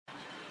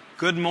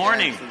Good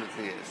morning. Yeah,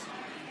 absolutely is.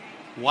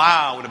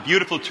 Wow, what a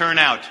beautiful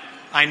turnout.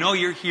 I know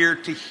you're here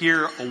to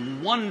hear a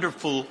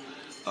wonderful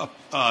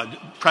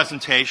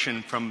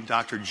presentation from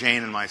Dr.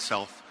 Jain and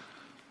myself,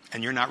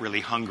 and you're not really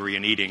hungry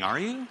and eating, are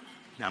you?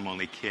 No, I'm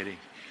only kidding.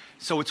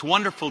 So it's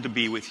wonderful to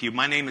be with you.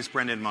 My name is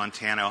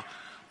Montano.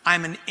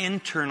 I'm an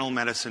internal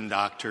medicine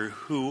doctor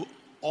who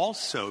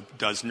also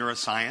does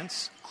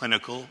neuroscience,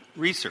 clinical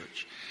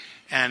research.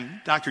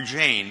 And Dr.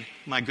 Jain,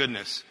 my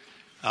goodness,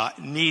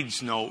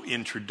 needs no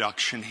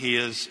introduction. He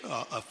is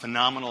a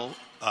phenomenal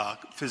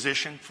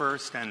physician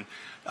first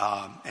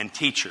and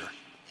teacher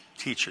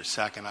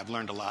second. I've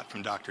learned a lot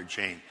from Dr.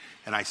 Jain,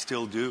 and I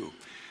still do.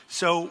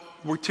 So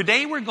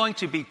today we're going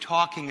to be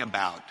talking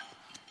about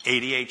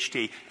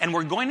ADHD, and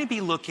we're going to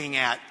be looking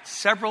at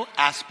several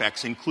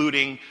aspects,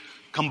 including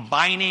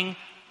combining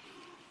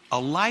a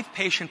live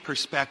patient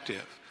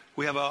perspective.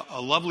 We have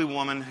a lovely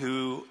woman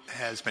who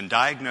has been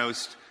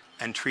diagnosed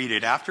and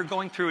treated after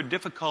going through a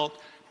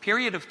difficult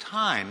period of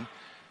time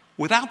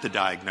without the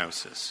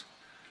diagnosis.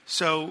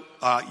 So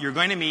you're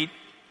going to meet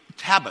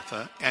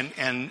Tabitha,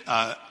 and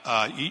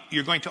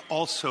you're going to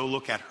also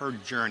look at her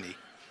journey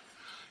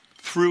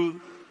through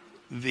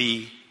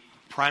the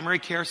primary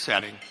care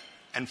setting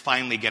and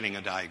finally getting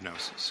a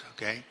diagnosis,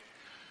 okay?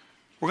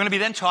 We're going to be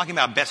then talking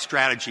about best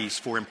strategies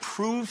for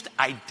improved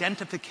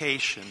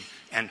identification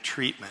and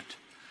treatment.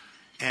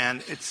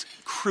 And it's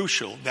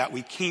crucial that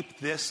we keep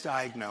this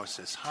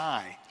diagnosis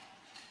high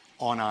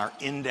on our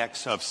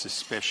index of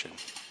suspicion.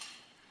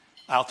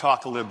 I'll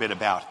talk a little bit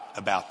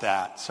about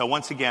that. So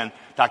once again,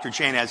 Dr.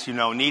 Jain, as you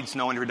know, needs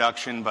no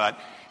introduction, but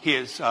he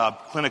is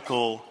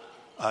clinical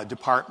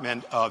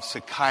department of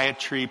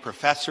psychiatry,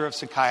 professor of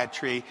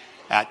psychiatry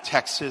at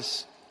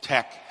Texas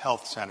Tech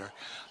Health Center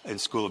in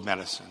School of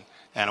Medicine,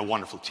 and a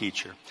wonderful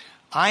teacher.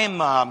 I am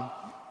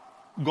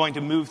going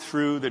to move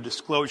through the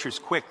disclosures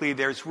quickly.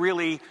 There's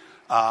really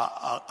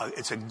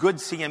it's a good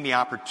CME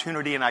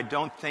opportunity, and I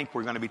don't think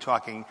we're going to be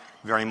talking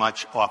very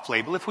much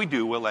off-label. If we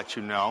do, we'll let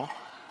you know.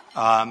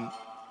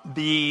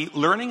 The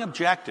learning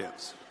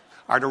objectives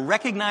are to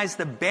recognize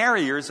the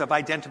barriers of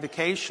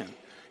identification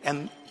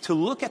and to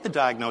look at the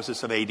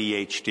diagnosis of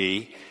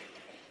ADHD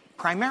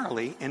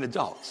primarily in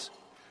adults.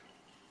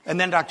 And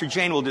then Dr.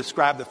 Jain will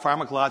describe the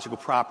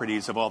pharmacological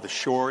properties of all the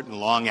short and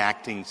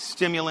long-acting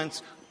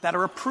stimulants that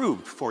are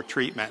approved for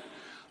treatment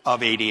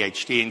of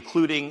ADHD,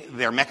 including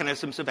their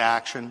mechanisms of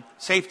action,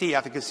 safety,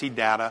 efficacy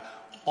data,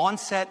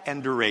 onset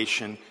and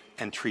duration,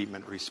 and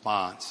treatment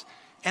response,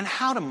 and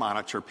how to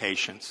monitor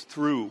patients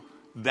through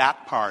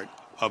that part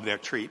of their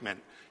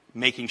treatment,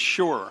 making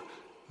sure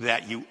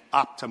that you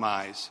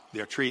optimize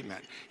their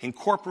treatment.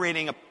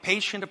 Incorporating a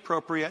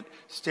patient-appropriate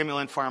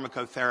stimulant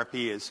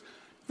pharmacotherapy is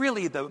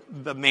really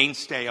the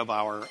mainstay of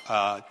our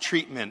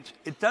treatment.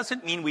 It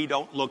doesn't mean we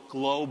don't look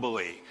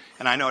globally,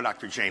 and I know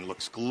Dr. Jain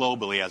looks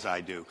globally, as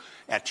I do,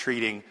 at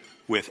treating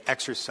with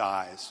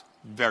exercise,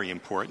 very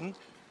important,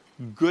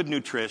 good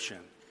nutrition,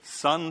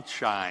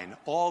 sunshine,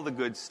 all the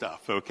good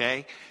stuff,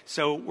 okay?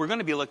 So we're going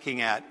to be looking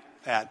at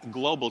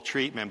global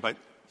treatment, but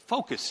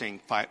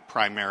focusing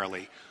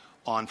primarily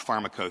on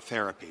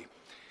pharmacotherapy.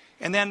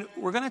 And then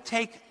we're going to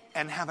take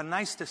and have a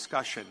nice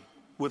discussion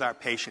with our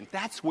patient.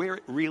 That's where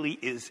it really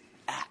is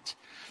at.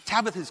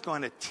 Tabitha is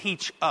going to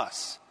teach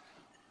us.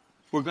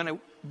 We're going to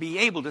be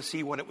able to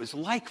see what it was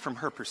like from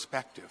her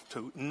perspective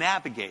to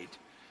navigate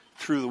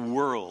through the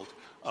world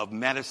of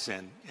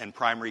medicine and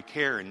primary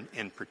care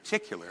in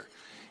particular,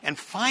 and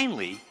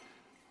finally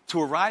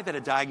to arrive at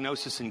a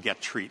diagnosis and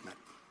get treatment,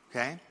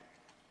 okay?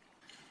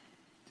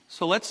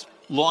 So let's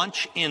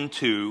launch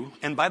into,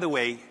 and by the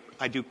way,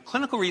 I do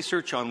clinical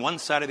research on one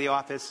side of the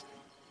office,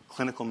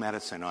 clinical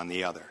medicine on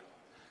the other.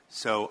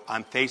 So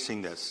I'm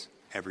facing this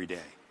every day,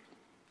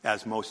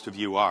 as most of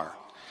you are.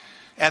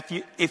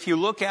 If you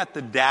look at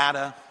the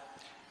data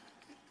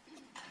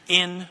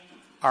in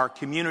our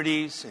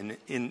communities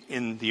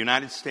in the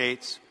United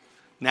States,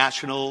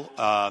 national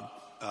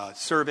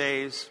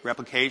surveys,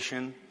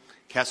 replication,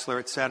 Kessler,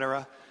 et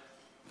cetera,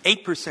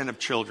 8% of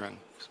children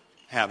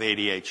have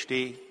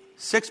ADHD,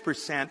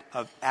 6%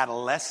 of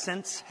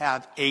adolescents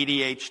have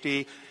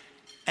ADHD,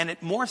 and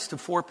it morphs to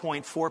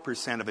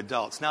 4.4% of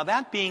adults. Now,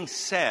 that being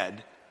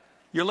said,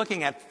 you're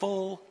looking at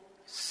full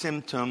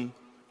symptom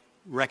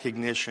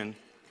recognition,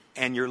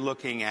 and you're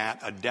looking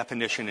at a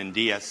definition in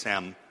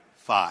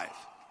DSM-5.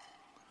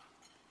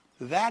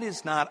 That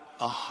is not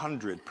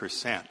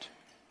 100%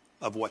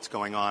 of what's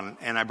going on,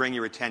 and I bring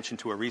your attention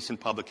to a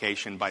recent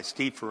publication by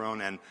Steve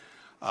Ferrone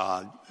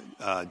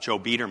and Joe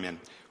Biederman,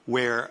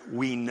 where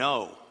we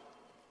know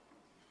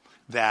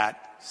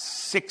that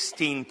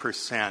 16%,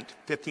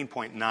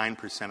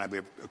 15.9%, I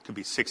believe it could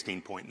be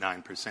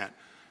 16.9%,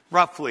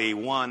 roughly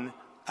 1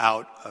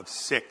 out of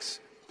 6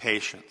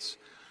 patients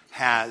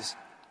has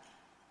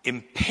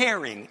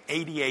impairing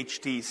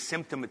ADHD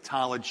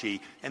symptomatology,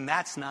 and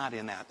that's not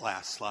in that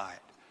last slide.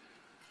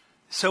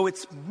 So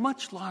it's a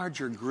much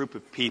larger group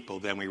of people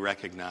than we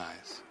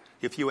recognize.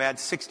 If you add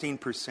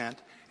 16%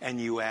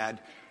 and you add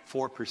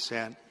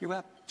 4%, you're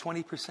at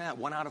 20%,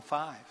 1 out of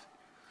 5.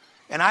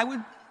 And I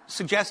would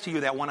suggest to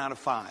you that 1 out of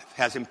 5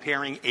 has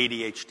impairing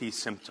ADHD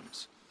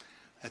symptoms.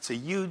 That's a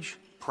huge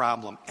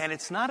problem. And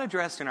it's not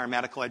addressed in our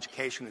medical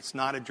education. It's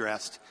not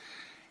addressed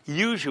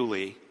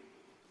usually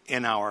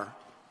in our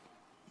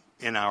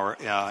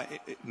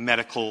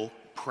medical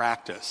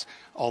practice,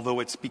 although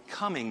it's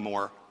becoming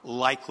more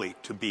likely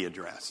to be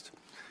addressed.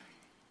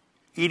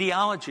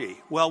 Etiology.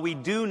 Well, we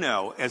do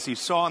know, as you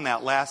saw in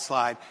that last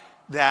slide,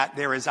 that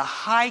there is a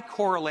high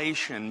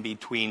correlation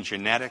between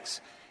genetics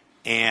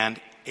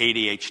and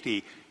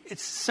ADHD.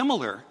 It's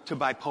similar to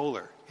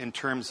bipolar in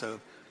terms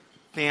of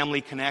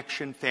family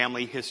connection,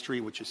 family history,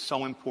 which is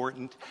so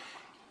important.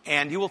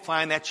 And you will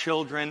find that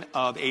children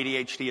of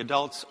ADHD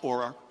adults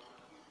or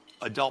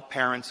adult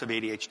parents of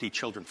ADHD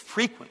children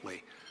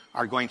frequently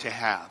are going to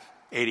have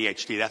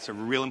ADHD. That's a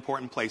real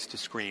important place to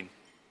screen.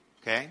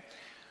 Okay?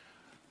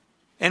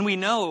 And we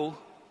know,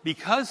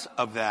 because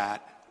of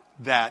that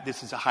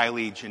this is a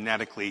highly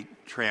genetically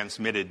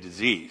transmitted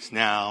disease.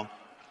 Now,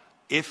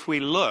 if we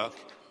look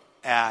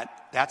at,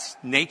 that's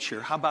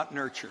nature, how about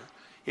nurture?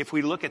 If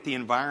we look at the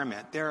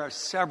environment, there are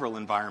several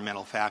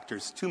environmental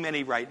factors, too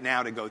many right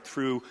now to go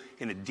through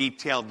in a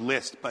detailed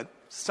list, but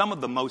some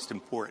of the most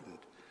important.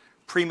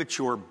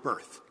 Premature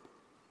birth.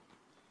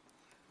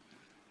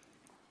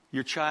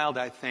 Your child,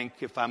 I think,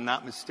 if I'm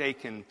not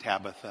mistaken,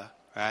 Tabitha,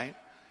 right?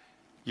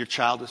 Your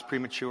child was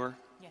premature?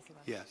 Yes, he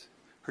was. Yes.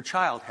 Her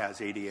child has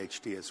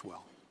ADHD as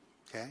well.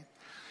 Okay?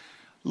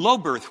 Low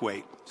birth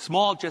weight,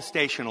 small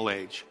gestational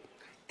age,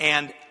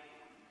 and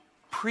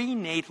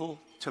prenatal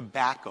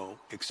tobacco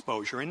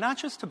exposure. And not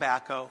just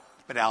tobacco,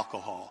 but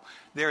alcohol.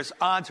 There's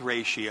odds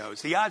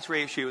ratios. The odds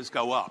ratios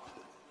go up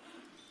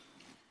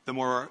the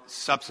more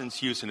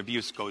substance use and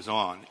abuse goes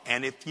on.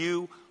 And if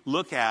you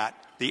look at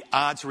the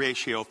odds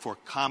ratio for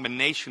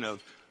combination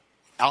of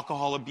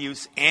alcohol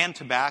abuse and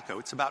tobacco,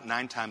 it's about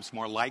 9 times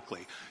more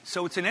likely.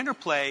 So it's an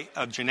interplay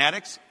of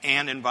genetics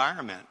and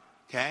environment,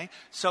 okay?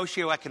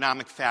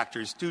 Socioeconomic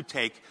factors do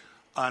take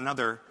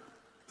another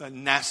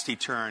nasty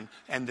turn,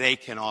 and they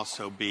can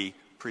also be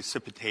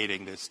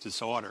precipitating this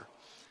disorder.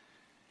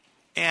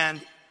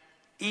 And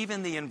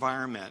even the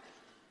environment,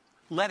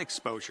 lead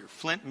exposure,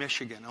 Flint,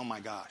 Michigan, oh my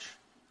gosh,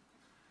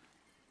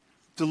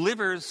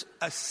 delivers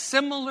a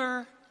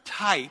similar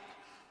type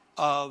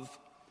of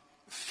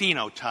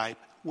phenotype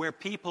where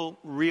people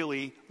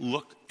really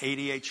look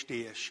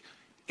ADHD-ish.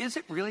 Is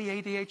it really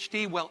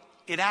ADHD? Well,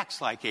 it acts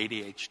like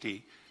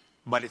ADHD,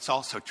 but it's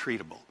also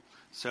treatable.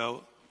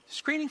 So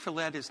screening for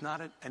lead is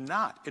not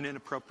an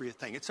inappropriate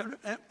thing. It's an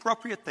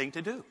appropriate thing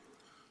to do,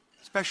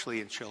 especially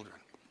in children.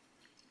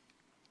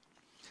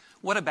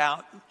 What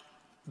about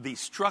the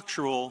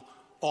structural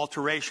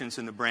alterations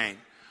in the brain?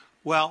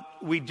 Well,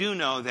 we do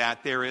know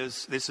that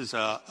this is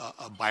a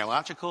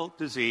biological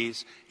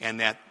disease, and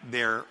that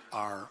there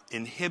are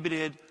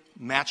inhibited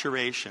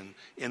maturation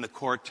in the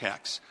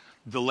cortex.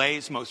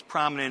 Delays most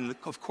prominent,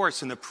 of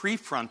course, in the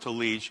prefrontal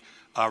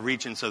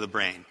regions of the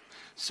brain.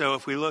 So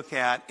if we look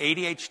at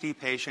ADHD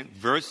patient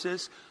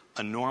versus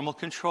a normal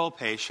control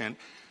patient,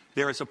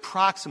 there is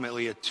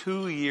approximately a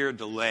 2-year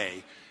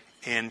delay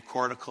in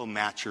cortical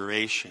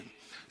maturation.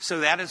 So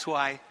that is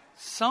why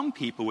some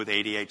people with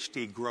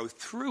ADHD grow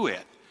through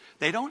it.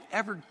 They don't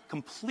ever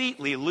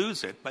completely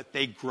lose it, but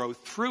they grow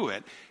through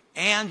it.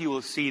 And you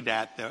will see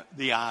that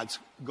the odds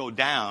go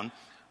down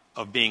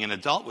of being an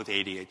adult with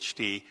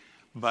ADHD.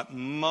 But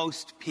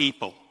most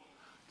people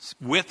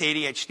with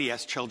ADHD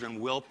as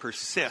children will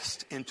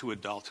persist into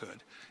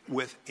adulthood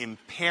with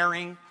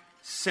impairing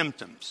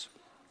symptoms.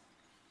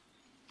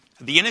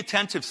 The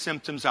inattentive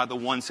symptoms are the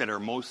ones that are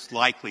most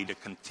likely to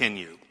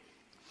continue.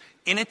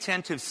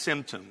 Inattentive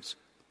symptoms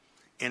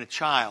in a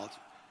child,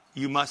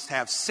 you must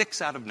have 6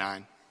 out of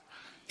 9.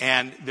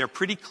 And they're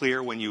pretty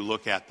clear when you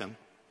look at them.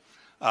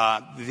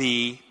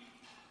 The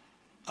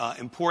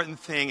important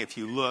thing, if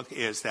you look,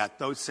 is that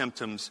those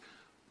symptoms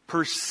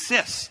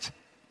persist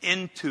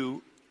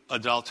into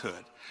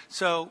adulthood.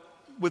 So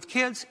with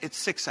kids, it's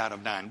 6 out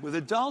of 9. With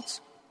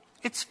adults,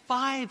 it's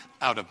 5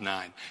 out of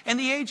 9. And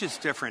the age is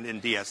different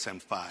in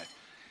DSM-5.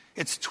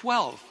 It's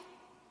 12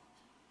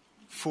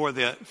 for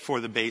the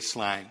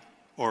baseline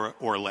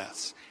or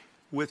less.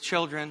 With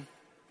children,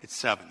 it's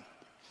 7.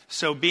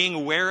 So being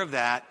aware of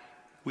that,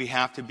 we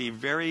have to be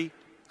very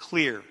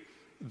clear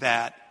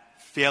that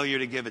failure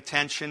to give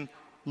attention,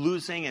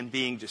 losing and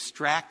being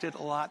distracted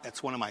a lot,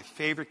 that's one of my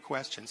favorite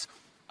questions.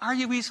 Are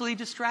you easily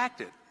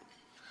distracted?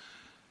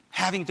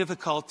 Having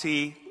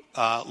difficulty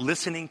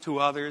listening to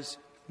others,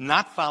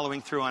 not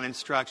following through on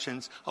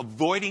instructions,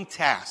 avoiding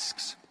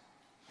tasks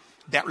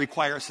that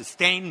require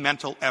sustained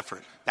mental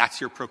effort. That's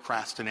your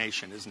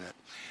procrastination, isn't it?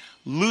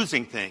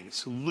 Losing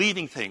things,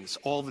 leaving things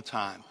all the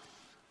time,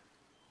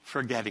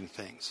 forgetting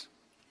things.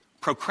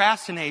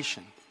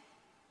 Procrastination,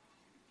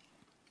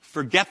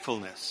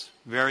 forgetfulness,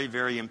 very,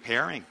 very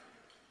impairing,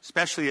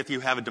 especially if you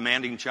have a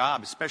demanding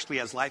job, especially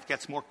as life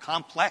gets more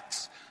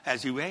complex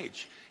as you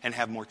age and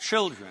have more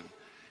children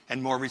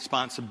and more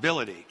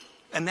responsibility.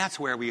 And that's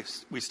where we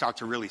start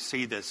to really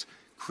see this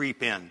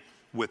creep in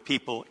with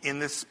people in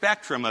the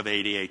spectrum of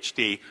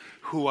ADHD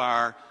who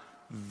are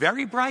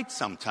very bright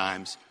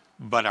sometimes,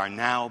 but are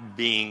now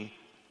being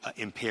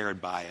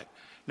impaired by it.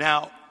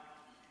 Now,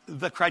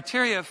 the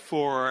criteria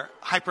for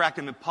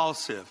hyperactive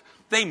impulsive,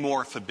 they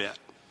morph a bit.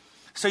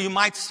 So you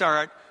might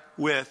start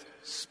with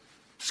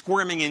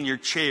squirming in your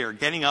chair,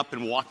 getting up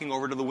and walking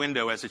over to the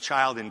window as a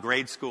child in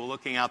grade school,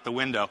 looking out the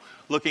window,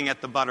 looking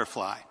at the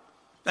butterfly.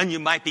 Then you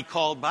might be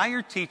called by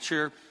your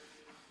teacher,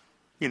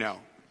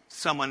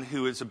 someone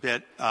who is a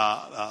bit,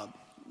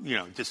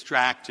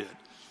 distracted.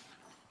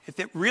 If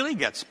it really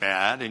gets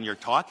bad and you're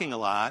talking a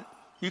lot,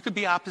 you could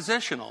be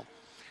oppositional.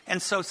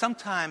 And so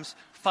sometimes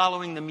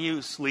following the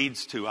muse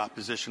leads to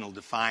oppositional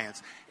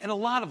defiance and a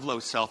lot of low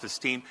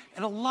self-esteem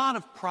and a lot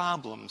of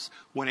problems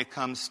when it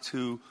comes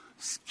to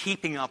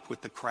keeping up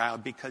with the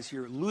crowd because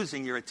you're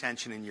losing your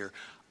attention and you're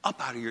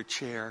up out of your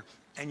chair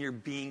and you're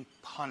being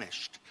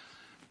punished.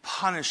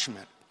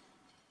 Punishment.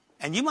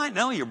 And you might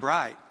know you're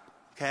bright,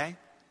 okay?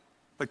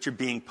 But you're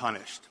being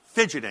punished.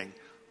 Fidgeting,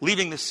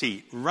 leaving the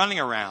seat, running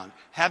around,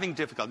 having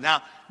difficulty.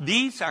 Now,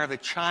 these are the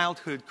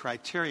childhood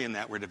criterion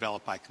that were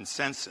developed by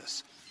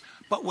consensus.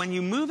 But when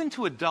you move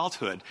into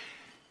adulthood,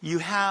 you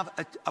have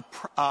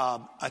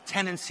a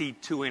tendency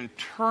to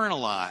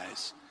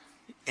internalize.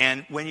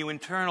 And when you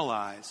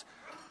internalize,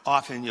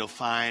 often you'll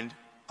find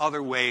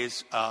other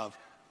ways of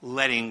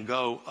letting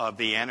go of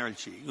the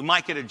energy. You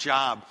might get a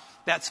job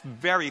that's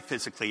very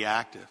physically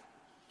active.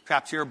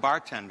 Perhaps you're a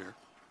bartender.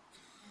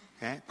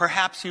 Okay?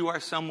 Perhaps you are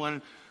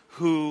someone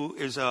who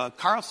is a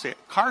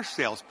car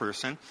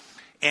salesperson,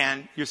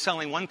 and you're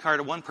selling one car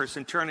to one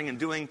person, turning and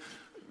doing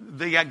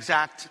the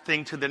exact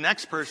thing to the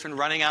next person,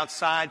 running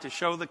outside to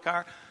show the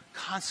car,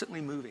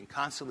 constantly moving,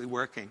 constantly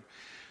working.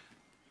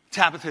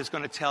 Tabitha is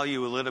going to tell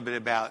you a little bit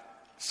about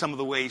some of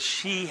the ways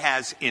she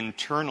has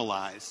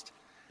internalized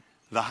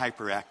the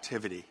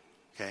hyperactivity,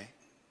 okay?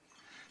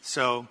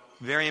 So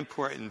very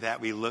important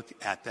that we look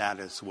at that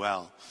as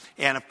well.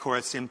 And, of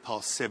course,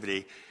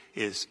 impulsivity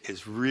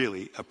is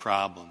really a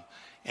problem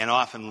and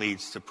often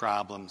leads to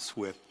problems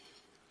with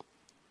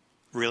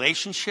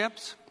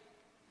relationships,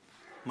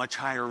 much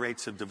higher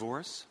rates of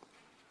divorce,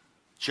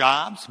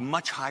 jobs,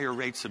 much higher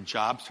rates of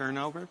job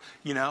turnover.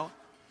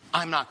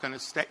 I'm not going to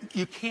stay.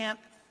 You can't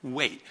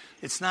wait.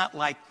 It's not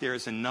like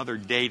there's another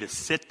day to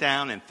sit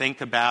down and think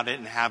about it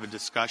and have a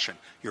discussion.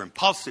 You're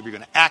impulsive. You're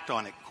going to act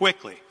on it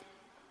quickly.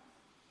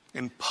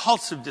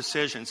 Impulsive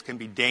decisions can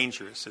be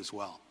dangerous as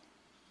well.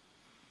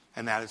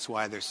 And that is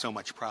why there's so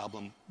much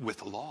problem with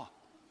the law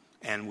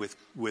and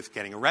with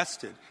getting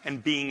arrested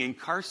and being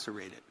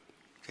incarcerated,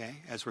 okay,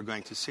 as we're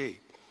going to see.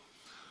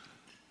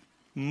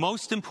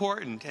 Most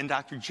important, and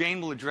Dr.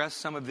 Jain will address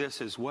some of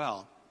this as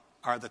well,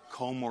 are the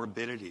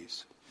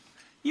comorbidities.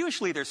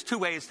 Usually there's two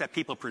ways that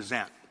people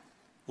present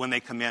when they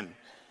come in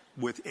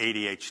with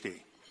ADHD.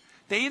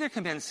 They either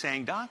come in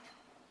saying, Doc,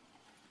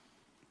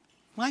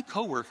 my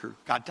coworker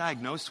got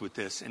diagnosed with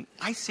this, and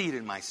I see it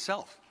in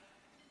myself.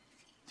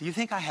 Do you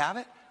think I have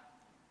it?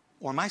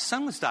 Or my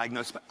son was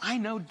diagnosed, but I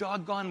know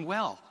doggone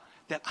well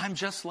that I'm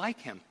just like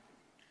him.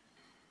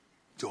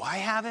 Do I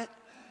have it?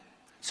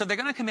 So they're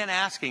going to come in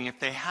asking if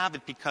they have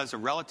it because a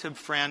relative,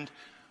 friend,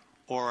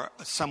 or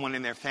someone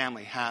in their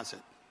family has it.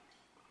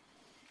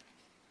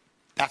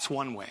 That's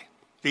one way.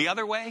 The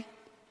other way,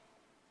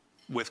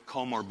 with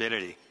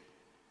comorbidity.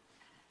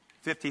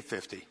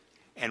 50-50.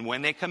 And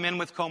when they come in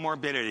with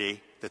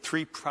comorbidity, the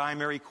three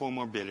primary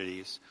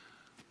comorbidities,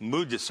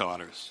 mood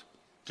disorders,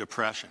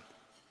 depression,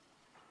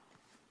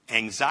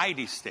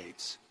 anxiety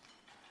states,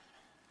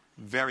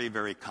 very,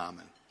 very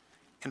common.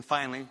 And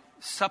finally,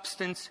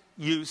 substance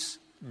use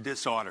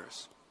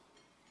disorders.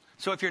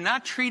 So if you're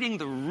not treating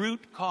the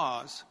root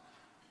cause,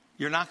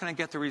 you're not going to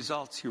get the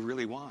results you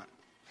really want.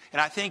 And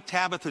I think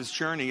Tabitha's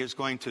journey is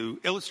going to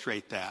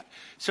illustrate that.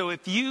 So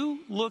if you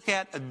look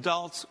at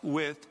adults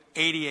with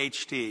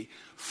ADHD,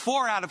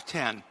 4 out of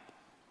 10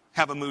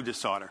 have a mood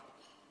disorder.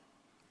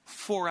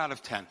 4 out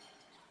of 10.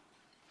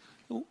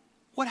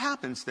 What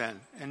happens then?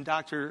 And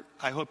Doctor,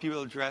 I hope you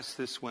will address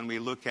this when we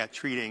look at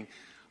treating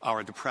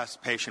our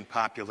depressed patient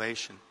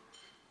population.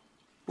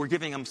 We're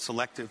giving them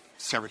selective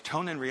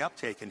serotonin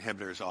reuptake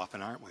inhibitors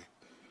often, aren't we?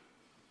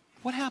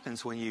 What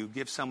happens when you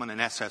give someone an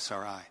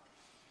SSRI?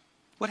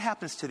 What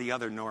happens to the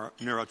other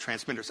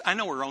neurotransmitters? I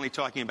know we're only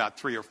talking about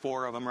 3 or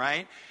 4 of them,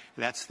 right?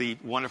 That's the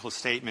wonderful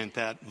statement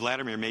that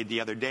Vladimir made the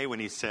other day when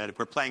he said,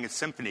 we're playing a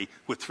symphony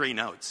with 3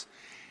 notes.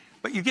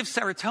 But you give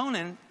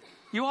serotonin,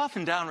 you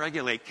often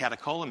downregulate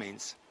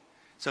catecholamines.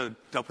 So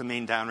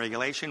dopamine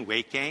downregulation,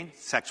 weight gain,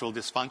 sexual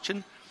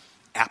dysfunction,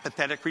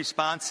 apathetic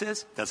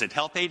responses. Does it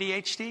help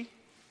ADHD?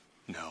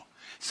 No.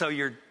 So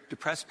your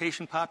depressed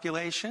patient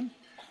population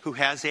who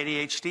has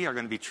ADHD are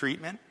going to be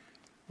treatment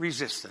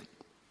resistant.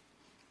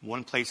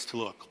 One place to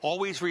look.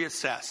 Always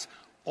reassess.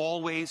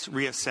 Always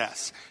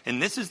reassess. And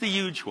this is the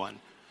huge one.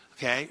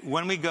 Okay?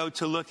 When we go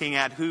to looking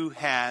at who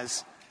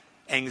has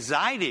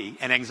anxiety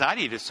and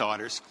anxiety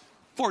disorders,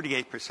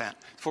 48%,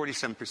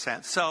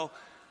 47%. So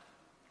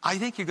I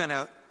think you're going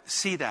to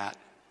see that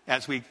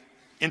as we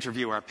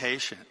interview our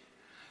patient.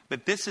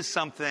 But this is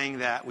something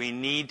that we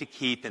need to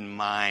keep in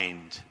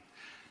mind.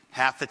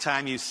 Half the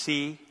time you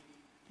see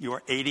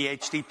your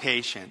ADHD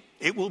patient,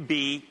 it will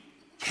be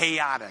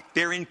chaotic.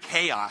 They're in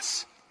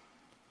chaos.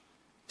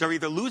 They're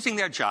either losing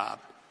their job,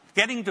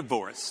 getting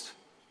divorced,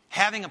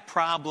 having a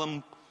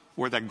problem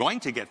where they're going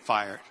to get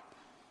fired,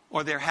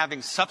 or they're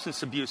having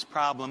substance abuse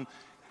problem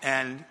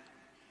and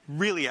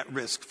really at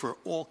risk for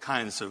all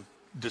kinds of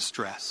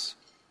distress.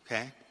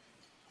 Okay?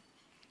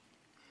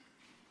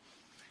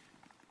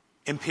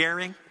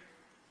 Impairing,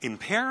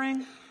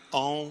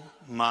 oh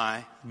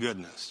my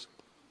goodness.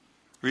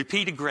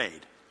 Repeated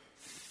grade,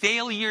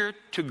 failure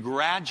to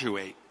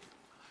graduate,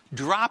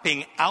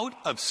 dropping out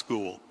of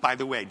school. By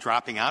the way,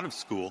 dropping out of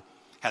school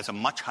has a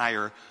much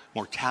higher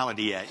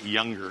mortality at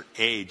younger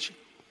age.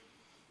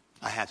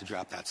 I had to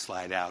drop that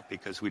slide out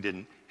because we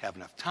didn't have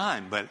enough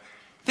time. But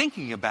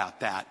thinking about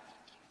that,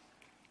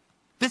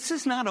 this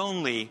is not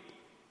only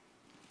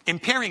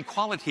impairing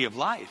quality of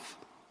life,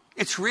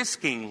 it's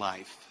risking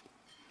life,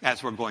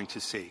 as we're going to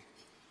see.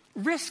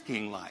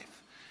 Risking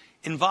life.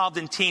 Involved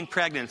in teen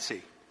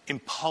pregnancy,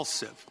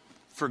 impulsive,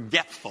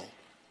 forgetful,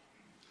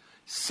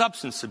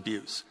 substance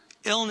abuse,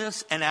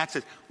 illness and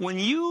accident. When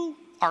you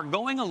are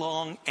going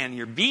along and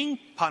you're being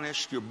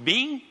punished, you're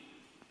being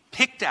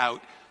picked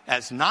out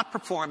as not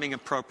performing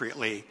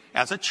appropriately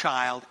as a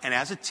child and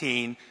as a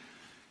teen,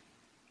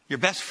 your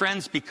best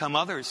friends become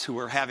others who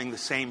are having the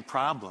same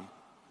problem.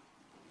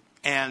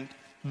 And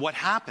what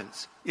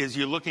happens is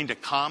you're looking to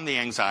calm the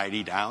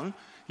anxiety down.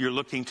 You're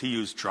looking to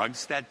use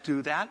drugs that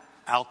do that,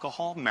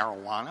 alcohol,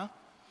 marijuana.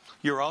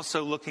 You're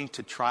also looking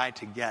to try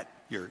to get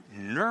your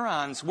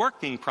neurons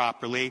working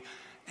properly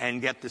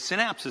and get the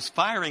synapses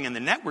firing and the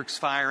networks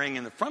firing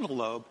in the frontal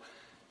lobe.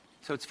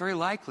 So it's very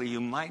likely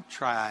you might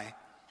try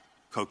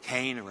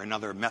cocaine or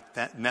another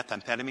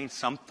methamphetamine,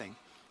 something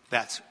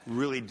that's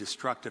really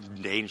destructive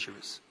and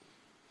dangerous.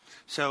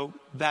 So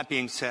that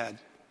being said,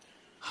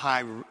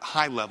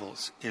 high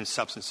levels in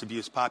substance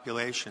abuse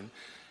population.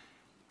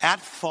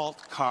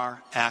 At-fault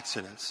car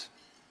accidents,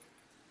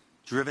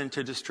 driven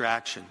to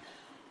distraction.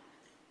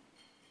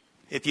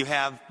 If you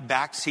have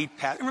backseat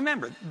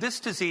remember,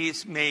 this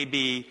disease may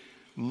be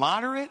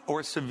moderate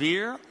or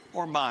severe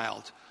or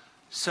mild.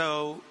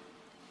 So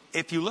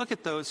if you look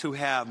at those who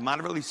have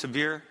moderately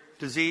severe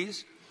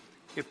disease,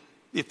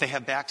 if they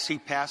have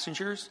backseat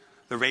passengers,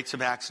 the rates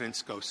of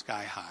accidents go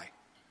sky high.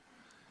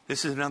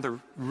 This is another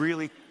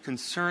really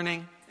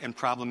concerning and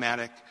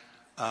problematic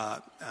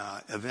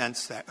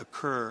events that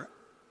occur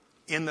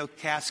in the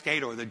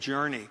cascade or the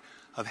journey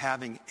of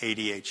having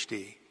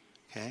ADHD.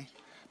 Okay?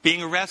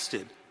 Being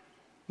arrested.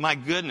 My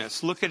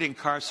goodness, look at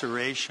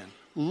incarceration.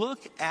 Look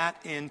at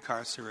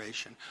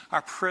incarceration.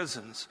 Our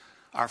prisons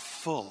are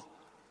full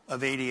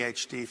of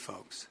ADHD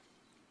folks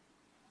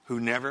who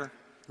never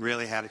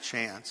really had a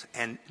chance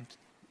and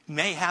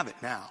may have it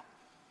now.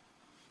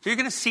 So you're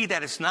going to see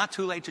that it's not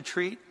too late to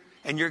treat,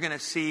 and you're going to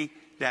see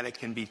that it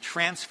can be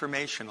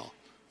transformational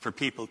for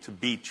people to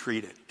be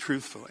treated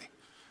truthfully.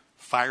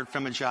 Fired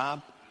from a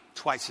job,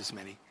 twice as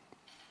many.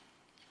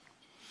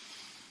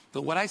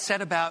 But what I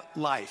said about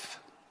life,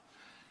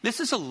 this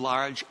is a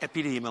large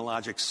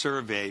epidemiologic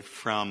survey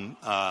from,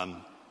 I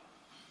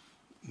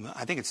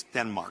think it's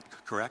Denmark,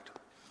 correct?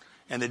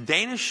 And the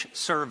Danish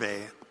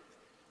survey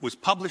was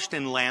published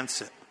in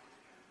Lancet.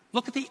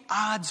 Look at the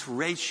odds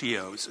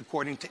ratios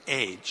according to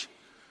age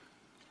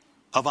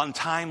of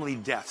untimely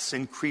deaths,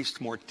 increased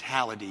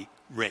mortality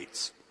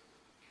rates.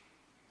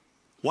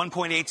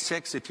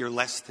 1.86 if you're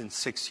less than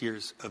 6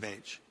 years of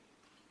age.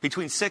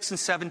 Between 6 and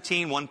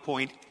 17,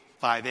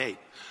 1.58.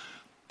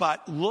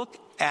 But look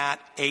at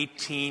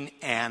 18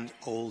 and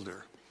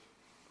older.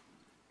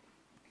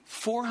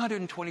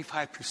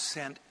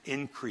 425%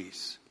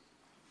 increase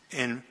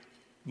in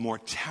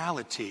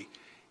mortality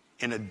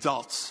in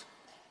adults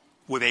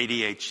with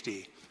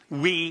ADHD.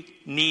 We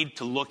need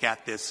to look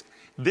at this.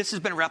 This has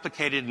been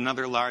replicated in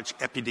other large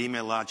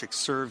epidemiologic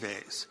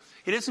surveys.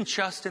 It isn't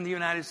just in the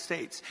United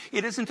States.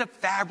 It isn't a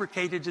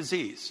fabricated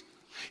disease.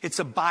 It's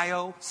a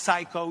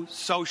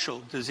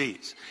biopsychosocial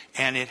disease,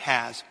 and it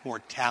has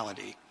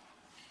mortality.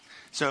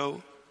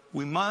 So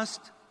we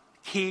must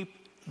keep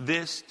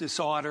this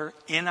disorder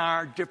in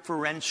our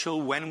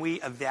differential when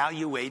we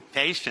evaluate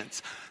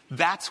patients.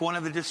 That's one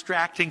of the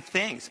distracting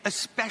things,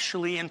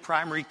 especially in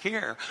primary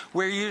care,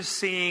 where you're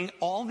seeing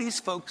all these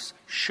folks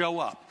show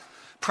up.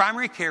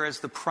 Primary care is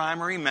the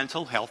primary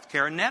mental health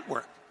care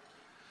network.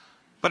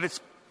 But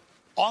it's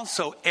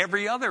also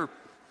every other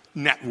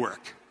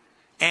network.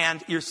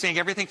 And you're seeing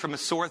everything from a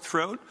sore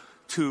throat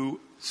to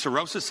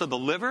cirrhosis of the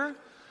liver,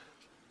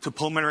 to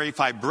pulmonary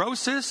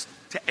fibrosis,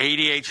 to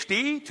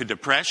ADHD, to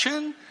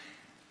depression.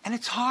 And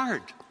it's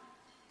hard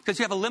because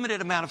you have a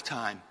limited amount of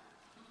time.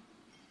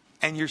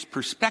 And your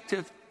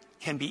perspective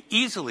can be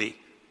easily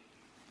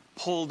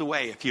pulled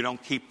away if you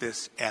don't keep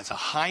this as a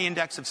high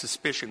index of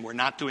suspicion. We're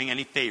not doing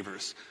any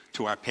favors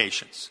to our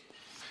patients.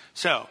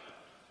 So,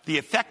 the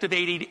effect of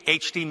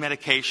ADHD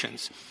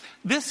medications.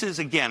 This is,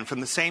 again, from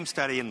the same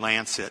study in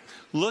Lancet,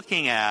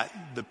 looking at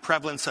the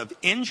prevalence of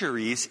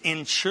injuries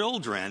in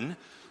children,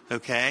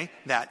 okay,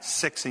 that's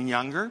 6 and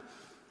younger,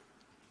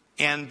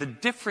 and the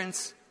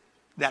difference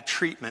that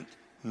treatment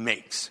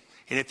makes.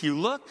 And if you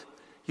look,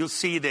 you'll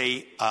see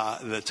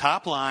the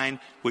top line,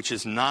 which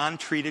is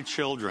non-treated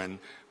children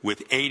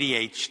with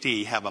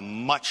ADHD, have a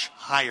much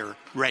higher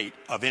rate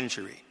of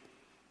injury.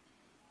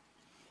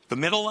 The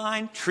middle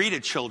line,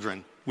 treated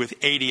children with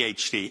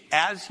ADHD.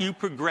 As you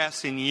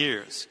progress in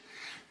years,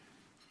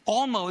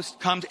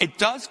 it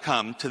does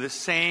come to the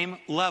same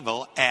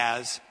level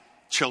as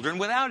children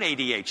without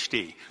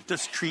ADHD.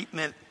 Does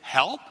treatment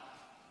help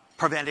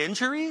prevent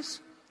injuries?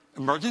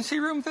 Emergency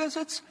room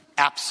visits?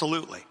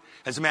 Absolutely.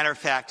 As a matter of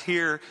fact,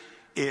 here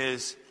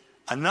is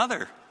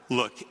another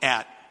look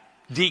at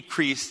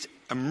decreased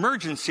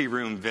emergency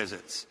room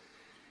visits.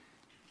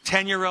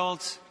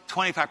 10-year-olds,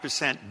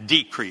 25%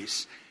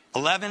 decrease.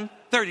 11,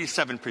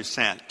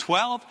 37%.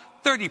 12,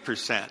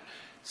 30%.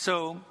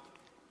 So,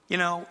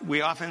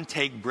 we often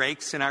take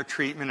breaks in our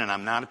treatment, and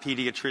I'm not a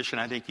pediatrician.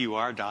 I think you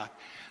are, Doc.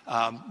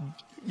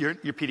 You're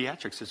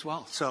pediatrics as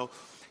well. So,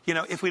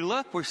 if we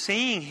look, we're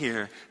seeing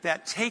here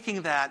that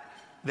taking that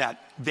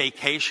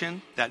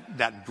vacation,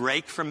 that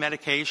break from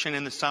medication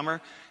in the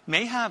summer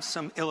may have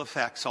some ill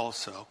effects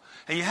also.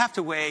 And you have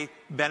to weigh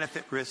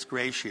benefit-risk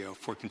ratio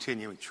for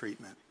continuing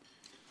treatment.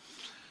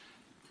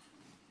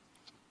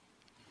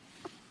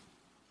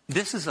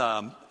 This is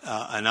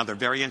another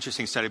very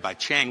interesting study by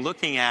Chang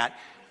looking at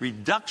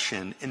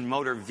reduction in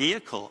motor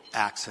vehicle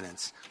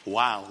accidents.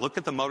 Wow, look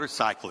at the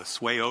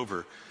motorcyclists way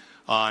over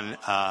on,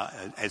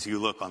 as you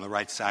look on the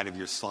right side of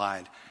your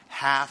slide.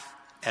 Half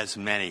as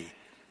many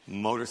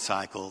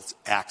motorcycles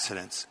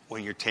accidents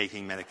when you're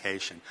taking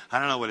medication. I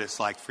don't know what it's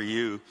like for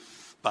you,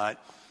 but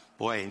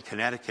boy, in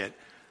Connecticut,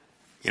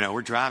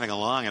 we're driving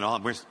along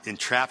and we're in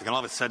traffic, and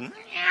all of a sudden,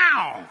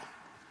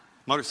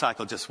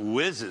 motorcycle just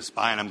whizzes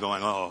by, and I'm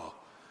going, oh,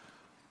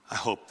 I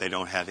hope they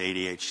don't have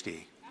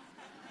ADHD.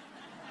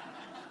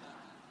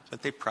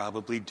 But they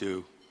probably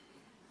do.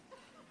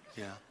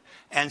 Yeah.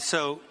 And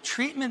so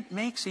treatment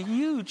makes a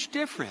huge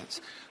difference.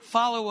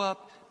 Follow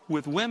up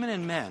with women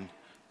and men.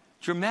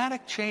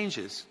 Dramatic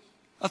changes.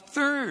 A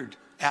third,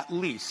 at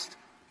least,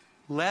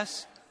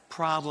 less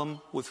problem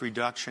with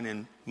reduction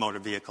in motor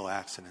vehicle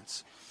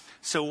accidents.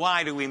 So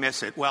why do we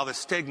miss it? Well, the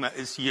stigma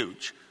is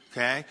huge,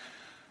 okay?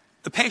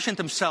 The patient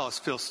themselves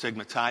feel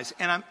stigmatized,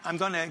 and I'm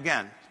going to,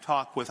 again,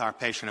 talk with our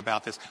patient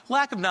about this.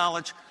 Lack of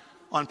knowledge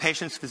on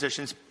patients'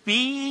 physicians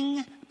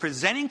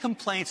presenting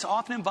complaints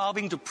often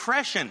involving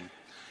depression,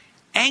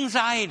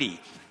 anxiety,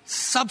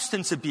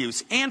 substance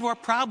abuse, and/or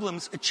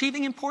problems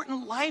achieving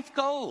important life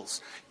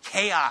goals.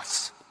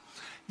 Chaos.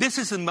 This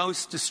is the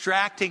most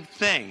distracting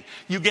thing.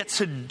 You get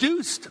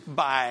seduced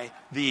by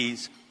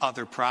these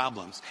other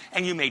problems.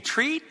 And you may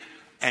treat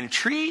and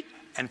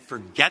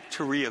forget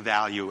to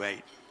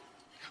reevaluate.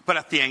 But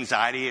if the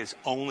anxiety is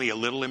only a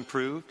little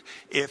improved,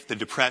 if the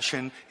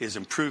depression is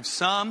improved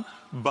some,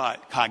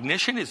 but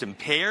cognition is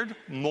impaired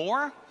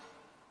more,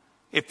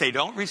 if they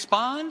don't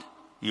respond,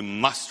 you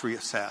must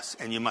reassess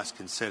and you must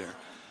consider.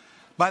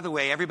 By the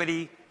way,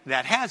 everybody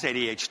that has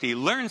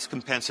ADHD learns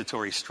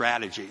compensatory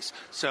strategies.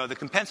 So the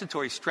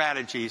compensatory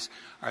strategies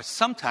are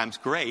sometimes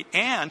great.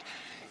 And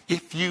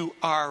if you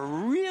are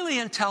really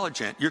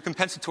intelligent, your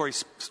compensatory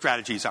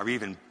strategies are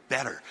even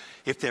better.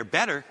 If they're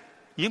better,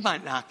 you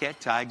might not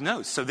get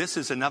diagnosed. So this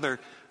is another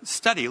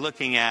study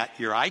looking at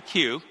your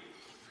IQ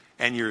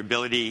and your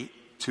ability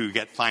to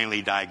get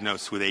finally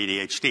diagnosed with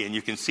ADHD. And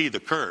you can see the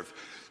curve.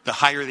 The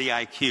higher the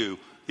IQ,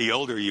 the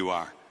older you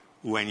are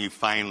when you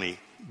finally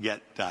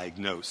get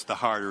diagnosed, the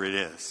harder it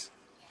is.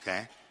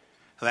 Okay?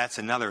 So that's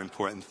another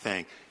important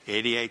thing.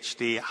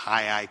 ADHD,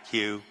 high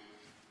IQ.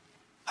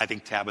 I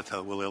think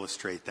Tabitha will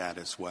illustrate that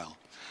as well.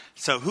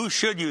 So who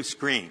should you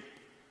screen?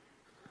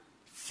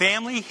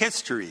 Family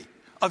history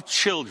of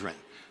children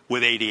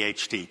with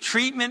ADHD,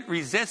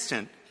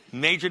 treatment-resistant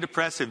major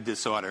depressive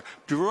disorder,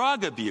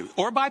 drug abuse,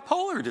 or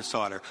bipolar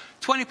disorder.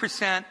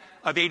 20%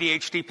 of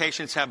ADHD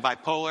patients have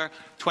bipolar,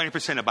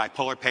 20% of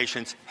bipolar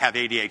patients have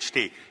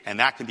ADHD. And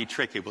that can be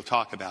tricky. We'll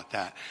talk about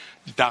that.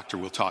 The doctor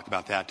will talk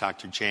about that,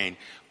 Dr. Jain.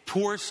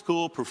 Poor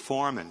school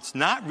performance,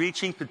 not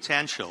reaching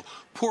potential.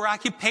 Poor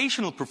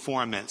occupational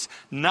performance,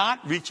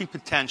 not reaching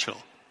potential.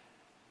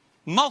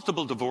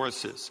 Multiple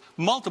divorces,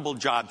 multiple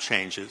job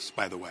changes,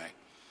 by the way.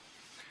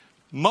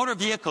 Motor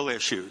vehicle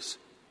issues,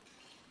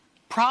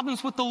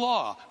 problems with the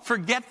law,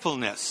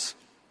 forgetfulness,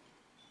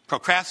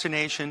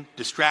 procrastination,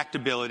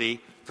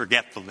 distractibility,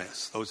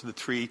 forgetfulness. Those are the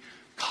three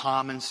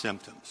common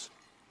symptoms.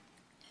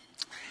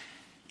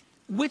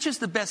 Which is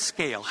the best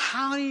scale?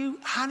 How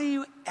do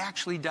you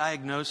actually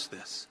diagnose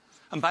this?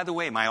 And by the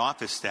way, my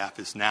office staff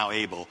is now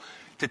able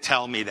to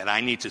tell me that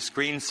I need to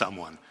screen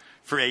someone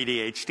for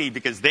ADHD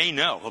because they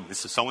know, oh,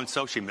 Mrs.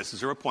 So-and-so, she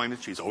misses her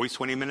appointment. She's always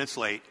 20 minutes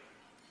late.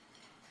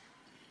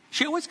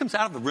 She always comes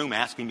out of the room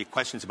asking me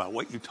questions about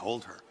what you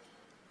told her.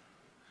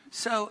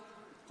 So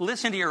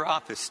listen to your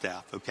office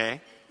staff, okay?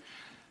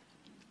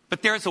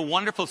 But there's a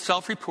wonderful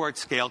self-report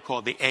scale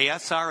called the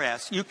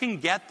ASRS. You can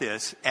get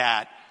this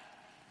at,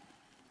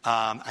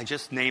 I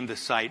just named the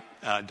site,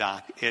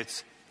 Doc.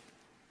 It's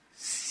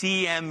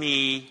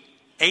CME,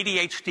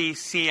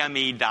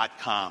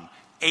 ADHDCME.com.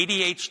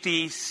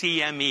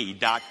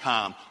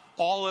 ADHDCME.com.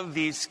 all of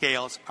these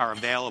scales are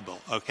available,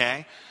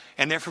 okay?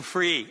 And they're for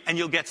free. And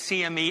you'll get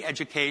CME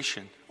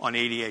education on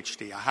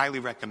ADHD. I highly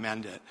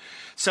recommend it.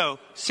 So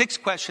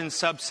 6-question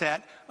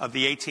subset of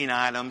the 18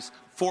 items,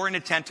 4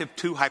 inattentive,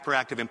 2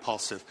 hyperactive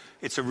impulsive.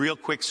 It's a real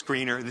quick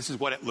screener. This is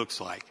what it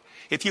looks like.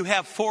 If you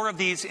have 4 of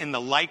these in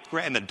the light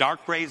gray and the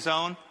dark gray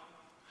zone,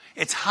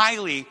 it's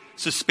highly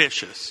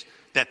suspicious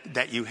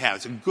that you have.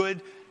 It's a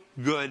good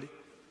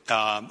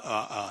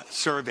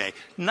survey.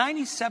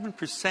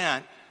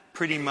 97%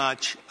 pretty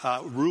much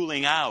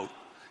ruling out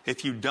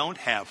if you don't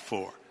have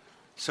 4.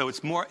 So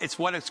it's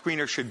what a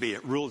screener should be.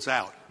 It rules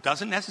out.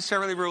 Doesn't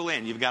necessarily rule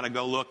in. You've got to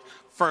go look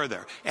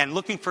further. And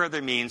looking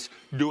further means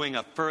doing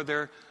a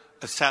further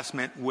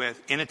assessment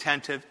with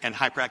inattentive and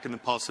hyperactive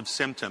impulsive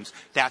symptoms.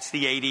 That's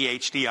the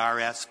ADHD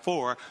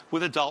RS4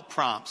 with adult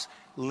prompts.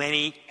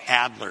 Lenny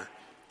Adler.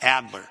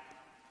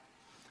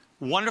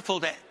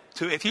 Wonderful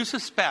to if you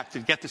suspect to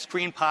get the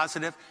screen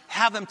positive,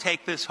 have them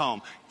take this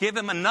home. Give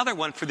them another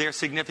one for their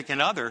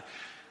significant other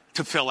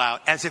to fill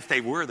out as if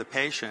they were the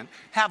patient.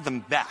 Have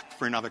them back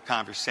for another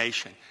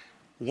conversation.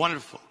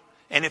 Wonderful.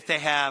 And if they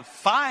have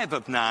 5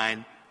 of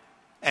 9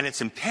 and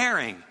it's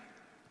impairing,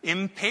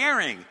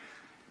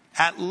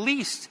 at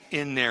least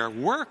in their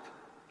work,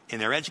 in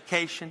their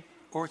education,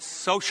 or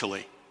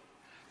socially,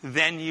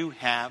 then you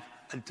have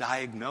a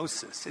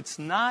diagnosis. It's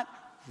not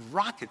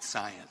rocket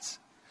science.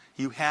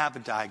 You have a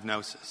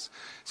diagnosis.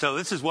 So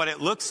this is what it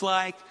looks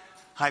like.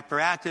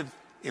 Hyperactive,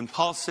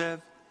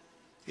 impulsive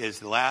is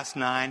the last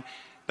 9.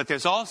 But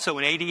there's also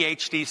an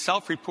ADHD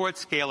self-report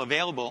scale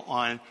available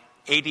on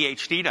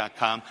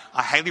ADHD.com.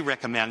 I highly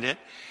recommend it.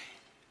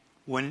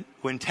 When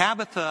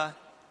Tabitha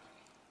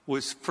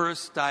was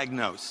first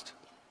diagnosed,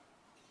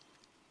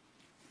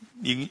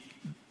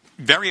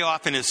 very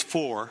often is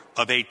 4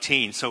 of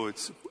 18, so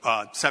it's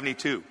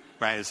 72,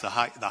 right, is the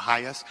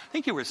highest. I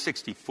think you were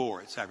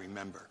 64, as I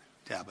remember,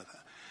 Tabitha.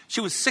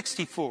 She was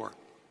 64.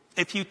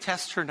 If you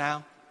test her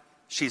now,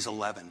 she's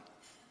 11.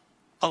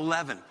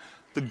 11.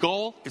 The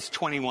goal is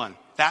 21.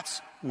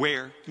 That's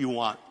where you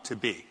want to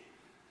be.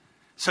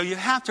 So you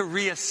have to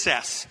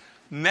reassess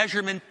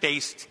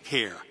measurement-based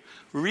care.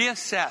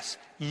 Reassess.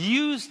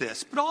 Use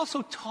this, but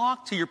also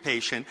talk to your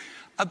patient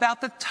about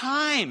the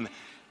time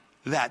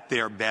that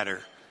they're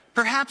better.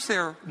 Perhaps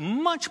they're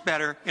much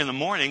better in the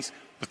mornings,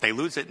 but they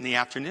lose it in the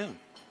afternoon.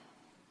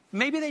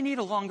 Maybe they need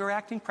a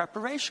longer-acting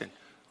preparation.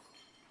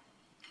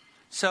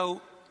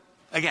 So,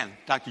 again,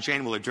 Dr.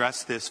 Jain will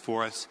address this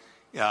for us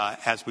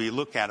as we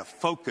look at a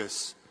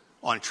focus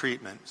on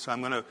treatment. So I'm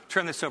going to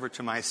turn this over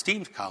to my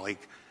esteemed colleague,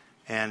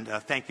 and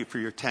thank you for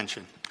your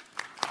attention.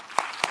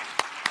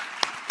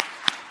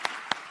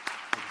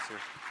 Thank you, sir.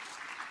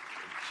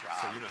 Good job.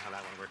 So you know how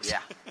that one works.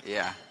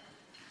 Yeah.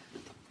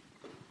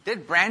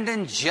 Did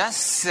Brandon just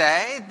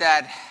say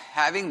that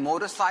having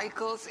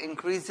motorcycles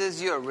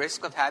increases your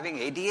risk of having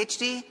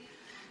ADHD?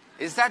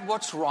 Is that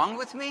what's wrong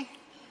with me?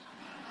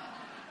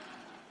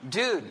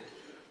 Dude,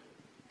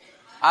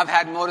 I've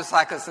had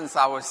motorcycles since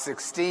I was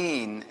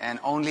 16, and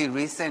only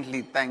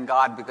recently, thank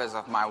God, because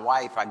of my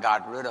wife, I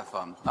got rid of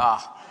them.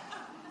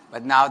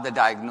 But now the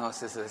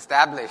diagnosis is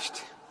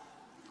established.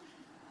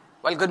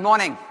 Well, good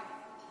morning.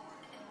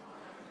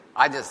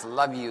 I just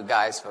love you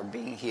guys for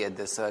being here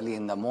this early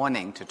in the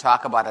morning to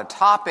talk about a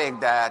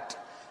topic that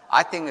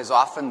I think is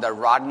often the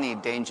Rodney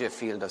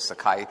Dangerfield of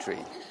psychiatry,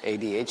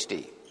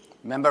 ADHD.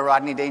 Remember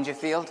Rodney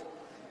Dangerfield?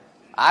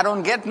 I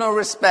don't get no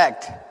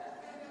respect.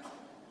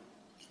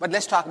 But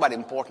let's talk about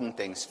important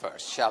things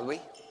first, shall we?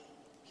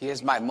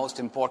 Here's my most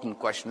important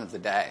question of the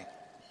day.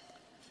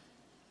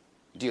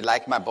 Do you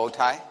like my bow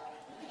tie?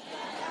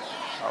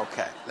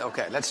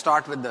 Okay, let's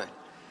start with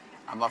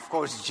I'm of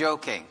course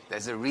joking.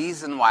 There's a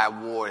reason why I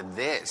wore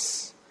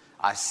this.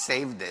 I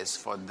saved this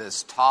for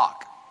this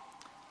talk.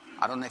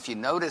 I don't know if you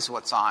notice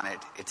what's on it.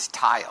 It's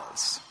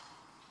tiles.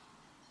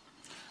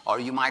 Or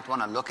you might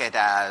want to look at it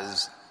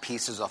as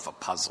pieces of a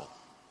puzzle.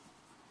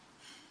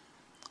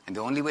 And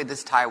the only way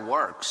this tie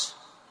works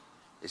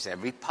is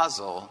every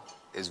puzzle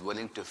is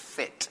willing to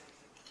fit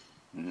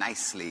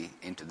nicely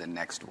into the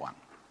next one.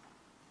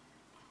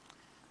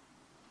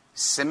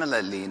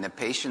 Similarly, in a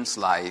patient's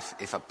life,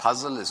 if a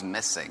puzzle is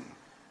missing,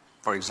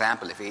 for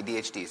example, if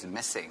ADHD is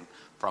missing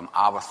from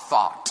our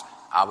thought,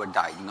 our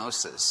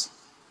diagnosis,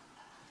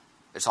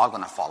 it's all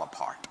going to fall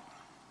apart.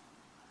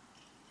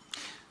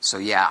 So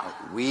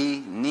we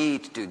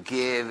need to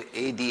give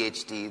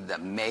ADHD the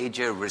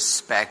major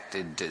respect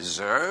it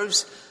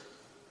deserves,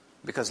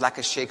 because like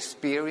a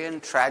Shakespearean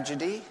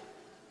tragedy,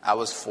 I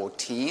was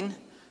 14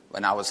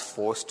 when I was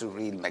forced to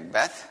read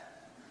Macbeth.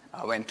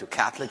 I went to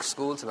Catholic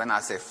schools. When I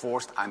say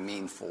forced, I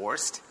mean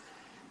forced.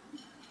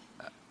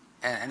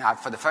 And I,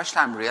 for the first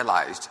time,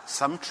 realized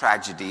some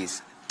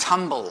tragedies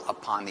tumble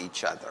upon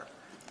each other.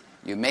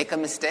 You make a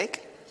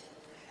mistake,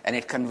 and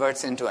it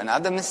converts into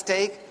another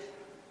mistake,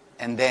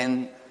 and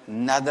then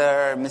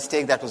another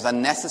mistake that was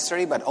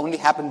unnecessary but only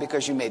happened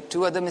because you made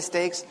 2 other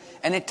mistakes,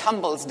 and it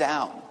tumbles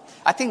down.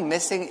 I think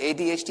missing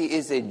ADHD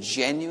is a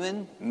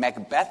genuine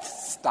Macbeth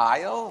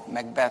style,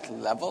 Macbeth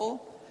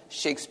level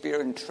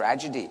Shakespearean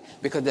tragedy,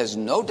 because there's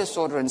no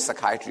disorder in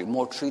psychiatry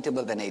more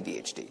treatable than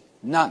ADHD.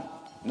 None.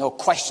 No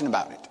question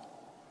about it.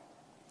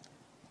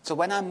 So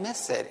when I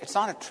miss it, it's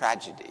not a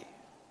tragedy.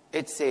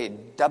 It's a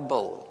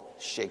double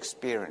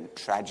Shakespearean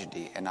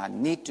tragedy, and I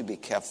need to be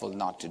careful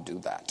not to do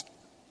that.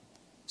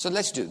 So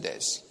let's do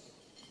this.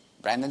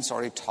 Brandon's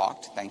already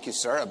talked, thank you,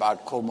 sir,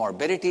 about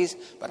comorbidities,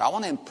 but I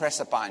want to impress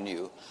upon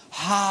you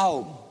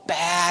how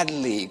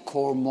badly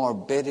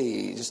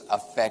comorbidities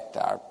affect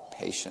our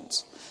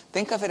patients.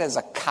 Think of it as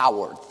a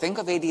coward. Think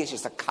of ADHD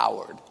as a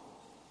coward,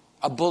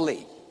 a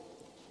bully.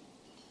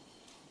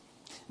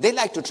 They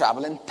like to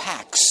travel in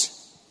packs.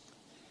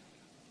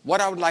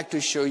 What I would like to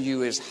show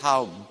you is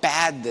how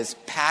bad this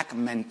pack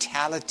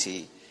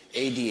mentality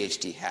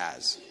ADHD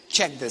has.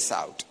 Check this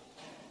out.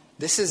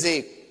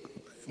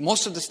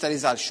 Most of the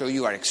studies I'll show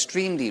you are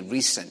extremely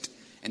recent,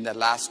 in the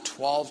last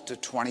 12 to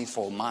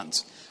 24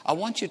 months. I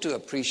want you to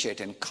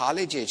appreciate in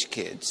college-age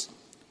kids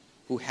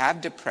who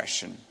have who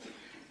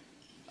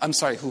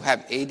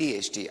have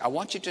ADHD, I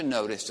want you to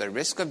notice the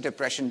risk of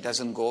depression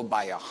doesn't go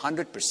by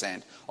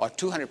 100% or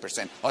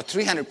 200% or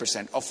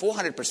 300% or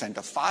 400%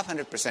 or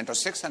 500% or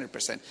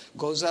 600%.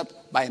 Goes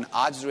up by an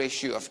odds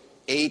ratio of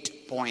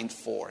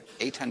 8.4,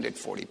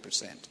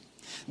 840%.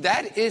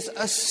 That is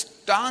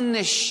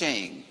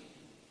astonishing.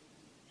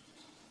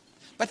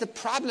 But the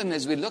problem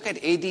is we look at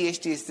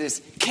ADHD as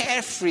this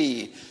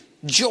carefree,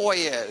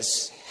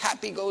 joyous,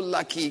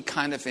 happy-go-lucky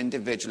kind of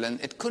individual, and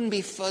it couldn't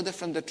be further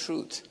from the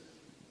truth.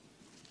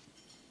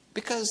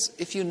 Because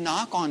if you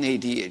knock on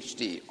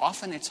ADHD,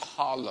 often it's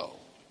hollow.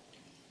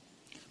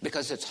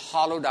 Because it's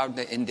hollowed out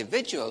the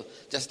individual,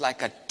 just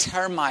like a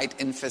termite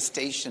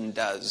infestation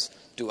does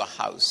to a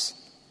house.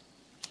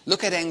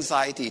 Look at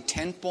anxiety,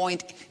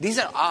 these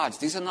are odds,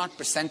 these are not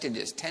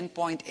percentages,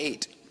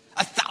 10.8,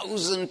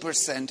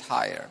 1,000%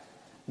 higher.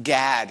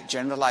 GAD,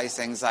 generalized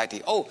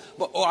anxiety.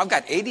 I've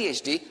got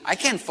ADHD, I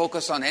can't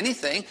focus on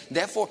anything,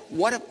 therefore,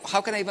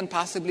 how can I even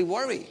possibly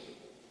worry?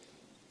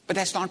 But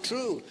that's not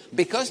true.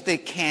 Because they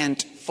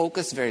can't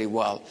focus very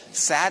well,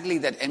 sadly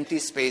that empty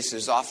space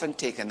is often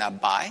taken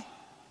up by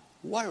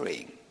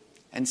worrying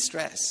and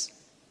stress.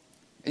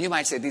 And you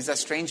might say, these are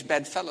strange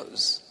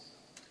bedfellows.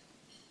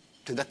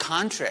 To the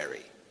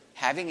contrary,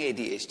 having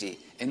ADHD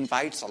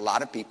invites a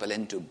lot of people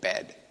into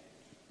bed.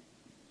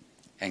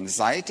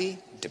 Anxiety,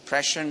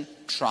 depression,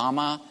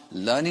 trauma,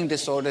 learning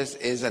disorders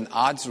is an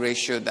odds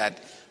ratio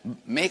that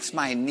makes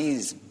my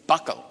knees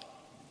buckle.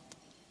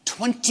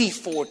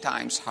 24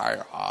 times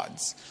higher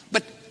odds.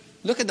 But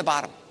look at the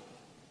bottom.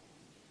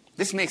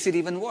 This makes it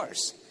even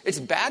worse. It's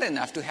bad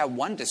enough to have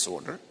one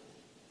disorder,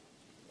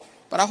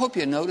 but I hope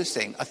you're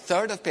noticing a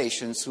third of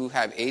patients who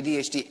have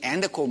ADHD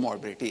and a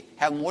comorbidity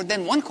have more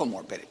than one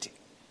comorbidity.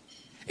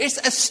 It's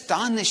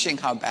astonishing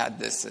how bad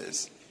this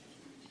is.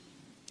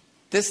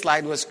 This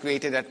slide was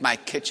created at my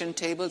kitchen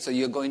table, so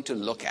you're going to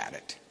look at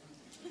it.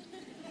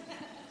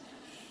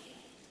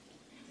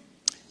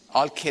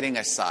 All kidding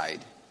aside,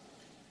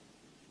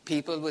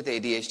 people with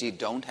ADHD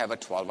don't have a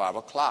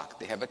 12-hour clock.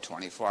 They have a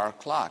 24-hour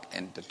clock,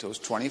 and those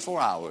 24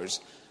 hours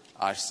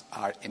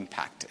are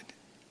impacted.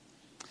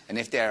 And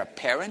if they're a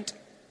parent,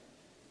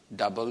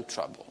 double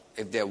trouble.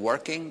 If they're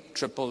working,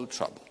 triple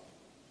trouble.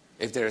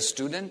 If they're a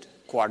student,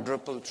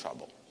 quadruple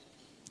trouble.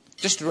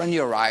 Just run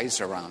your eyes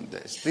around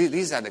this.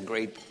 These are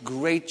the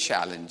great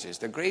challenges,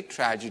 the great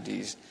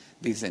tragedies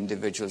these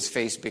individuals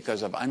face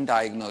because of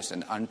undiagnosed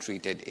and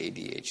untreated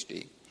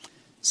ADHD.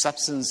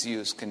 Substance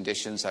use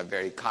conditions are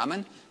very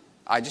common.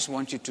 I just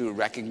want you to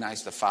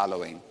recognize the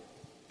following.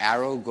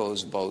 Arrow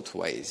goes both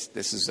ways.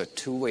 This is a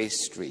two-way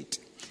street.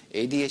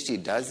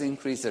 ADHD does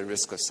increase the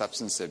risk of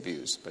substance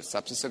abuse, but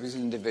substance abuse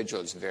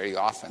individuals very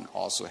often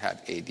also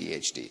have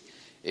ADHD.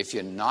 If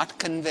you're not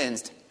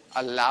convinced,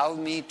 allow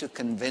me to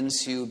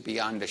convince you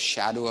beyond a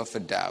shadow of a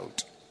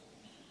doubt.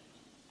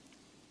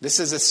 This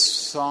is a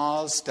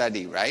small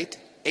study, right?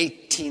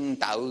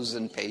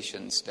 18,000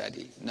 patient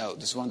study. No,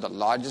 this is one of the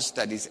largest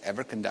studies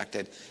ever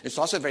conducted. It's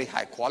also very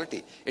high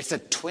quality. It's a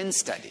twin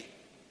study.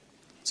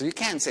 So you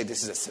can't say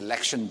this is a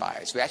selection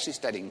bias. We're actually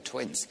studying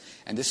twins.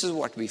 And this is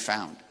what we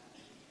found.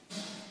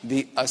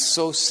 The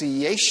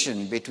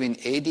association between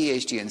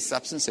ADHD and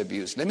substance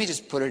abuse, let me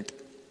just put it,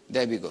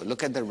 there we go.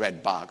 Look at the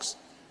red box.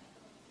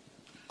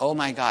 Oh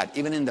my God,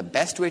 even in the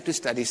best way to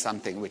study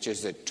something, which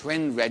is a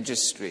twin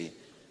registry,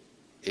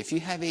 if you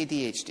have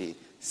ADHD,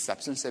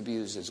 substance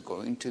abuse is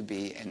going to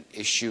be an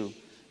issue,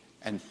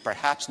 and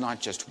perhaps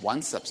not just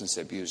one substance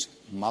abuse,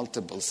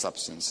 multiple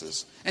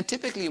substances. And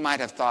typically you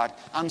might have thought,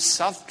 I'm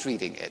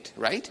self-treating it,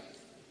 right?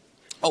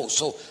 Oh,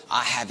 so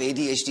I have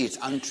ADHD, it's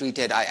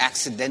untreated, I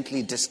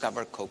accidentally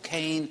discover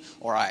cocaine,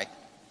 or I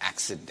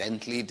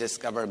accidentally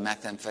discover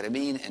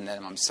methamphetamine, and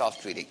then I'm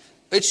self-treating.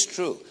 It's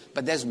true,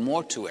 but there's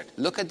more to it.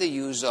 Look at the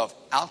use of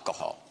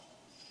alcohol.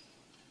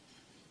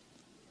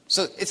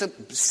 So it's a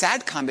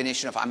sad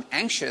combination of I'm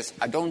anxious,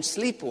 I don't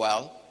sleep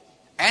well,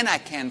 and I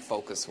can't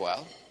focus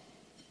well.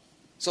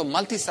 So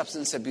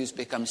multi-substance abuse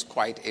becomes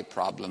quite a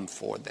problem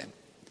for them.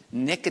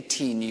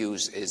 Nicotine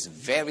use is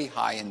very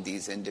high in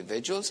these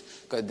individuals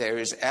because there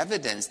is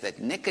evidence that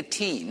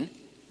nicotine,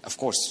 of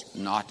course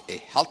not a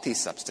healthy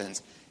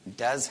substance,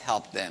 does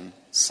help them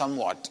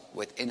somewhat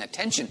with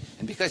inattention.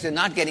 And because they're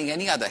not getting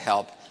any other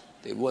help,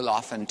 they will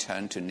often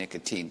turn to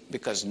nicotine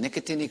because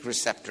nicotinic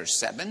receptor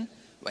 7,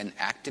 when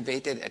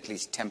activated, at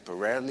least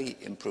temporarily,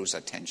 improves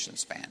attention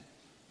span.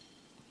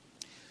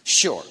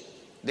 Sure,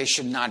 they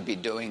should not be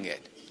doing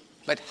it.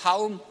 But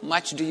how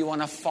much do you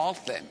want to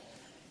fault them?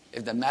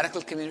 If the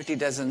medical community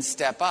doesn't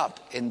step up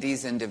in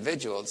these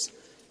individuals,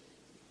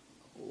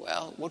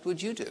 well, what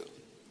would you do?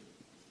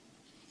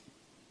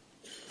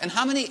 And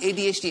how many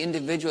ADHD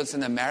individuals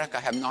in America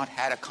have not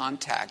had a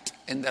contact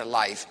in their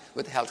life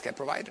with a healthcare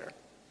provider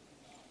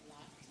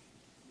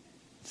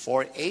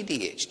for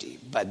ADHD?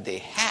 But they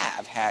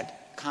have had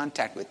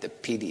contact with the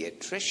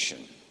pediatrician.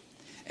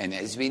 And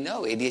as we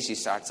know, ADHD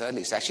starts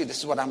early. So actually, this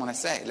is what I'm going to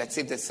say. Let's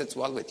see if this sits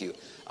well with you.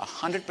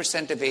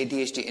 100% of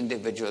ADHD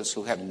individuals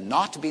who have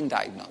not been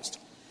diagnosed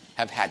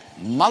have had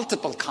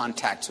multiple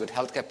contacts with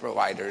healthcare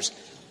providers.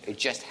 It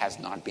just has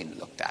not been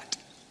looked at.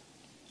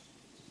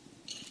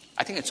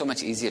 I think it's so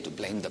much easier to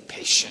blame the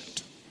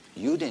patient.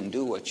 You didn't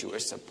do what you were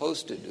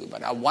supposed to do.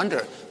 But I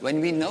wonder,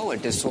 when we know a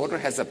disorder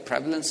has a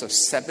prevalence of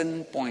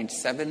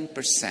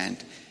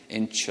 7.7%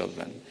 in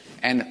children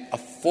and a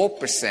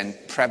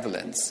 4%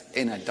 prevalence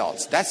in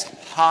adults, that's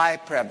high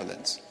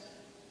prevalence.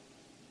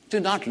 Do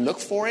not look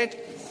for it.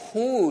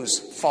 Whose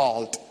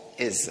fault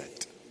is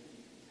it?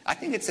 I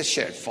think it's a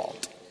shared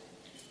fault.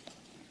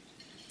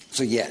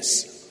 So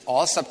yes,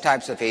 all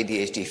subtypes of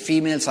ADHD,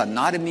 females are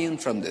not immune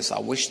from this. I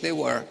wish they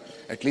were.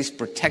 At least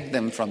protect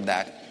them from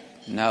that.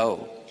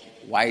 No.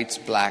 Whites,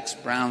 blacks,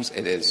 browns,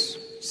 it is.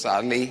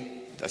 Sadly,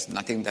 there's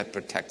nothing that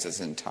protects us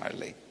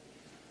entirely.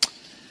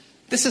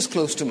 This is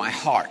close to my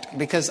heart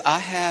because I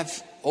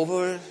have,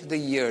 over the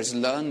years,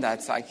 learned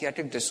that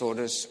psychiatric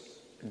disorders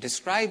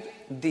describe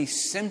the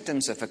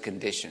symptoms of a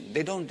condition.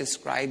 They don't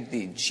describe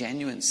the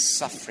genuine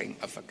suffering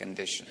of a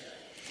condition.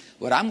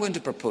 What I'm going to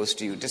propose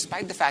to you,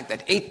 despite the fact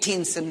that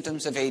 18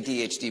 symptoms of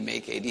ADHD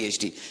make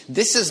ADHD,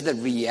 this is the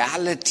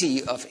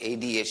reality of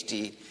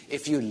ADHD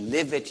if you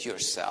live it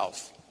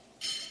yourself.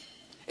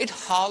 It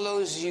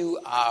hollows you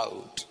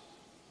out.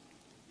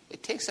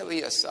 It takes away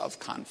your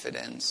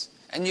self-confidence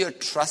and your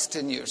trust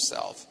in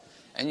yourself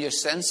and your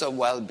sense of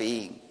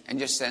well-being and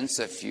your sense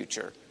of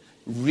future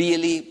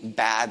really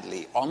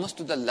badly, almost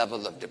to the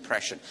level of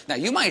depression. Now,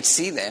 you might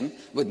see them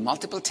with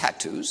multiple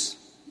tattoos,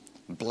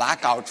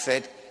 black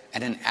outfit,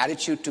 and an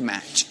attitude to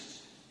match.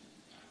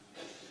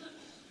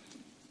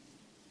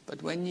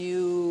 But when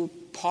you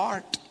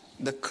part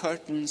the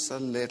curtains a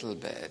little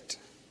bit,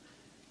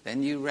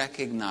 then you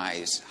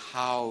recognize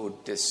how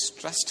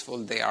distrustful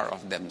they are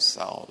of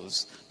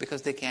themselves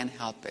because they can't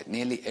help it.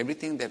 Nearly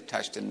everything they've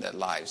touched in their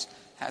lives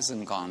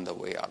hasn't gone the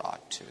way it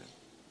ought to.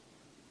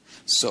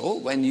 So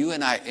when you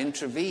and I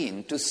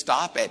intervene to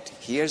stop it,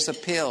 here's a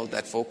pill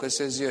that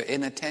focuses your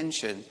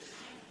inattention,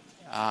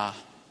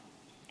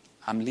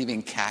 I'm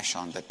leaving cash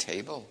on the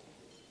table.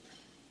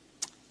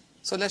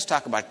 So let's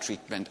talk about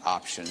treatment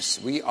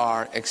options. We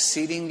are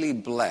exceedingly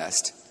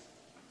blessed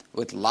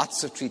with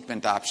lots of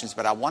treatment options,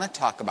 but I want to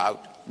talk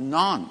about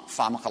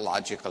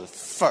non-pharmacological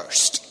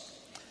first.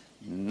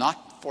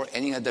 Not for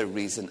any other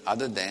reason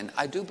other than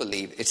I do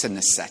believe it's a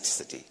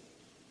necessity.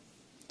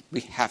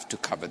 We have to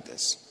cover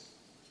this.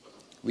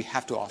 We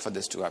have to offer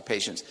this to our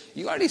patients.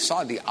 You already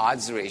saw the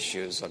odds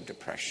ratios of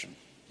depression.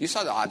 You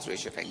saw the odds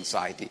ratio of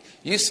anxiety.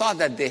 You saw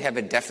that they have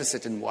a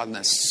deficit in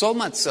wellness. So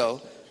much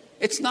so,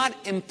 it's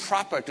not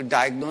improper to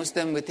diagnose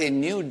them with a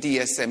new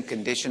DSM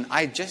condition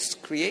I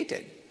just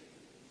created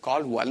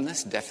called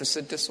wellness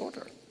deficit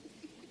disorder.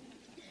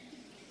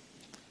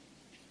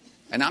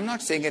 And I'm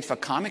not saying it for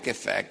comic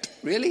effect.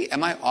 Really,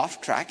 am I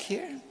off track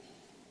here?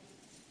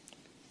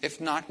 If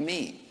not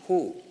me,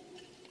 who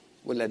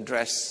will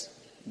address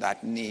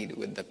that need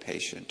with the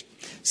patient?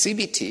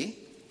 CBT,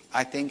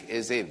 I think,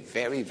 is a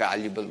very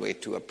valuable way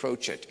to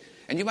approach it.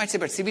 And you might say,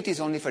 but CBT is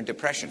only for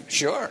depression.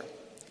 Sure.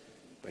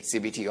 But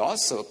CBT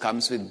also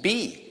comes with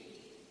B,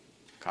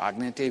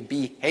 cognitive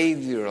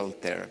behavioral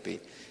therapy.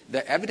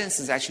 The evidence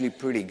is actually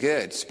pretty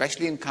good,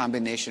 especially in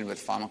combination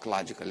with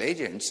pharmacological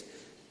agents.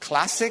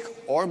 Classic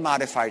or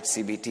modified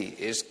CBT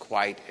is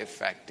quite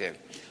effective.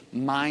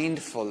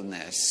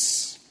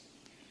 Mindfulness.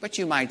 But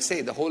you might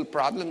say the whole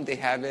problem they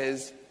have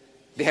is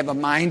they have a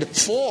mind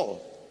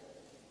full.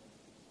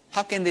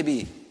 How can they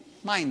be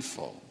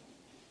mindful?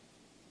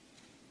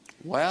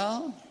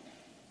 Well,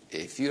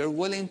 if you're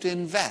willing to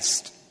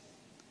invest,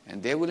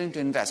 and they're willing to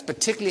invest,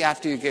 particularly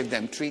after you give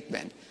them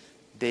treatment,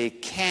 they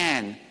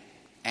can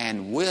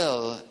and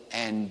will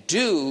and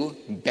do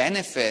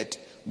benefit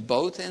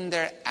both in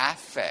their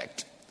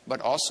affect, but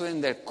also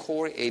in their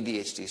core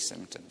ADHD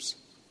symptoms.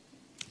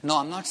 No,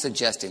 I'm not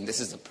suggesting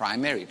this is the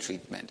primary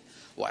treatment.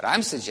 What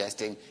I'm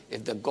suggesting,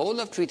 if the goal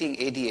of treating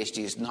ADHD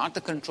is not the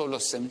control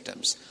of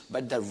symptoms,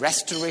 but the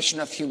restoration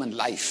of human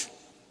life,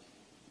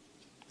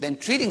 then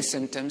treating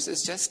symptoms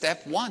is just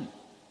step one.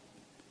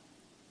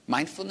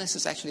 Mindfulness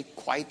is actually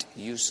quite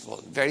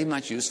useful, very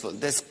much useful.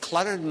 This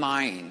cluttered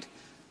mind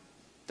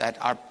that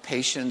our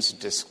patients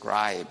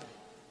describe,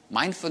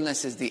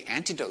 mindfulness is the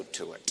antidote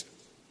to it.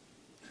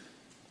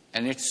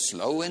 And it's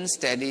slow and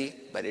steady,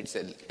 but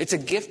it's a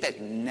gift that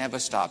never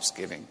stops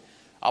giving.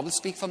 I will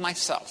speak for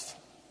myself.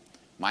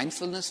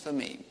 Mindfulness for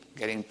me,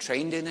 getting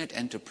trained in it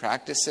and to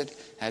practice it,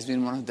 has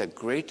been one of the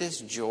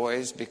greatest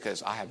joys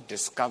because I have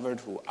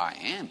discovered who I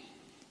am.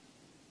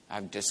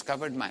 I've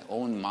discovered my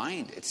own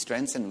mind, its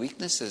strengths and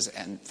weaknesses.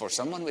 And for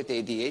someone with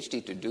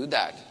ADHD to do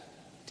that,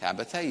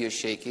 Tabitha, you're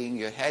shaking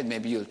your head,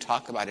 maybe you'll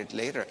talk about it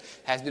later,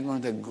 has been one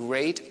of the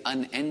great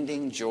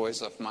unending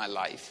joys of my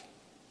life.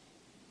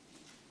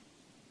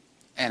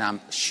 And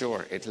I'm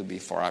sure it'll be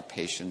for our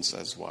patients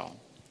as well.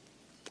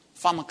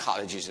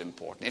 Pharmacology is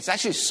important. It's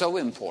actually so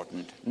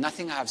important.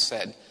 Nothing I've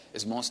said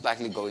is most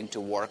likely going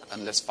to work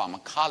unless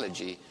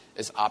pharmacology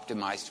is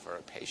optimized for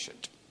a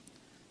patient.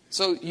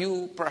 So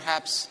you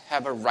perhaps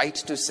have a right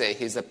to say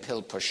he's a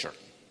pill pusher.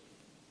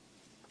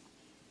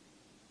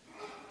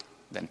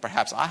 Then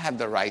perhaps I have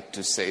the right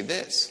to say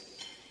this.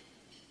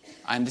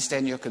 I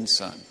understand your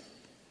concern.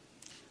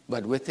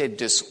 But with a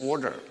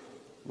disorder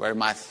where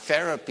my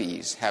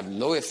therapies have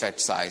low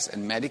effect size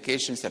and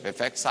medications have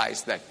effect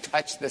size that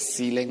touch the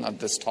ceiling of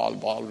this tall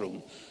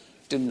ballroom,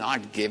 to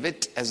not give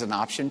it as an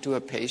option to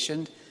a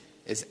patient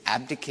is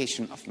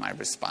abdication of my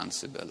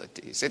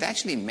responsibilities. It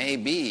actually may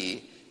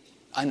be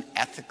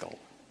unethical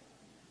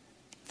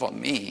for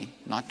me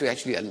not to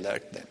actually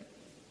alert them.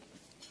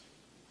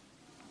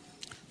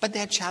 But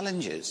there are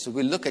challenges. So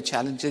we'll look at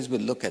challenges, we'll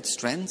look at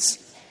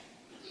strengths.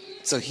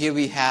 So here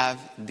we have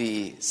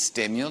the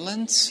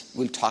stimulants.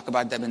 We'll talk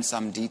about them in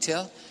some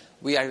detail.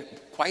 We are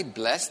quite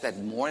blessed that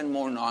more and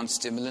more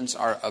non-stimulants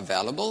are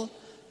available.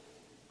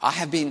 I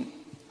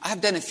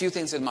have done a few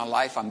things in my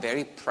life I'm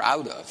very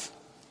proud of.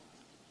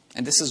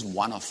 And this is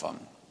one of them.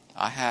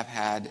 I have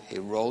had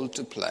a role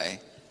to play,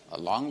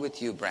 along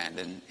with you,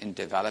 Brandon, in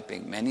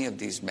developing many of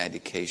these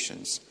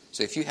medications.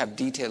 So if you have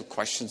detailed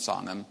questions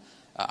on them,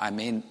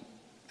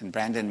 and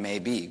Brandon may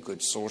be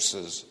good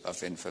sources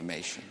of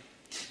information.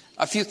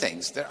 A few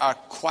things. There are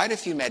quite a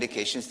few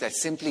medications that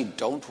simply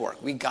don't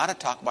work. We got to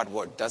talk about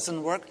what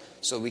doesn't work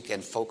so we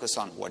can focus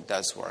on what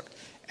does work.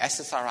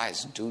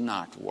 SSRIs do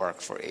not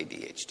work for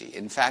ADHD.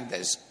 In fact,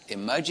 there's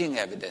emerging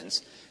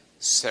evidence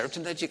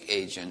serotonergic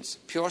agents,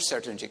 pure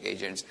serotonergic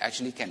agents,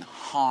 actually can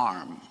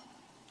harm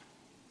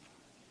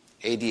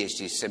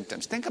ADHD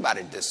symptoms. Think about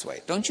it this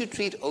way. Don't you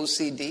treat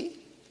OCD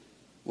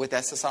with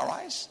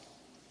SSRIs?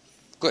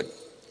 Good.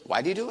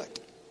 Why do you do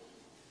it?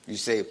 You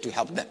say to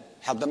help them.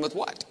 Help them with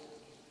what?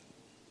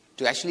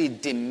 To actually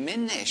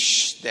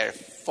diminish their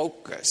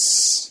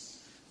focus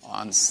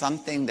on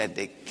something that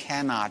they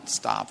cannot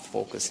stop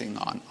focusing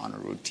on a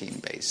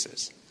routine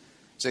basis.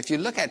 So if you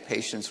look at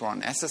patients who are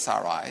on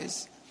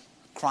SSRIs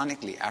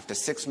chronically after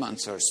 6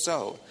 months or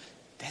so,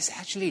 there's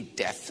actually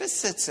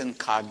deficits in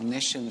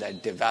cognition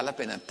that develop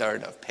in a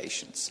third of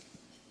patients.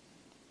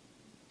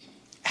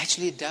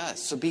 Actually it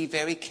does. So be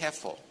very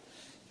careful.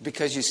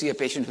 Because you see a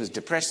patient who's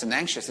depressed and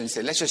anxious and you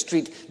say, let's just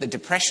treat the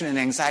depression and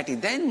anxiety,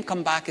 then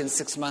come back in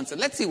 6 months and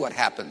let's see what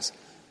happens.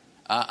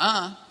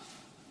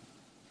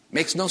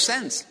 Makes no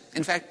sense.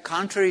 In fact,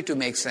 contrary to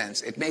make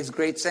sense, it makes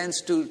great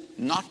sense to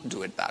not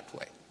do it that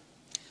way.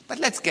 But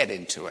let's get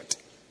into it.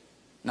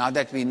 Now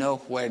that we know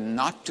where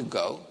not to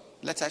go,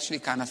 let's actually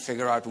kind of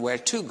figure out where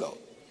to go.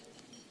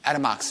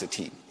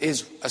 Atomoxetine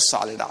is a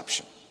solid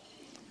option.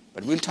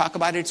 But we'll talk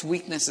about its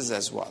weaknesses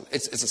as well.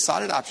 It's a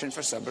solid option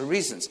for several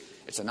reasons.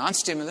 It's a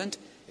non-stimulant.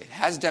 It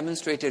has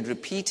demonstrated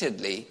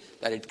repeatedly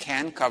that it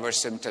can cover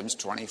symptoms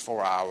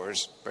 24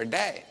 hours per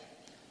day.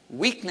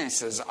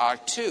 Weaknesses are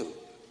too.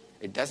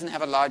 It doesn't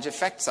have a large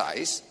effect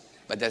size,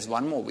 but there's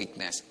one more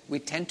weakness. We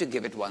tend to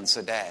give it once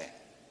a day.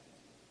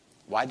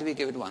 Why do we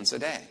give it once a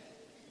day?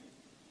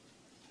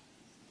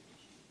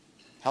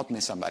 Help me,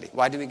 somebody.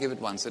 Why do we give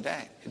it once a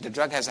day? The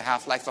drug has a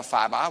half-life of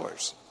 5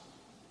 hours.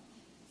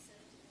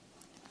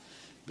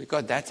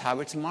 Because that's how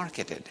it's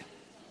marketed.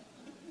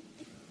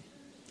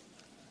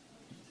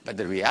 But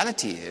the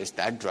reality is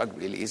that drug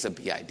really is a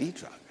BID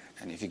drug.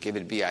 And if you give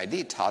it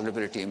BID,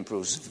 tolerability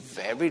improves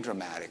very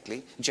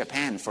dramatically.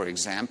 Japan, for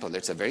example,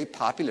 it's a very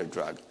popular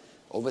drug.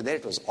 Over there,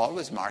 it was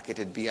always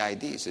marketed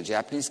BID. So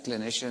Japanese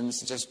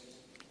clinicians just,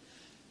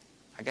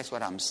 I guess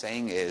what I'm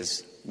saying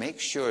is, make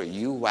sure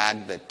you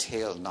wag the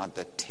tail, not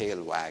the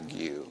tail wag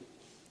you.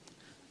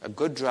 A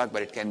good drug,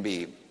 but it can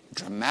be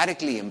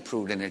dramatically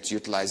improved in its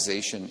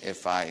utilization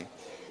if I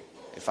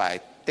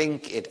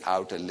think it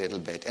out a little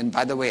bit. And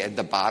by the way, at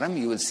the bottom,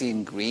 you will see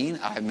in green,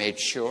 I have made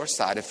sure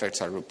side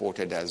effects are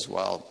reported as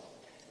well.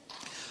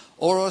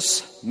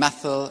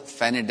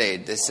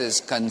 Orosmethylphenidate, this is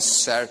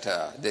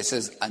Concerta. This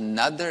is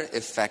another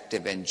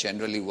effective and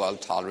generally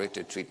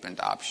well-tolerated treatment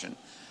option.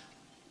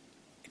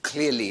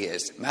 Clearly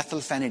is.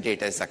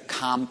 Methylphenidate as a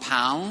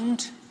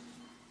compound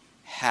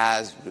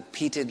has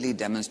repeatedly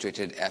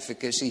demonstrated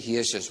efficacy.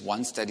 Here's just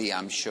one study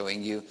I'm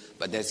showing you,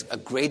 but there's a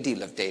great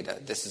deal of data.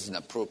 This is an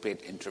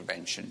appropriate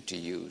intervention to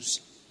use.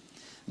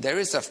 There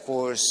is, of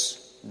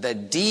course, the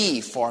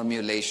D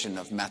formulation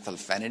of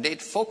methylphenidate,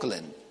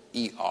 Focalin,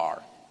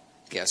 ER.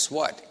 Guess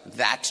what?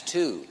 That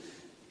too,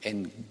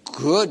 in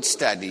good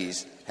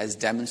studies, has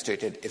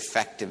demonstrated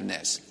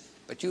effectiveness.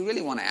 But you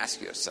really want to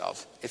ask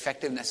yourself,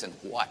 effectiveness in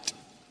what?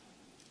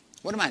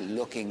 What am I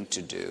looking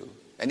to do?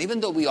 And even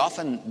though we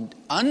often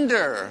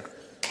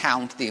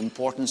undercount the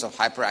importance of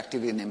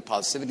hyperactivity and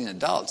impulsivity in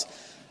adults,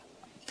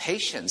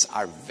 patients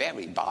are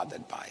very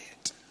bothered by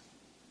it.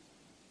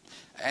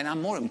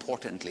 And more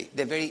importantly,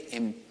 they're very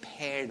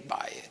impaired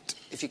by it.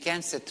 If you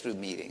can't sit through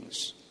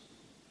meetings,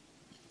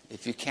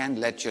 if you can't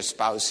let your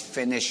spouse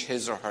finish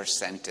his or her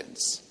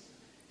sentence,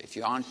 if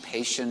you aren't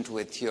patient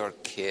with your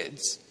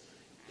kids,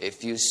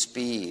 if you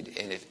speed,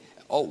 and if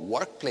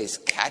workplace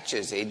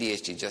catches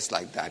ADHD just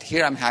like that.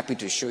 Here I'm happy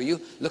to show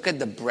you. Look at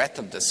the breadth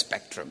of the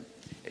spectrum.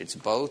 It's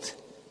both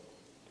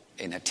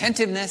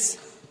inattentiveness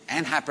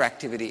and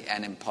hyperactivity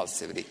and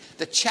impulsivity.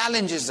 The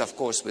challenges, of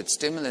course, with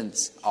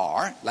stimulants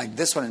are, like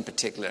this one in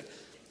particular,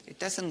 it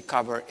doesn't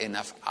cover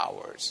enough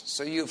hours.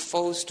 So you're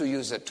forced to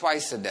use it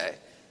twice a day.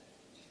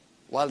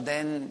 Well,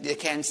 then you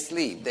can't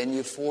sleep. Then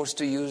you're forced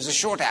to use a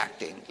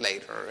short-acting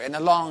later and a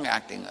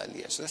long-acting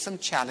earlier. So there's some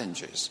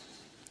challenges.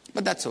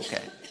 But that's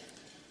okay.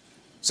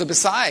 So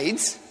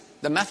besides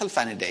the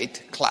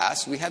methylphenidate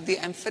class, we have the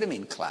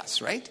amphetamine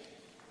class, right?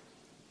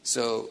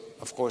 So,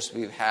 of course,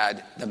 we've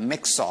had the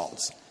mixed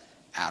salts,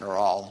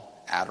 Adderall,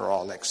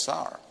 Adderall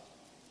XR.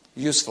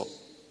 Useful.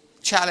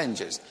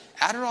 Challenges.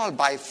 Adderall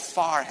by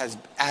far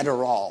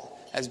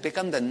has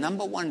become the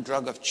number one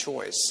drug of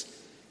choice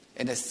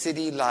in a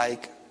city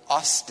like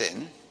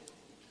Austin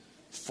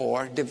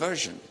for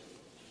diversion.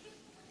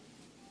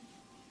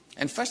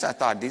 And first I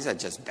thought these are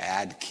just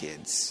bad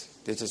kids.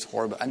 This is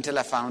horrible. Until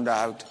I found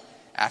out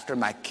after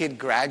my kid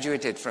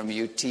graduated from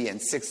UT and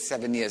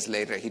 6-7 years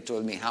later, he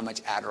told me how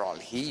much Adderall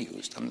he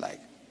used. I'm like,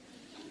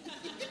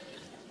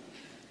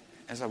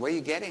 I said, where are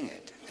you getting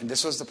it? And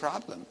this was the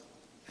problem.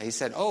 And he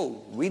said,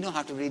 we know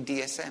how to read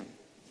DSM.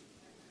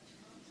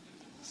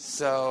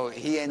 So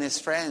he and his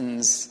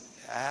friends,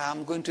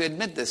 I'm going to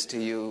admit this to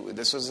you.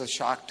 This was a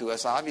shock to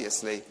us,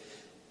 obviously.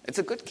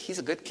 He's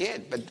a good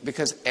kid, but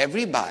because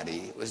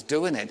everybody was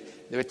doing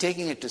it, they were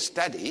taking it to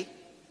study,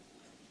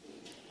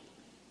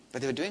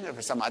 but they were doing it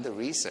for some other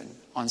reason.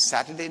 On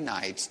Saturday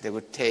nights, they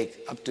would take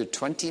up to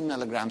 20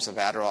 milligrams of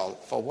Adderall.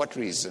 For what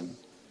reason?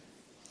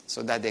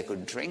 So that they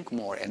could drink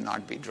more and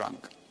not be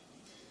drunk.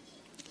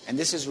 And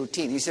this is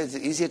routine. He says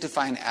it's easier to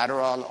find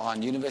Adderall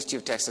on University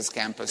of Texas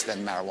campus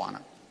than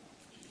marijuana.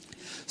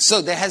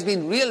 So there has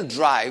been real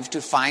drive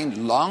to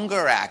find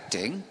longer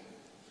acting,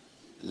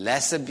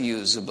 less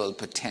abusable,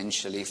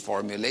 potentially,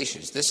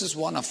 formulations. This is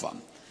one of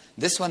them.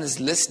 This one is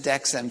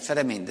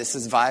lisdexamphetamine. This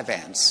is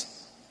Vyvanse.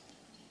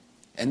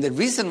 And the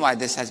reason why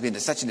this has been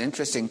such an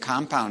interesting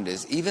compound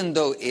is, even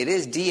though it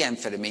is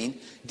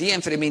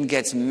D-amphetamine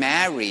gets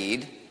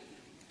married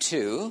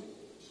to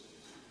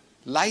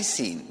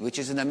lysine, which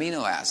is an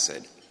amino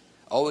acid.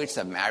 It's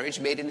a marriage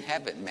made in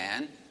heaven,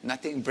 man.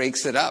 Nothing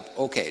breaks it up.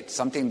 Okay,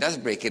 something does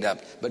break it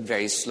up, but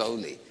very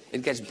slowly.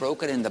 It gets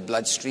broken in the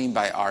bloodstream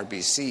by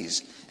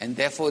RBCs. And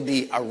therefore,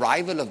 the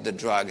arrival of the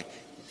drug,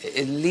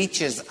 it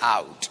leaches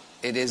out.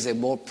 It is a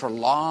more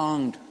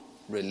prolonged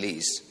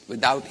release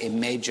without a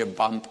major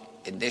bump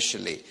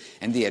initially.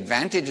 And the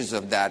advantages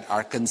of that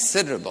are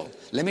considerable.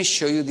 Let me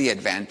show you the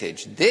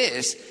advantage.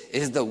 This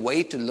is the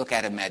way to look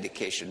at a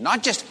medication.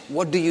 Not just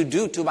what do you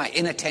do to my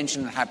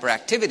inattention and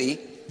hyperactivity,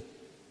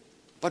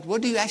 but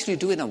what do you actually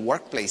do in a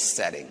workplace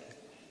setting?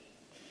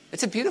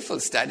 It's a beautiful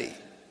study.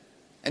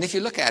 And if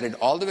you look at it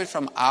all the way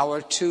from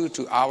hour 2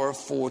 to hour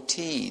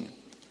 14,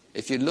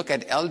 if you look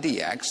at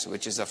LDX,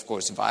 which is of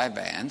course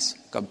Vyvanse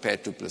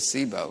compared to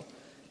placebo,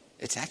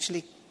 it's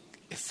actually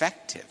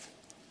effective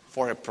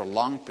for a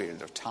prolonged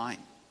period of time.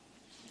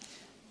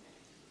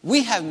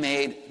 We have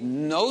made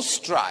no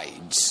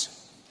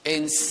strides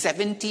in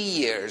 70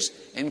 years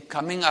in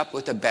coming up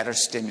with a better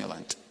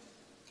stimulant.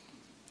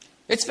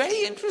 It's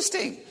very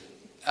interesting.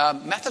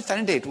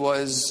 Methylphenidate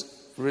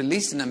was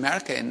released in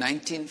America in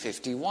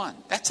 1951.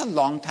 That's a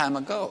long time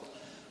ago.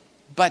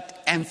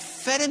 But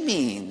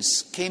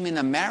amphetamines came in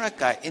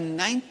America in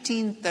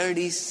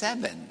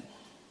 1937.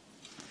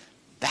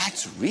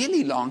 That's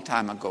really long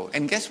time ago.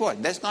 And guess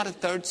what? There's not a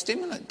third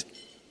stimulant.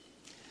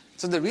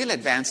 So the real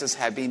advances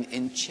have been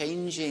in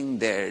changing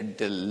their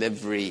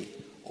delivery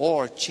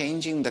or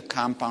changing the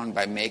compound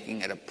by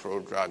making it a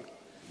prodrug.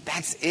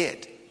 That's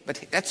it.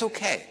 But that's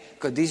okay,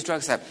 because these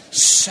drugs have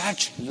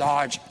such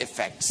large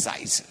effect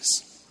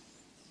sizes.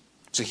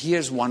 So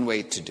here's one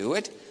way to do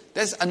it.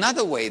 There's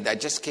another way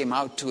that just came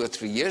out 2 or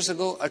 3 years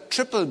ago, a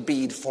triple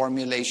bead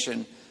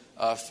formulation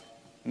of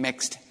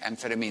mixed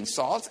amphetamine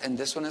salts, and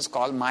this one is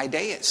called My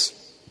Day Is.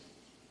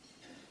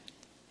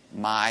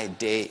 My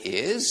Day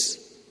Is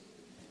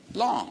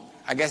long.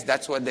 I guess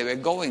that's what they were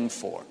going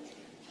for.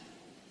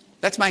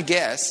 That's my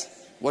guess.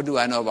 What do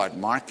I know about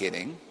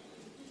marketing?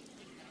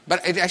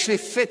 But it actually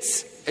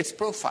fits its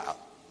profile.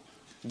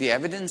 The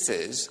evidence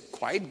is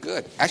quite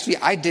good. Actually,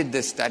 I did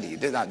this study.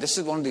 This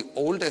is one of the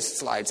oldest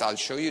slides I'll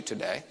show you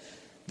today.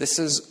 This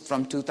is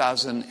from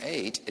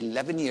 2008,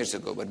 11 years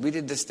ago, but we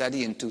did the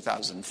study in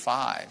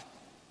 2005.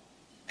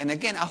 And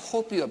again, I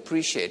hope you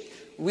appreciate,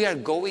 we are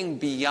going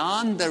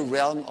beyond the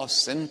realm of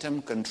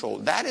symptom control.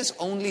 That is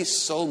only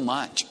so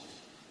much.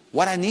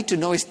 What I need to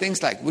know is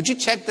things like, would you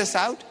check this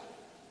out?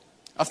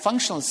 A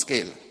functional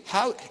scale.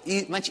 How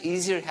much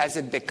easier has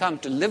it become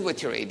to live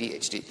with your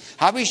ADHD?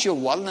 How is your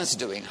wellness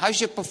doing?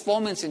 How's your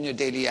performance in your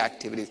daily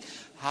activities?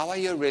 How are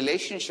your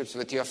relationships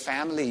with your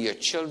family, your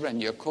children,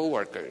 your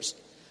coworkers?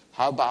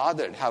 How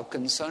bothered, how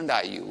concerned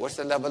are you? What's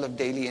the level of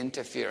daily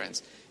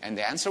interference? And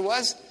the answer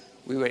was,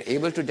 we were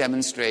able to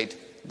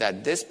demonstrate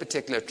that this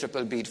particular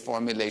triple bead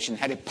formulation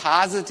had a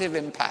positive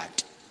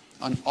impact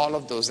on all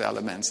of those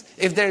elements.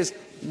 If there's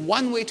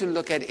one way to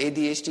look at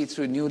ADHD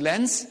through a new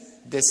lens,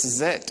 this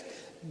is it.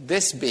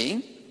 This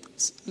being,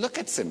 look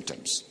at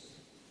symptoms,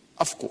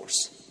 of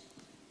course.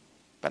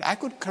 But I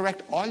could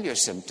correct all your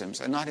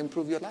symptoms and not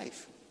improve your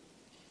life.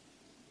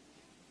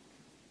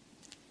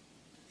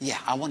 Yeah,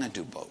 I want to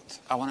do both.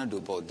 I want to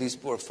do both. These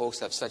poor folks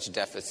have such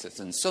deficits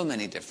in so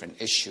many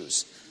different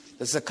issues.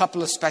 There's a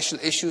couple of special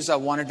issues I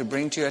wanted to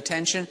bring to your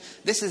attention.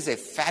 This is a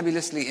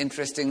fabulously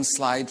interesting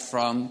slide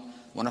from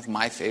one of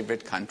my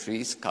favorite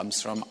countries,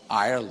 comes from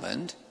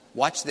Ireland.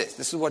 Watch this.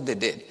 This is what they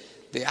did.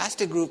 They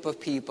asked a group of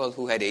people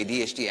who had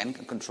ADHD and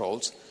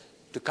controls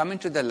to come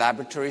into the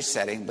laboratory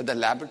setting, but the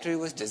laboratory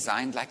was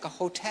designed like a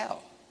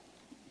hotel.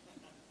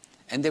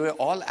 And they were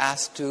all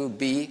asked to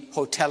be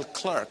hotel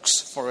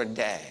clerks for a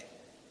day.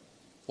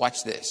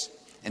 Watch this.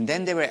 And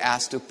then they were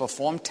asked to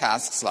perform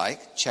tasks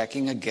like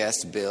checking a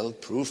guest bill,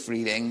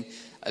 proofreading,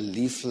 a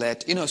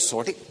leaflet,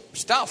 sorting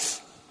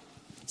stuff.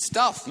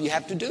 Stuff you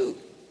have to do.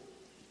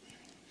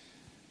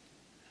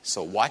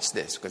 So watch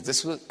this, because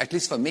this will, at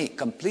least for me,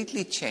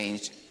 completely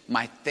changed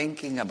my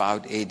thinking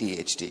about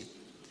ADHD.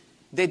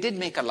 They did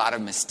make a lot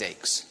of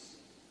mistakes.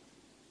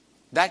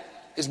 That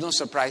is no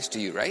surprise to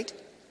you, right?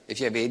 If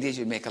you have ADHD,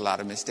 you make a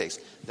lot of mistakes.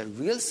 The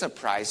real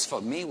surprise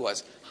for me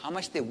was how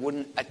much they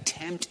wouldn't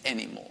attempt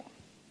anymore.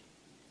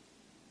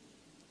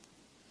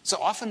 So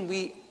often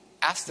we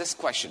ask this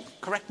question,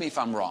 correct me if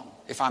I'm wrong,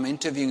 if I'm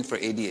interviewing for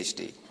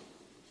ADHD.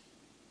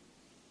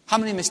 How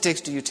many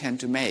mistakes do you tend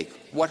to make?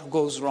 What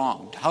goes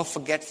wrong? How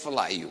forgetful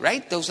are you,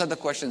 right? Those are the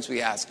questions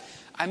we ask.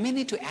 I may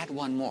need to add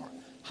one more.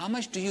 How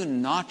much do you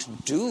not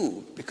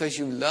do because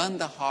you learned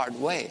the hard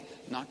way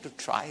not to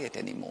try it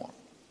anymore?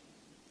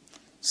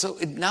 So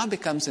it now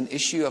becomes an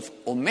issue of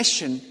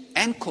omission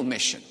and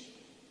commission.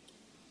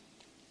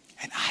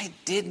 And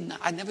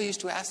I never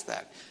used to ask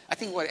that. I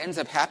think what ends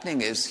up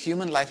happening is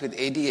human life with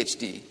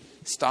ADHD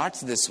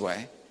starts this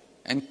way,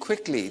 and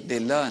quickly they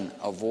learn,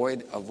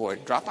 avoid,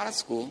 drop out of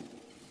school,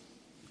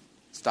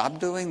 stop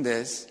doing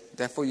this,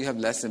 therefore you have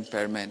less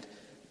impairment.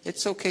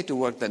 It's okay to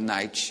work the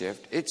night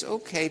shift. It's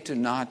okay to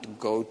not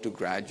go to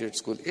graduate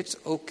school. It's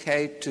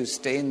okay to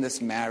stay in this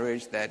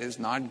marriage that is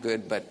not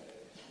good, but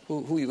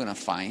who are you going to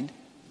find?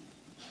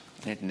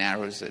 And it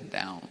narrows it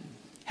down.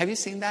 Have you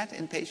seen that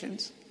in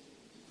patients?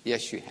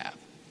 Yes, you have.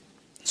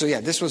 So yeah,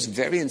 this was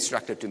very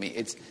instructive to me.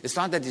 It's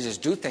not that they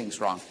just do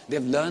things wrong.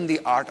 They've learned the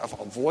art of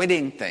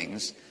avoiding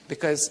things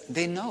because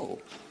they know,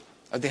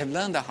 or they have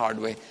learned the hard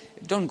way.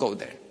 Don't go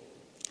there.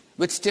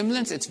 With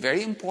stimulants, it's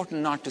very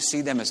important not to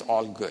see them as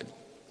all good,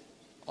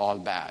 all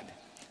bad.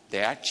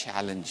 They are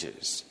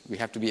challenges. We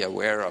have to be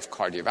aware of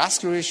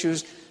cardiovascular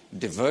issues,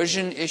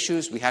 diversion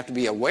issues. We have to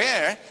be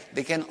aware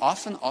they can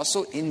often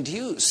also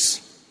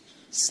induce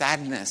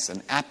sadness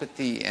and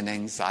apathy and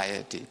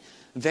anxiety.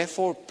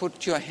 Therefore,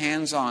 put your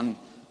hands on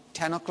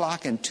 10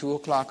 o'clock and 2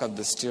 o'clock of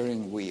the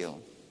steering wheel.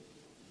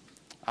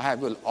 I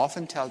will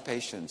often tell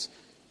patients,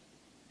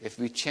 if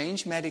we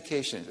change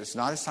medications, it's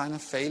not a sign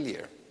of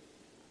failure.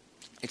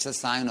 It's a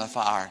sign of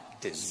our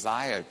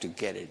desire to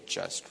get it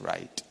just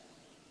right.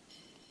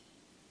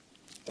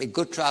 A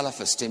good trial of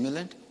a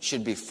stimulant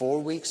should be 4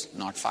 weeks,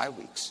 not 5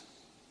 weeks.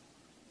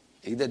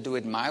 Either do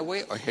it my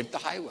way or hit the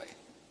highway.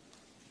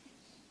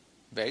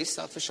 Very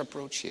selfish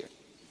approach here.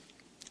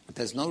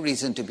 There's no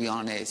reason to be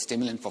on a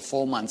stimulant for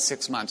 4 months,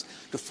 6 months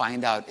to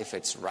find out if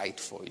it's right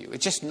for you.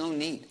 It's just no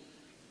need.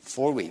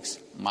 4 weeks,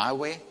 my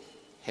way,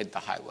 hit the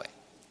highway.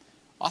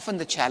 Often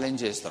the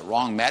challenge is the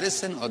wrong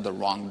medicine or the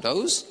wrong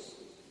dose.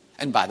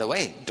 And by the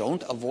way,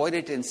 don't avoid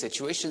it in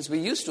situations we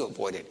used to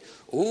avoid it.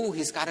 Oh,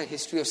 he's got a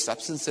history of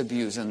substance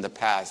abuse in the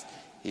past.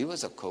 He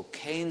was a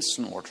cocaine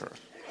snorter.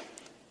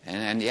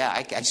 And yeah,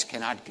 I just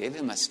cannot give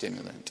him a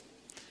stimulant.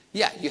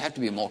 Yeah, you have to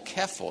be more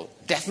careful.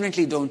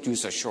 Definitely don't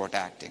use a short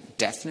acting.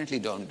 Definitely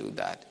don't do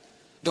that.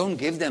 Don't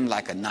give them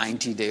like a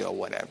 90-day or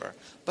whatever.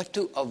 But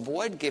to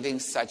avoid giving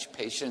such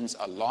patients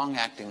a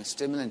long-acting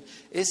stimulant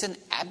is an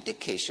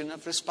abdication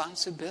of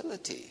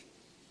responsibility.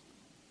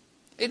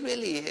 It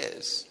really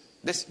is.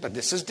 But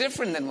this is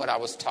different than what I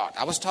was taught.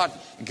 I was taught,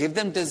 give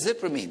them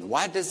dizipramine.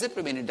 Why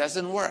dizipramine? It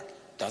doesn't work.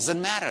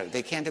 Doesn't matter.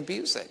 They can't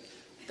abuse it.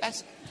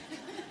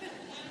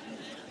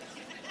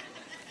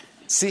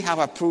 See how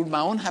I proved my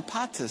own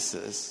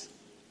hypothesis?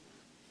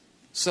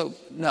 So,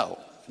 no.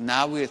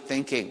 now we're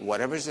thinking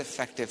whatever is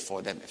effective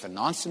for them. If a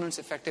non-stimulant is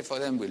effective for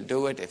them, we'll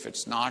do it. If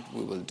it's not,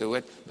 we will do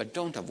it. But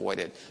don't avoid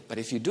it. But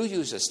if you do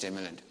use a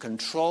stimulant,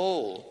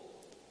 control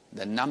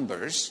the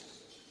numbers,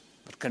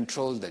 but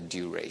control the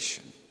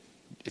duration.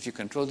 If you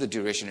control the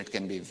duration, it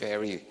can be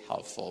very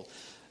helpful.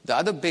 The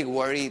other big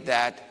worry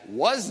that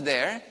was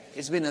there,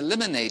 it's been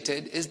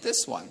eliminated, is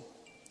this one.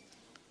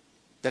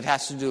 That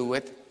has to do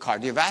with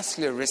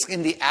cardiovascular risk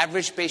in the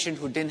average patient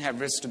who didn't have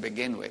risk to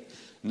begin with.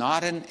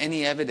 Not in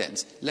any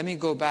evidence. Let me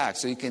go back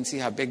so you can see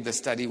how big the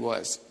study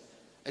was.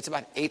 It's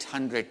about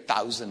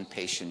 800,000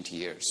 patient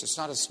years. So it's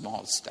not a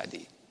small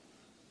study.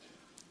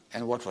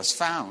 And what was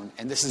found,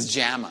 and this is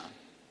JAMA,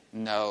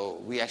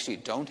 no, we actually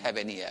don't have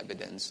any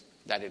evidence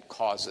that it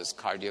causes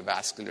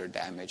cardiovascular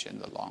damage in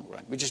the long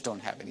run. We just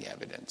don't have any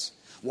evidence.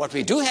 What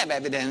we do have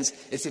evidence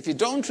is if you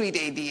don't treat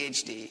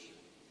ADHD,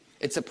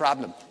 it's a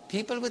problem.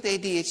 People with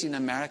ADHD in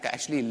America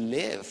actually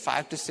live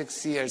 5 to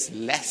 6 years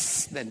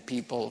less than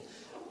people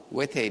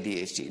with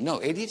ADHD. No,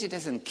 ADHD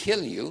doesn't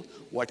kill you.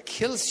 What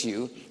kills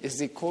you is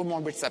the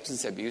comorbid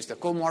substance abuse, the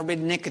comorbid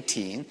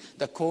nicotine,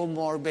 the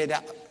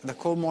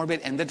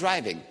comorbid and the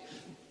driving.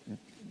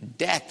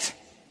 Death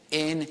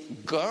in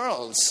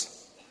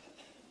girls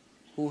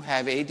who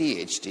have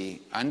ADHD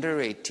under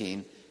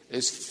 18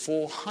 is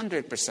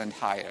 400%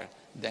 higher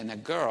than a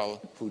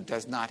girl who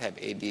does not have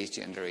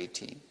ADHD under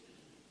 18.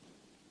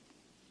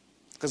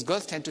 Because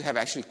girls tend to have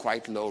actually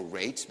quite low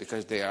rates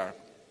because they're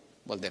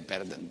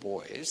better than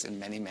boys in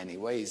many, many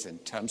ways in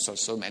terms of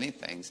so many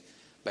things.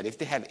 But if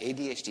they have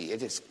ADHD,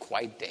 it is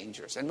quite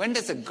dangerous. And when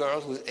does a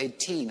girl who's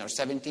 18 or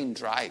 17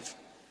 drive?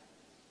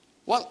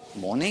 Well,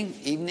 morning,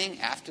 evening,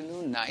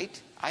 afternoon,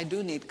 night. I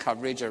do need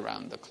coverage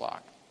around the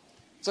clock.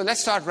 So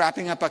let's start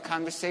wrapping up our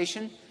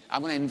conversation.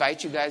 I'm going to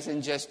invite you guys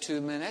in just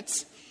 2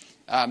 minutes.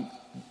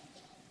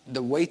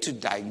 The way to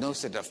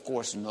diagnose it, of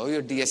course, know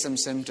your DSM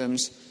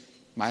symptoms.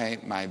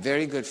 My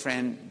very good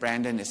friend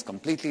Brandon is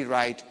completely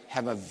right.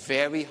 Have a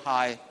very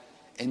high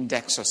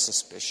index of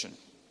suspicion.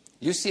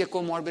 You see a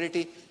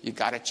comorbidity, you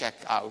got to check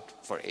out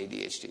for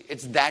ADHD.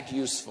 It's that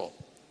useful.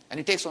 And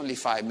it takes only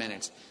 5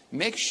 minutes.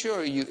 Make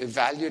sure you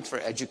evaluate for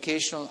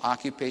educational,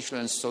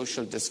 occupational, and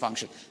social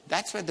dysfunction.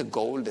 That's where the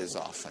gold is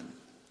often.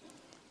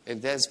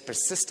 If there's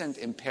persistent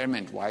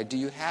impairment, why do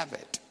you have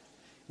it?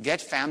 Get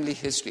family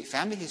history.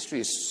 Family history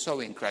is so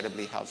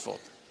incredibly helpful.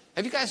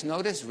 Have you guys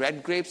noticed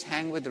red grapes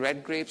hang with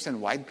red grapes and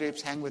white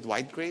grapes hang with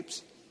white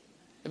grapes?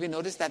 Have you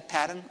noticed that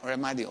pattern? Or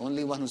am I the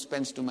only one who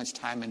spends too much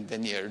time in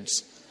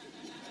vineyards?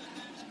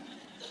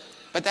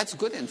 But that's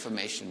good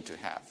information to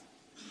have,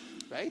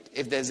 right?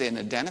 If there's an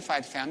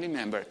identified family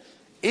member,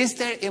 is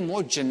there a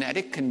more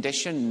genetic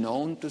condition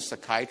known to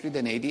psychiatry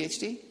than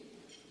ADHD?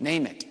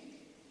 Name it.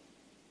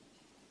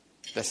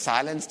 The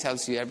silence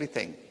tells you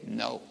everything.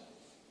 No.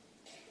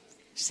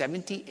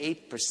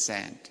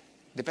 78%,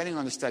 depending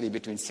on the study,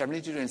 between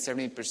 72 and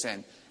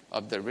 78%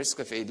 of the risk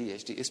of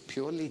ADHD is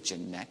purely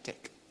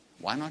genetic.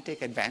 Why not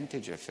take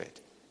advantage of it?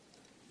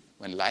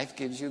 When life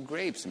gives you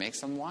grapes, make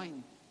some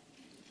wine.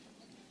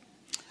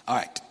 All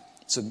right,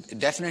 so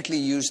definitely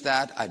use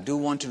that. I do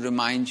want to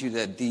remind you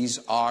that these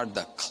are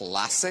the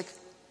classic.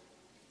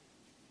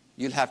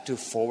 You'll have to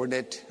forward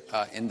it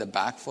in the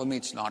back for me.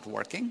 It's not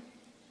working.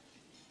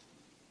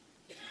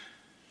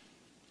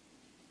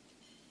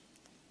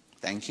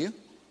 Thank you.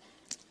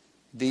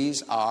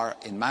 These are,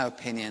 in my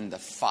opinion, the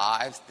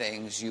 5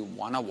 things you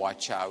want to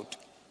watch out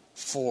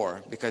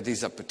for because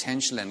these are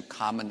potential and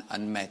common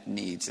unmet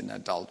needs in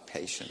adult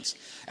patients.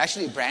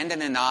 Actually,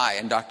 Brandon and I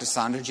and Dr.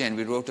 Sandra Jain,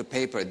 we wrote a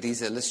paper.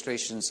 These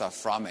illustrations are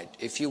from it.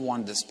 If you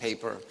want this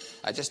paper,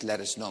 just let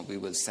us know. We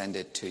will send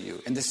it to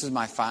you. And this is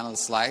my final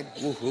slide.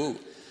 Woohoo.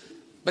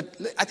 But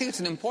I think it's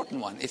an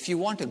important one. If you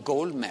want a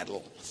gold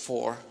medal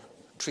for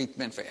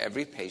treatment for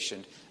every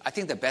patient, I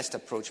think the best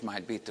approach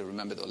might be to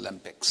remember the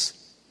Olympics.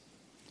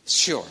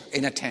 Sure,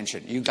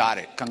 inattention, you got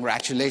it.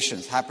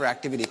 Congratulations.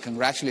 Hyperactivity,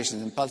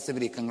 congratulations.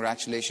 Impulsivity,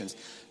 congratulations.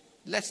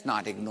 Let's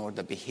not ignore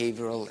the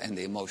behavioral and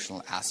the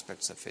emotional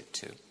aspects of it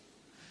too.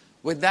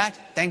 With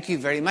that, thank you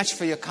very much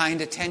for your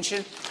kind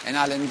attention, and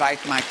I'll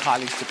invite my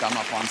colleagues to come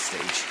up on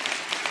stage.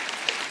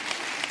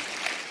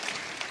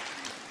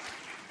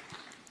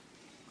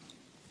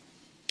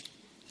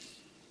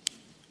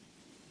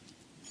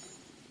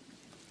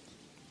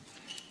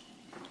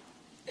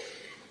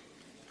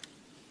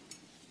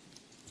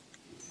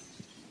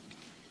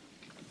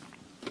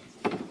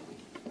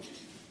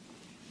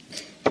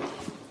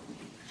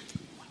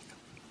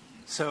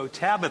 So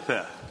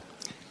Tabitha,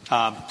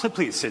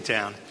 please sit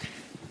down.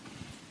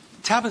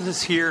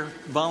 Tabitha's here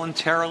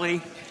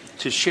voluntarily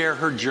to share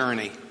her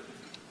journey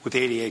with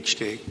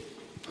ADHD.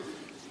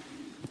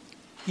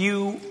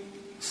 You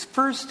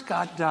first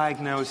got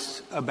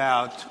diagnosed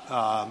about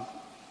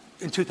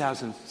in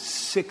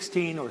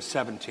 2016 or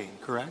 17,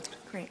 correct?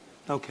 Great.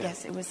 Okay.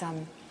 Yes, it was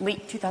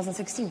late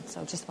 2016,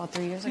 so just about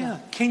 3 years ago. Yeah.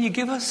 Can you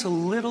give us a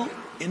little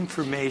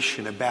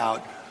information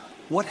about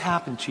what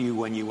happened to you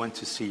when you went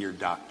to see your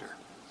doctor?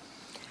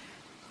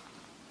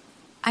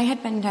 I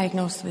had been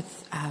diagnosed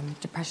with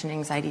depression and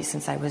anxiety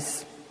since I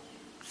was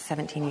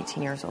 17,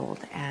 18 years old,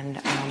 and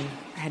I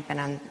had been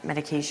on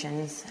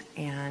medications,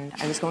 and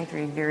I was going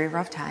through a very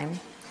rough time.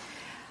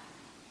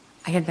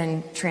 I had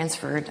been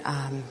transferred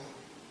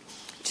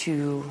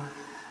to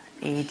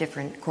a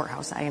different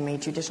courthouse. I am a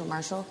judicial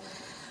marshal.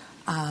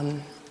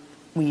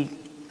 We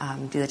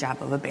do the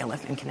job of a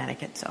bailiff in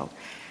Connecticut, so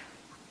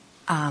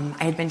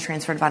I had been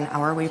transferred about an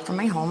hour away from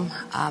my home,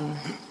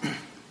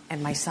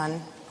 and my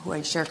son, who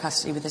I share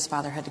custody with his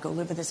father, had to go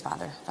live with his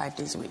father 5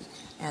 days a week,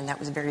 and that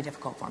was very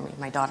difficult for me.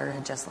 My daughter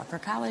had just left for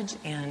college,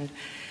 and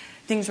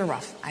things were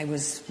rough. I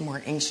was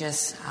more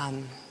anxious.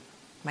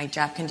 My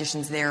job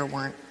conditions there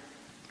weren't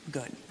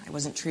good. I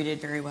wasn't treated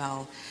very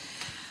well,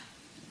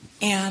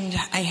 and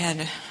I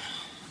had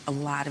a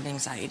lot of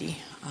anxiety.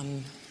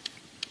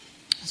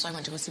 So I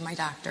went to go see my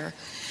doctor.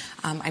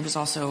 I was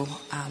also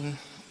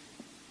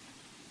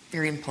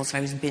very impulsive.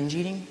 I was binge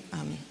eating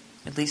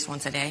at least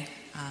once a day.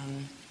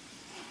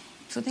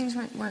 So things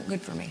weren't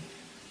good for me.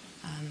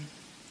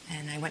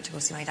 And I went to go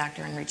see my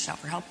doctor and reached out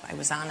for help. I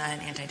was on an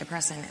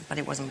antidepressant, but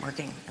it wasn't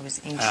working. I was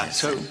anxious.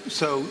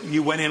 So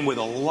you went in with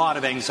a lot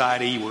of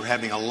anxiety. You were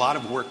having a lot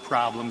of work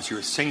problems. You're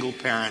a single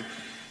parent,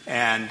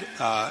 and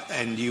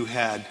you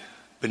had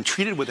been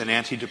treated with an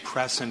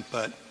antidepressant,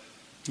 but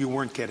you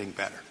weren't getting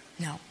better.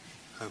 No.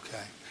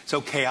 Okay.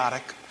 So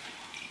chaotic.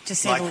 To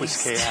say the Life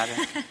least. was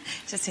chaotic.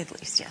 To say the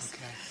least, yes.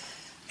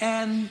 Okay.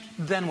 And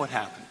then what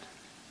happened?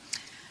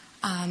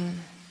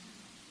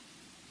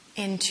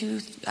 In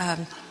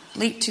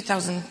late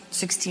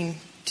 2016,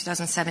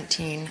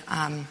 2017,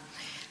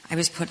 I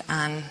was put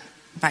on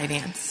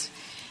Vyvanse,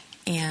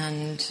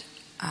 and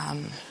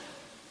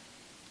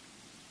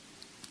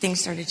things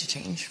started to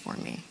change for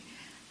me.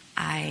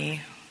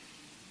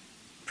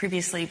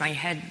 Previously, my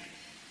head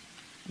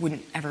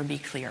wouldn't ever be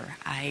clear.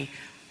 I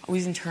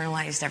always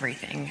internalized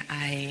everything.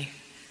 I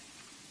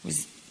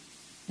was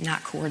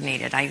not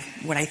coordinated.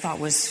 What I thought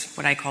was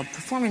what I called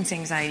performance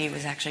anxiety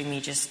was actually me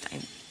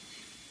I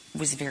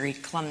was very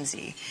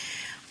clumsy.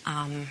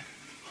 I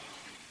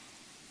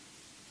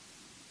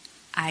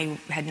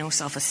had no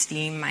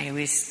self-esteem. I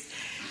always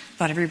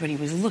thought everybody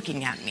was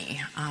looking at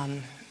me.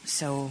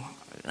 So,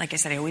 like I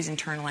said, I always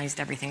internalized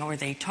everything. Oh, are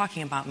they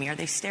talking about me? Are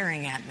they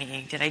staring at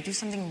me? Did I do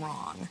something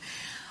wrong?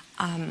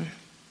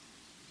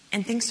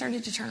 And things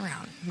started to turn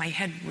around. My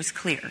head was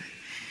clear.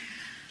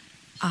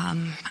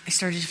 I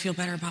started to feel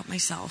better about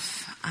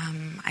myself.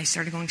 I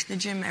started going to the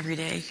gym every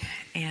day,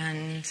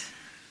 and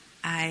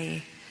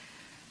I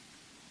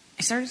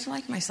started to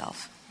like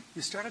myself.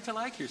 You started to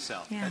like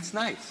yourself. Yeah. That's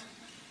nice.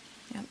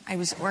 Yeah. I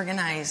was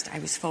organized. I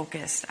was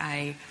focused.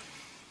 I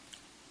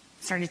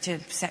started to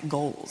set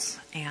goals,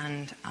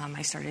 and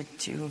I started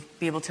to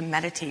be able to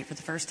meditate for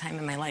the first time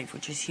in my life,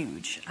 which is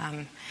huge.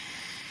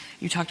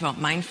 You talked about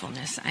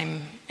mindfulness.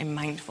 I'm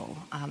mindful.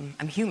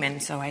 I'm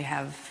human, so I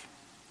have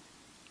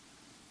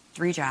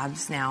 3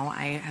 jobs now.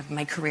 I have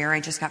my career. I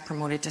just got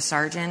promoted to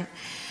sergeant.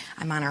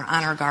 I'm on our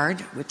honor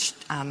guard, which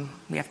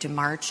we have to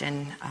march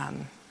and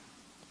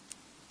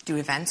do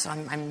events, so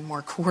I'm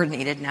more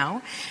coordinated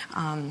now.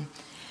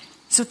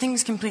 So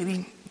things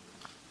completely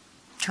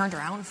turned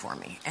around for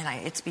me, and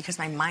it's because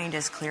my mind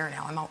is clear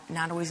now. I'm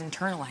not always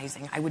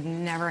internalizing. I would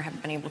never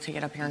have been able to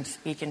get up here and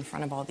speak in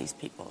front of all these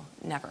people.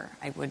 Never.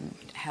 I would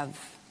have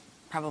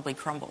probably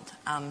crumbled.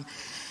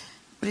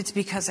 But it's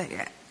because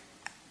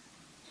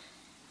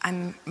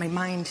my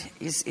mind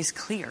is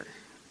clear.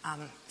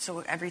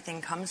 So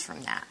everything comes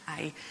from that.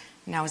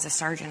 Now as a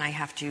sergeant, I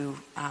have to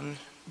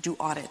do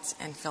audits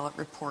and fill out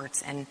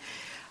reports and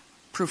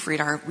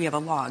proofread we have a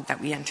log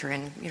that we enter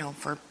in,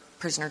 for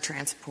prisoner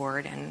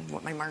transport and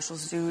what my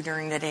marshals do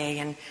during the day,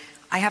 and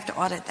I have to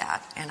audit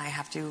that, and I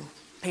have to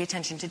pay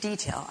attention to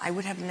detail. I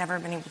would have never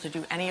been able to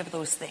do any of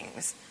those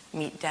things,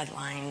 meet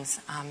deadlines.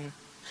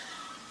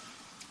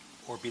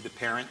 Or be the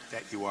parent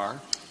that you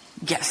are?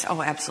 Yes,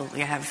 oh,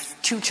 absolutely. I have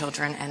 2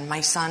 children, and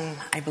my son,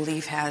 I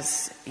believe,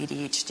 has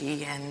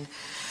ADHD and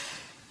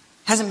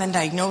hasn't been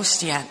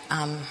diagnosed yet.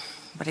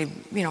 But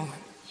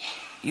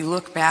you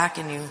look back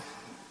and you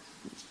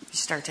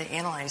start to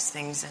analyze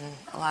things, and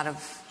a lot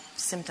of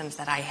symptoms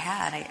that I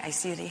had, I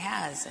see that he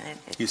has. And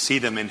you see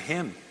them in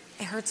him.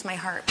 It hurts my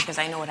heart because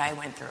I know what I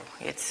went through.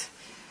 It's,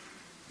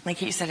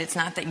 like you said, it's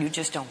not that you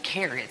just don't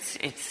care.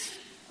 It's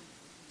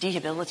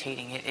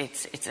debilitating.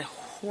 It's a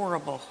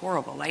horrible,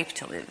 horrible life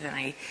to live.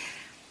 And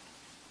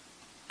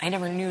I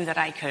never knew that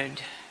I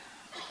could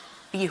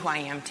be who I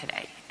am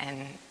today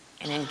and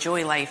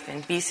enjoy life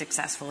and be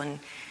successful and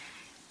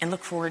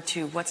look forward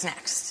to what's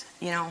next,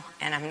 And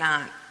I'm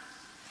not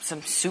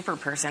some super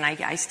person.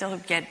 I still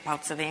get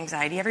bouts of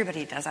anxiety.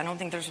 Everybody does. I don't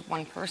think there's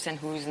one person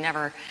who's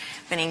never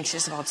been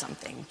anxious about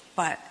something.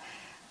 But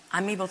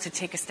I'm able to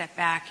take a step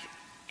back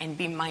and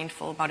be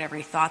mindful about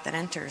every thought that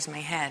enters my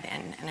head,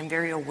 and I'm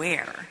very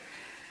aware.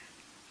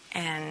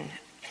 And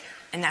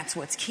that's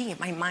what's key.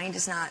 My mind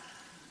is not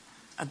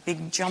a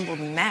big jumbled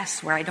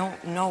mess where I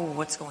don't know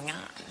what's going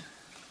on.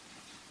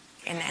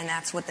 And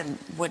that's what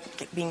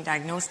being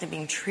diagnosed and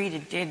being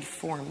treated did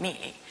for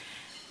me.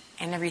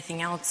 And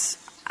everything else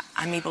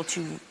I'm able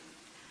to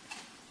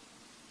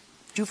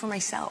do for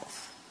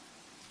myself.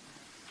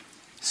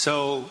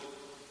 So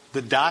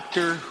the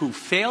doctor who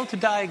failed to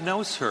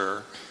diagnose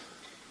her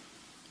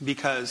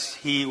because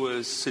he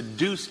was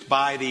seduced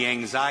by the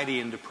anxiety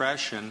and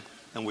depression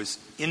and was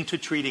into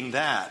treating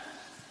that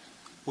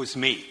was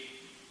me.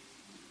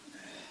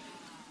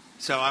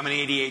 So I'm an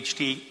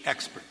ADHD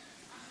expert.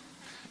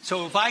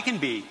 So if I can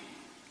be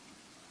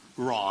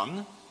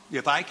wrong,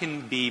 if I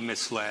can be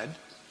misled,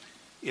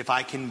 if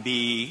I can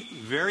be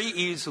very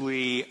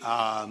easily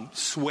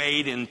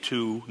swayed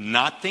into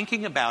not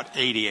thinking about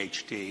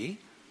ADHD,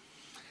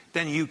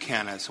 then you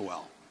can as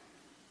well.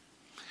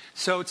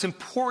 So it's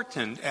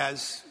important,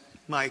 as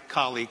my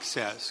colleague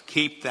says,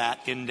 keep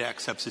that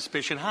index of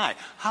suspicion high.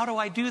 How do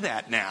I do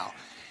that now?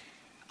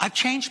 I've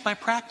changed my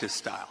practice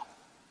style.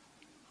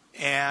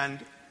 And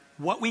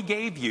what we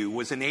gave you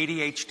was an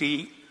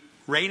ADHD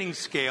rating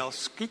scale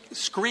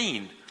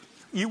screen.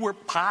 You were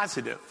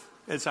positive,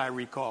 as I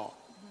recall.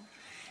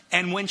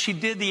 And when she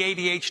did the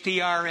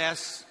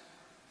ADHD-RS,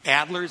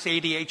 Adler's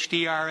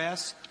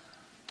ADHD-RS,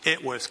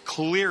 it was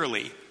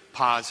clearly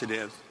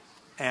positive.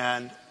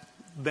 And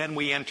then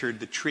we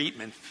entered the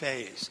treatment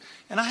phase.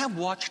 And I have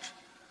watched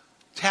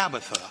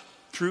Tabitha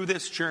through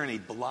this journey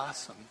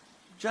blossom,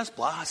 just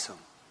blossom.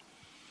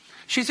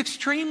 She's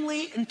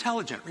extremely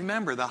intelligent.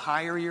 Remember, the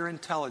higher your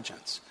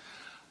intelligence,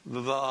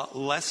 the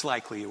less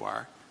likely you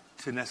are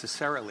to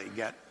necessarily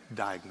get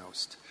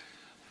diagnosed.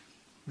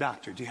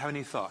 Doctor, do you have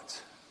any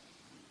thoughts?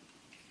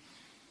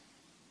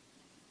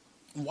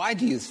 Why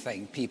do you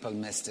think people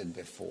missed it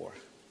before?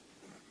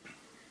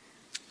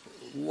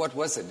 What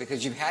was it?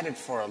 Because you've had it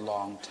for a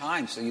long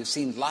time, so you've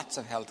seen lots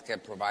of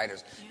healthcare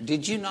providers. Yeah.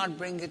 Did you not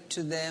bring it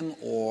to them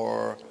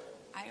or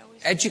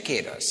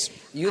educate us?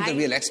 You're the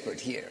real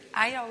expert here.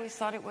 I always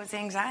thought it was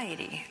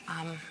anxiety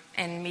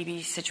and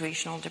maybe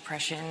situational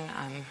depression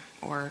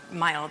or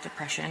mild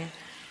depression.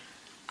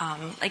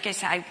 Like I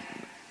said,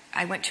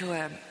 I went to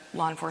a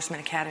law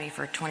enforcement academy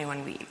for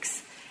 21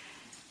 weeks.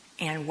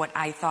 And what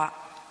I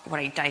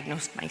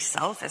diagnosed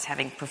myself as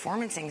having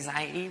performance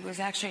anxiety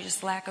was actually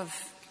just lack of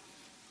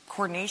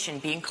coordination,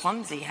 being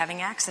clumsy,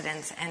 having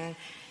accidents. And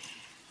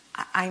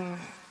I'm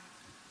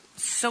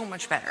so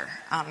much better.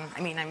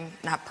 I'm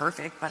not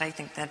perfect, but I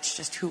think that's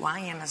just who I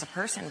am as a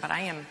person. But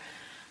I am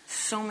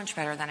so much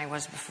better than I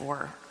was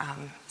before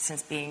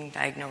since being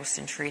diagnosed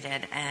and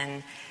treated.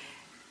 And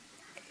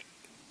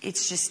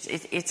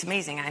it's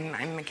amazing.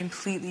 I'm a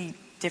completely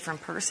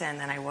different person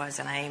than I was,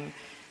 and I'm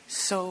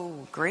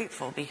so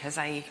grateful because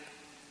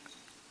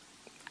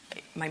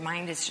my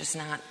mind is just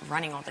not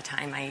running all the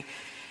time.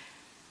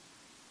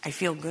 I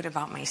feel good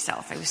about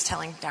myself. I was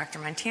telling Dr.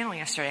 Montano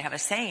yesterday, I have a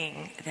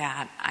saying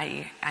that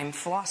I'm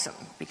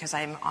flawsome because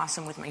I'm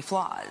awesome with my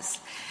flaws.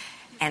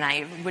 And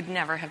I would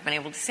never have been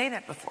able to say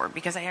that before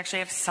because I actually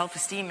have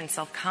self-esteem and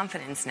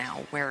self-confidence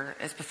now,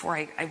 whereas before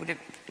I would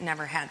have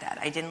never had that.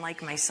 I didn't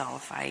like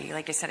myself.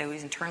 Like I said, I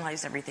always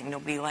internalized everything.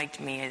 Nobody liked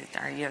me.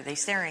 Are they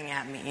staring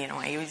at me? I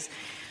always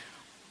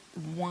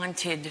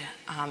wanted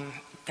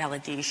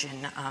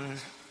validation.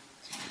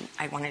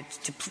 I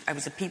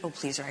was a people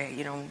pleaser,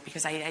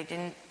 because I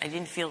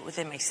didn't feel it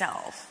within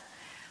myself.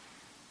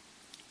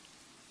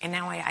 And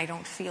now I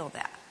don't feel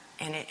that.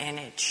 And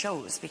it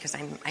shows because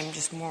I'm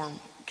just more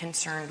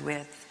concerned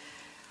with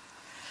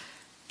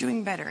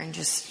doing better and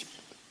just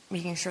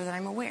making sure that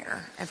I'm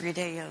aware every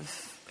day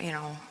of,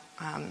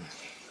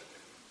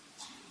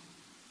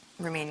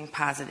 remaining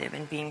positive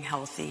and being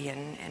healthy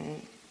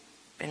and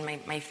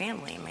my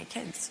family and my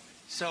kids.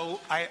 So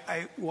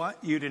I want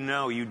you to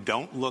know you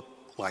don't look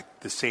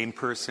like the same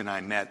person I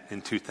met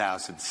in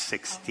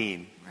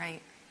 2016. Oh,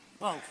 right.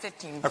 Well,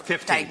 15. Or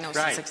 15. Diagnosed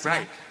right, at 16.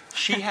 Right.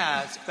 She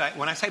has,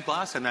 when I say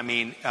blossom, I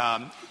mean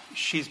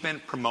she's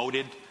been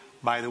promoted,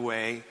 by the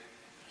way.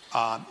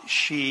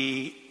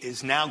 She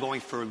is now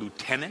going for a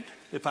lieutenant,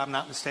 if I'm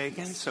not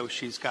mistaken. Yes. So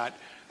she's got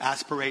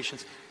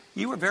aspirations.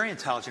 You were very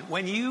intelligent.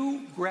 When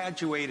you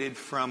graduated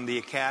from the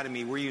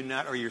academy, were you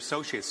not, or your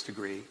associate's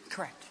degree?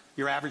 Correct.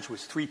 Your average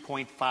was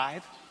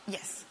 3.5?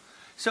 Yes.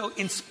 So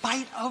in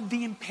spite of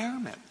the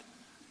impairment,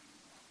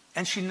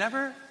 and she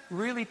never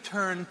really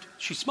turned,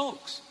 she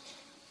smokes.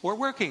 We're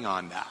working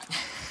on that.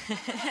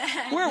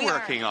 We're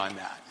working on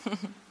that.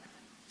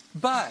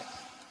 But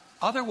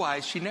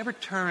otherwise, she never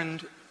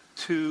turned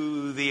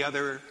to the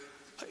other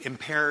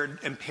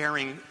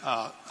impairing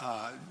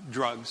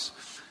drugs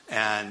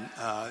and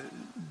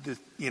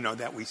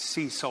that we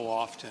see so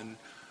often,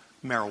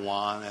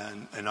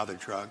 marijuana and other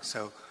drugs.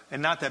 So,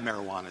 and not that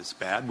marijuana is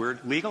bad. We're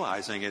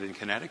legalizing it in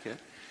Connecticut.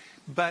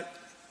 But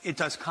it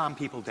does calm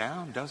people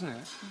down, doesn't it?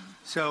 Mm-hmm.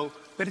 So,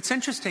 but it's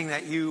interesting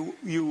that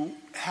you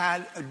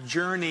had a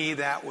journey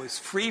that was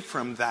free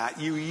from that.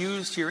 You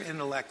used your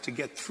intellect to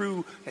get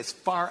through as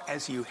far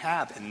as you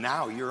have, and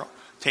now you're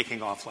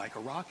taking off like a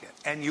rocket.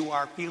 And you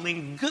are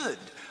feeling good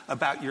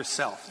about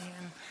yourself.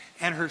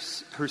 Yeah. And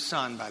her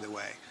son, by the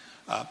way,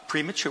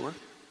 premature,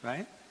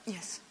 right?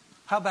 Yes.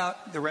 How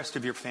about the rest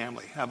of your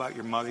family? How about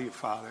your mother, your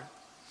father?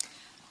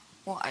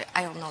 Well,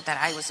 I don't know that.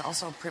 I was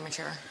also a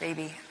premature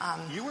baby.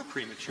 You were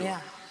premature.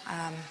 Yeah.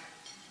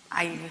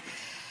 I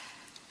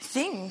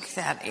think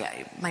that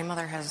my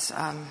mother has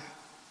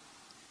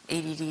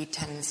ADD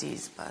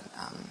tendencies, but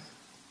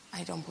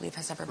I don't believe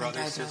has ever been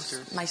diagnosed.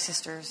 Sisters? My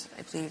sisters,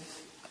 I believe,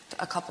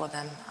 a couple of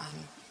them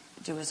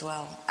do as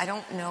well. I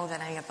don't know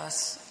that any of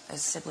us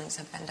as siblings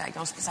have been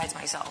diagnosed, besides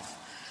myself,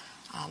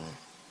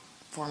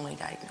 formally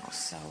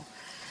diagnosed. So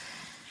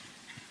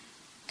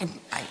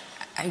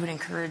I would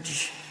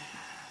encourage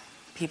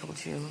people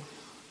to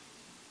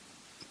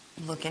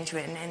look into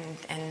it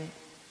and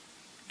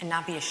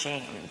not be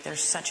ashamed.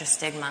 There's such a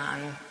stigma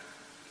on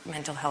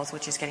mental health,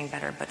 which is getting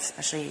better, but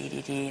especially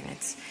ADD, and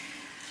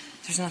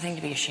there's nothing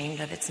to be ashamed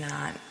of. It's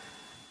not,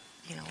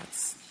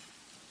 it's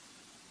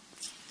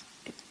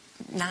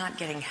not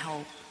getting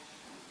help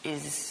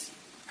is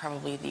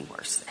probably the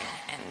worst thing,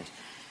 and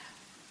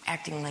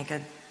acting like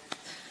a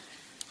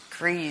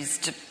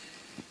crazed,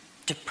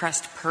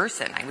 depressed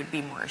person, I would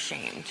be more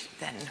ashamed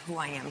than who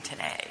I am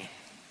today.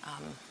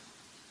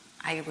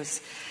 I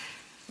was,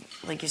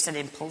 like you said,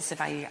 impulsive.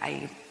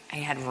 I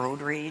had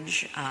road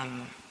rage.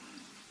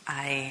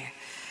 I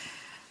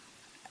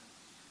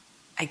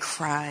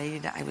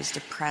cried. I was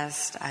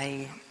depressed.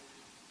 I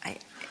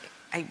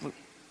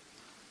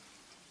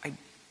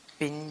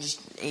binge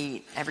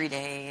ate every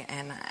day,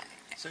 and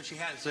so she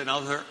has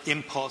another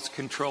impulse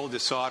control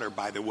disorder,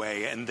 by the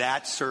way, and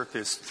that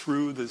surfaced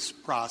through this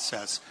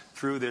process,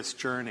 through this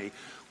journey.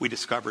 We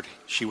discovered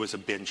she was a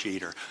binge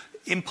eater.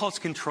 Impulse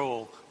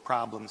control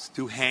problems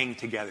do hang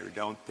together,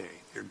 don't they?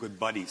 They're good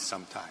buddies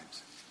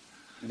sometimes.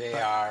 They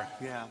are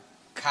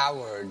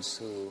cowards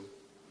who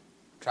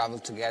travel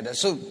together.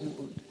 So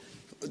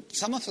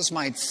some of us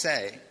might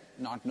say,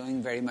 not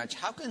knowing very much,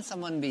 how can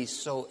someone be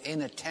so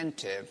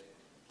inattentive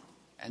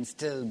and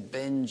still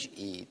binge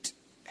eat?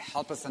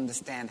 Help us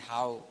understand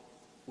how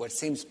what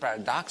seems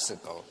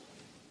paradoxical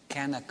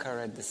can occur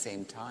at the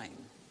same time.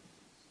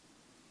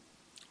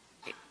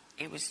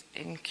 It was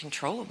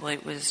uncontrollable. I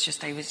was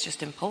just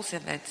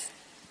impulsive.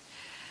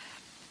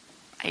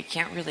 I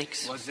can't really...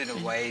 Was it a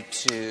way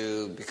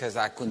to, because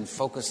I couldn't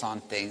focus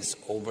on things,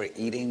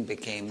 overeating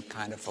became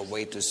kind of a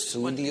way to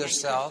soothe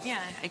yourself?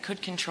 I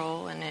could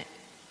control, and it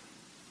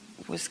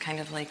was kind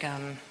of like,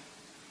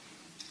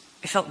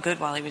 it felt good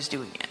while I was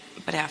doing it,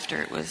 but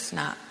after it was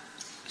not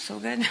so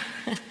good.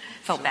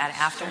 Felt bad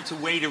after. So it's a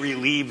way to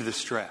relieve the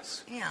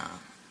stress. Yeah.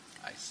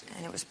 I see.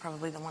 And it was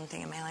probably the one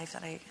thing in my life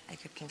that I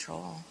could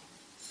control.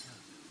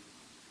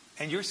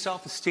 And your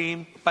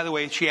self-esteem, by the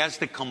way, she has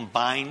the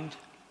combined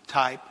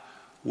type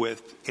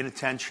with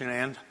inattention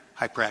and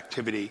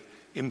hyperactivity,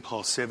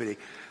 impulsivity.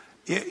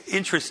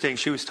 Interesting,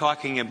 she was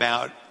talking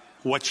about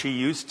what she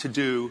used to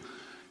do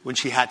when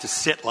she had to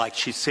sit like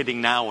she's sitting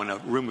now in a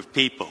room of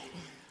people.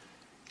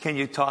 Can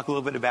you talk a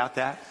little bit about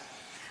that?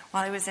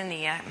 While I was in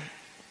the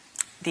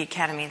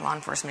academy, law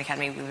enforcement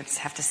academy, we would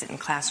have to sit in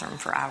classroom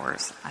for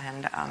hours,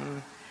 and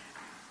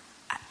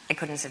I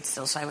couldn't sit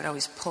still, so I would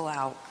always pull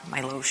out my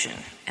lotion,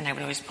 and I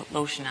would always put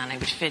lotion on. I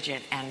would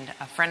fidget, and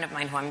a friend of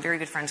mine who I'm very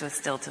good friends with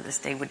still to this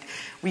day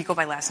we go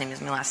by last names.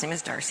 My last name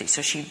is Darcy,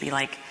 so she'd be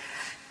like,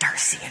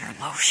 Darcy and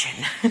her lotion,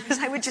 because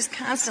I would just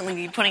constantly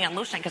be putting on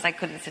lotion because I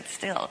couldn't sit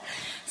still.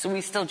 So we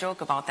still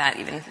joke about that,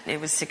 even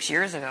it was 6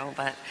 years ago,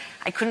 but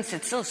I couldn't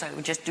sit still, so I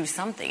would just do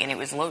something, and it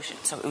was lotion.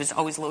 So it was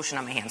always lotion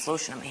on my hands,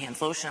 lotion on my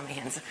hands, lotion on my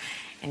hands.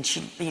 And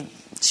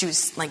she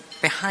was like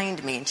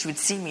behind me, and she would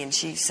see me, and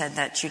she said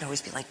that she'd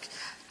always be like,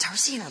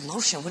 Darcy and her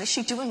lotion, what is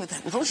she doing with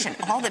that lotion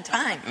all the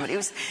time? But it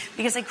was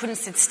because I couldn't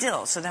sit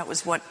still, so that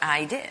was what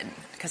I did,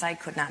 because I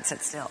could not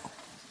sit still.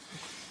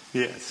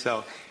 Yeah,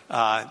 so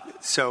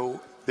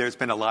there's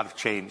been a lot of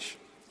change.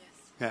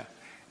 Yes.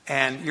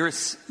 Yeah. And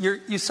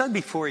you said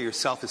before your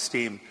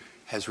self-esteem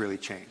has really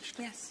changed.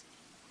 Yes.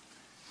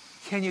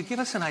 Can you give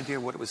us an idea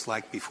of what it was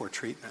like before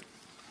treatment?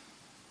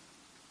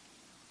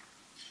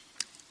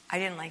 I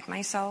didn't like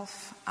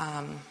myself.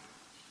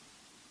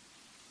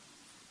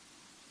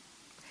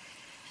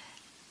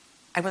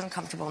 I wasn't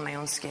comfortable in my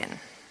own skin.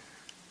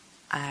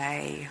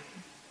 I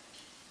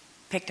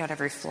picked out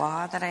every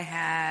flaw that I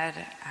had.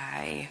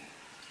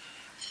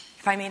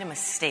 If I made a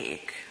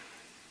mistake,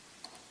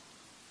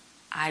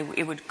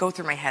 it would go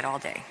through my head all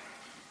day.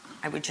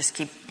 I would just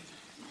keep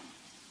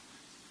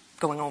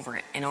going over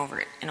it and over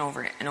it and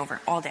over it and over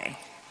it all day.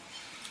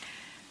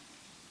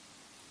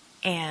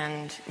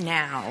 And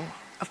now,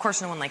 of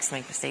course, no one likes to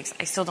make mistakes.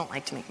 I still don't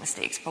like to make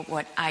mistakes. But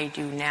what I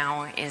do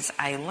now is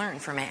I learn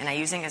from it, and I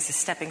use it as a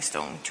stepping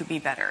stone to be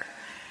better.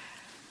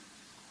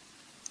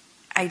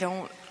 I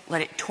don't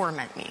let it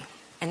torment me.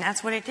 And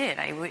that's what it did.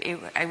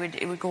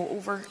 It would go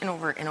over and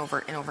over and over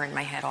and over in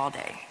my head all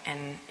day.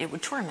 And it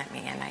would torment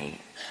me.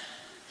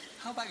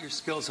 How about your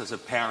skills as a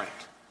parent?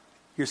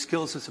 Your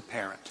skills as a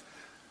parent.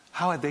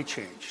 How have they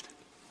changed?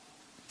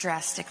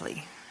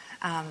 Drastically.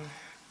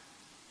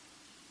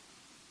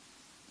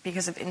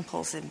 Because of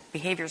impulsive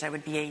behaviors, I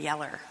would be a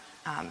yeller.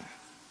 I'm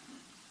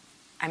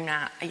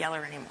not a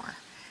yeller anymore.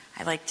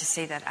 I like to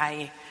say that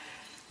I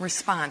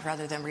respond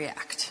rather than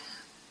react.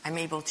 I'm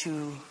able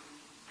to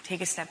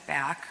take a step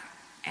back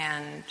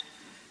and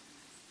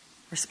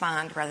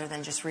respond rather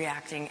than just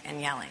reacting and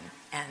yelling.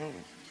 And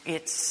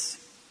it's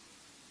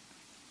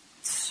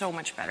so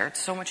much better. It's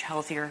so much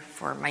healthier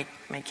for my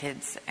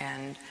kids,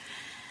 and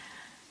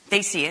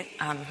they see it.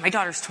 My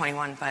daughter's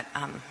 21, but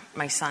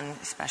my son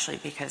especially,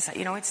 because,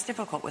 it's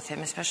difficult with him,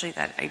 especially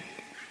that I'm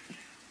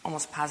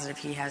almost positive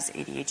he has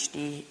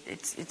ADHD.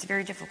 It's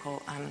very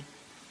difficult. And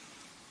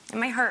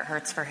my heart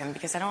hurts for him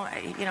because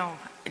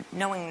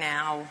knowing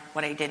now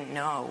what I didn't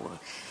know,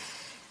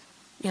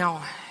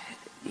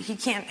 he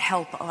can't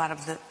help a lot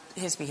of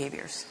his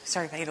behaviors.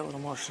 Sorry if I get a little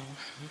emotional.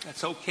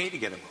 It's okay to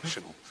get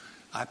emotional.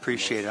 I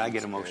appreciate it. I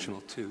get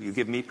emotional too. You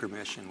give me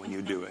permission when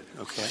you do it,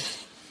 okay?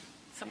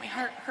 So my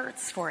heart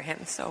hurts for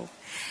him. So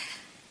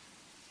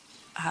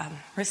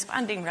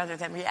responding rather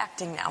than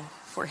reacting now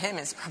for him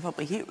is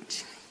probably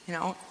huge.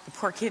 The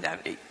poor kid,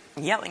 I'm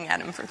yelling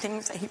at him for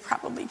things that he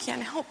probably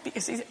can't help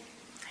because he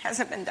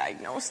hasn't been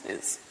diagnosed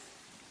is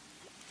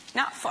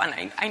not fun.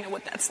 I know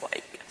what that's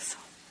like.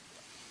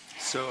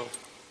 So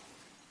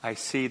I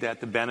see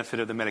that the benefit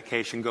of the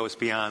medication goes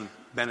beyond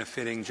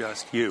benefiting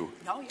just you.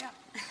 Oh, yeah.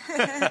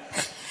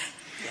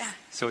 Yeah.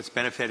 So it's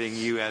benefiting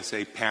you as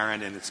a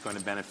parent, and it's going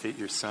to benefit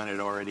your son. It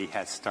already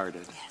has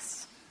started.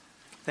 Yes.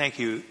 Thank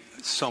you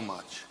so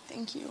much.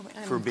 Thank you.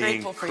 I'm for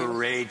being grateful for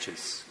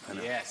courageous.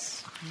 You.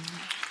 Yes.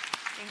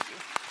 Thank you.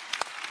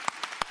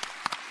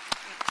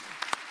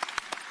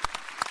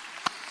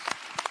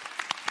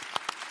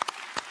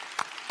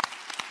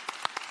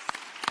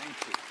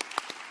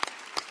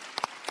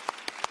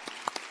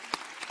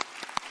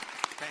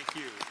 Thank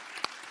you.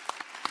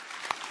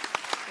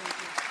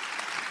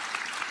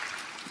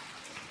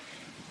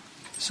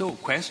 So,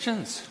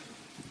 questions?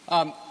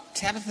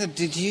 Tabitha,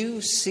 did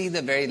you see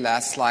the very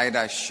last slide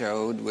I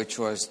showed, which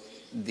was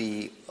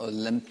the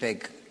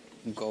Olympic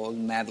gold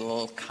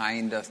medal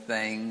kind of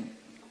thing?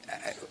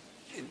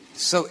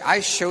 So I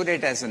showed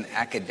it as an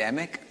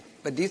academic,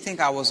 but do you think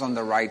I was on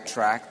the right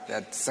track,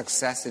 that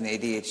success in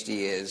ADHD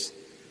is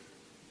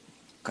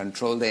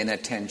control the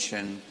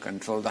inattention,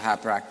 control the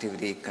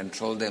hyperactivity,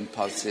 control the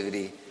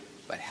impulsivity,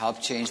 but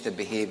help change the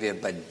behavior,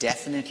 but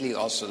definitely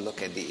also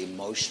look at the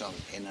emotional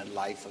inner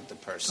life of the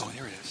person? Oh,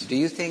 there it is. Do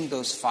you think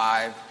those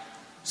 5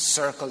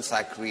 circles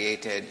I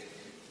created,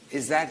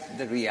 is that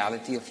the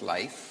reality of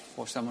life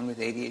for someone with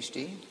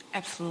ADHD?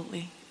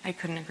 Absolutely. I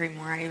couldn't agree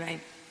more.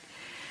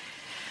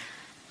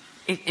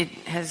 It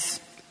has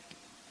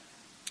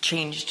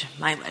changed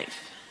my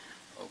life.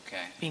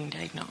 Okay. Being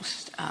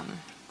diagnosed.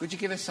 Could you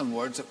give us some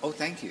words of,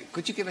 thank you.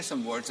 Could you give us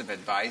some words of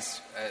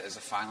advice as a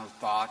final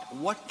thought?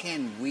 What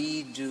can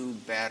we do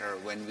better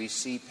when we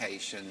see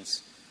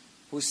patients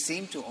who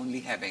seem to only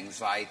have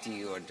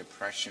anxiety or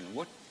depression?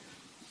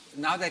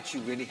 Now that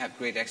you really have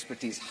great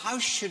expertise, how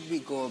should we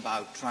go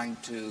about trying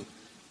to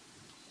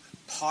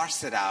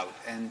parse it out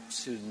and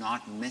to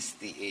not miss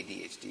the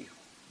ADHD?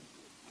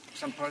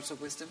 Some pearls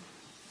of wisdom?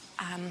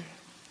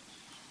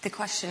 The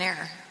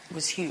questionnaire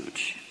was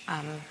huge.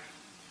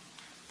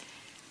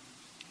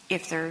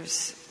 If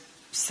there's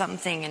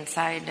something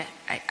inside,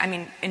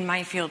 in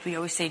my field, we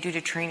always say due to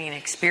training and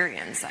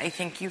experience. I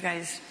think you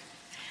guys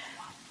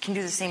can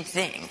do the same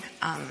thing.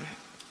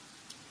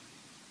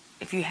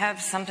 If you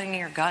have something in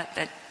your gut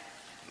that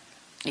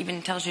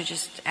even tells you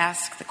just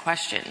ask the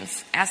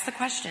questions. Ask the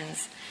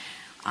questions.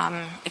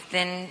 If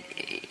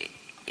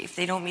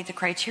they don't meet the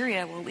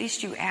criteria, well, at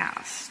least you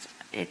asked.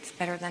 It's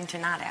better than to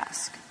not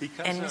ask.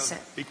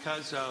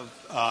 Because of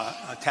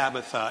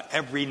Tabitha,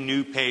 every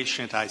new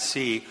patient I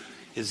see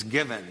is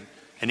given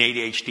an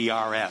ADHD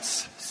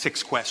RS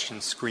 6-question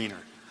screener,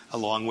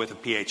 along with a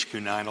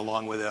PHQ-9,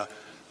 along with a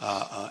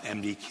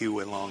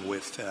MDQ, along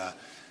with the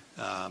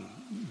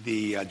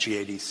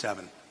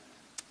GAD-7.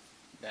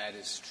 That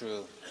is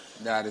true.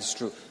 That is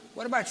true.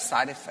 What about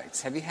side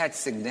effects? Have you had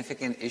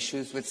significant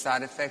issues with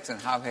side effects, and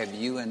how have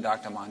you and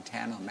Dr.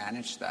 Montano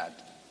managed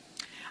that?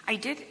 I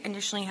did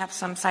initially have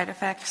some side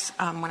effects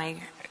when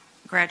I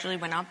gradually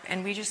went up,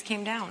 and we just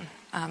came down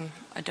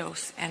a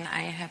dose, and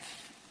I have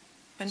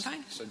been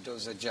fine. So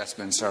dose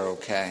adjustments are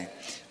okay.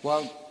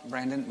 Well,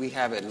 Brandon, we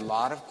have a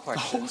lot of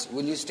questions.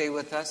 Will you stay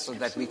with us so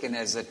that we can,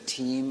 as a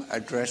team,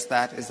 address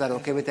that? Is that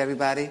okay with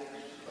everybody?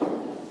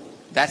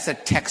 That's a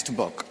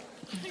textbook.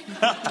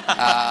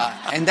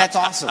 And that's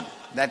awesome.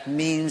 That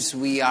means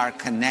we are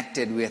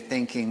connected. We're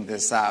thinking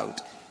this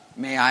out.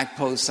 May I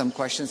pose some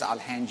questions? I'll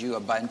hand you a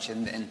bunch,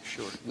 and then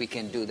we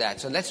can do that.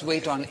 So let's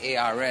wait on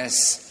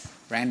ARS,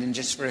 Brandon,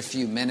 just for a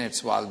few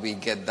minutes while we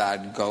get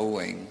that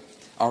going.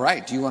 All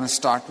right. Do you want to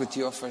start with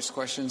your first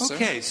question, sir?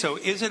 Okay. So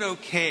is it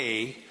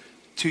okay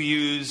to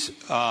use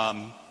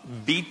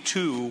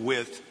B2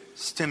 with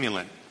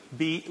stimulant?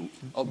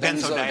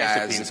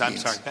 Benzodiazepines. I'm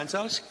sorry,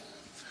 benzos?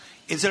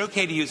 Is it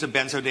okay to use a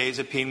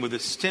benzodiazepine with a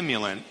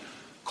stimulant,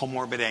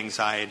 comorbid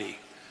anxiety?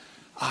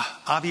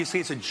 Obviously,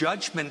 it's a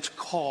judgment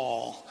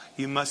call.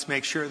 You must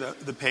make sure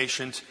that the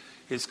patient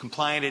is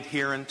compliant,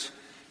 adherent,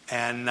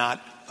 and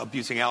not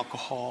abusing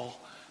alcohol.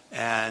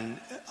 And,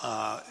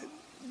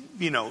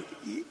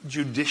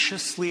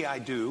 judiciously I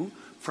do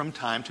from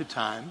time to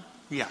time,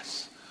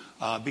 yes.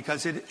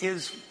 Because it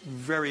is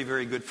very,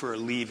 very good for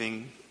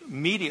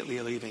immediately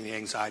alleviating the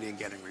anxiety and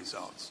getting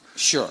results.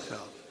 Sure. So.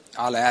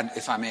 I'll add,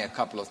 if I may, a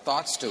couple of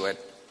thoughts to it.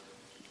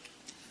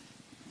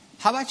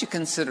 How about you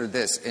consider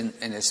this in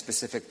a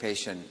specific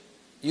patient,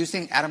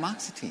 using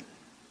atomoxetine.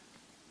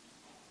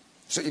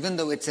 So even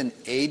though it's an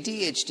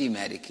ADHD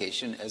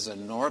medication as a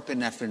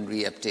norepinephrine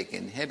reuptake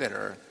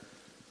inhibitor,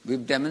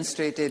 we've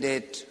demonstrated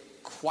it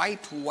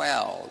quite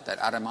well that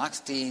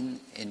atomoxetine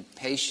in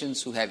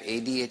patients who have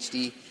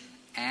ADHD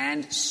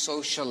and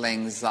social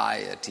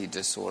anxiety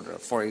disorder,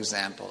 for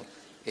example,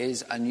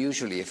 is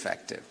unusually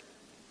effective.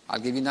 I'll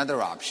give you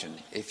another option.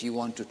 If you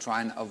want to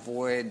try and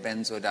avoid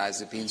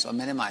benzodiazepines or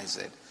minimize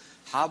it,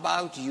 how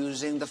about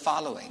using the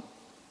following?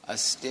 A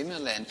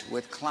stimulant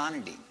with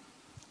clonidine,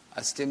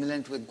 a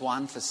stimulant with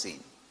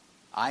guanfacine.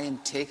 I am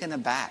taken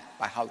aback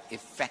by how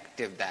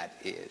effective that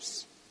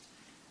is.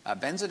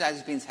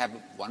 Benzodiazepines have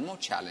one more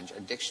challenge.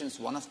 Addiction is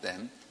one of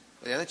them.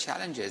 But the other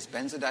challenge is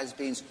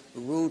benzodiazepines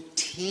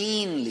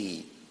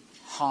routinely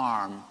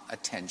harm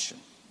attention.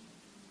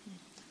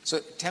 So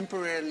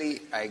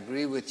temporarily, I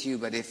agree with you,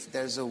 but if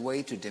there's a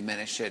way to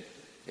diminish it,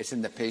 it's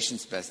in the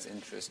patient's best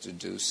interest to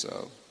do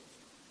so.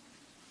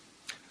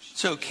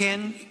 So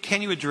can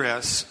you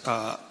address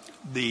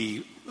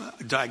the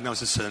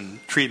diagnosis and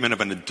treatment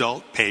of an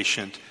adult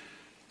patient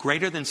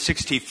greater than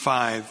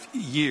 65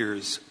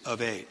 years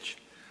of age?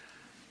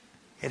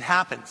 It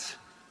happens.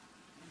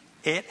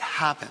 It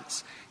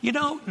happens. You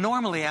know,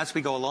 normally as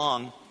we go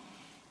along,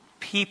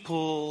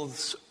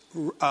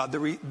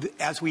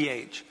 as we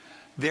age,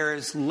 there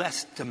is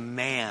less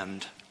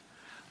demand.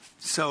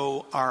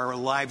 So our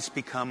lives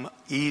become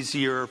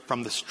easier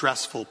from the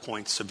stressful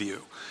points of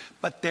view.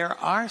 But there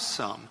are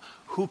some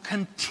who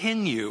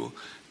continue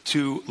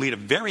to lead a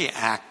very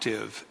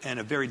active and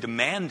a very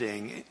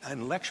demanding,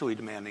 intellectually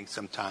demanding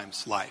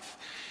sometimes, life.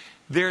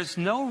 There's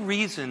no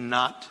reason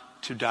not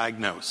to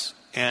diagnose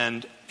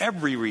and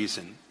every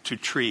reason to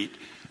treat,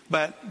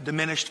 but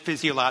diminished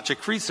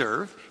physiologic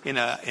reserve in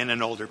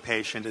an older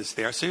patient is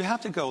there. So you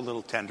have to go a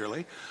little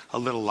tenderly, a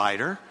little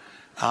lighter,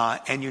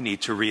 and you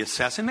need to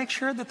reassess and make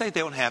sure that they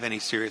don't have any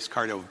serious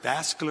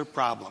cardiovascular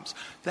problems.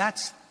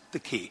 That's the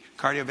key.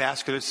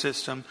 Cardiovascular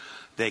system,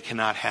 they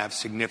cannot have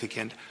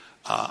significant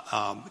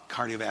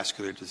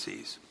cardiovascular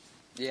disease.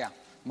 Yeah.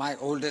 My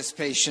oldest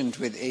patient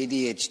with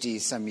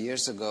ADHD some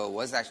years ago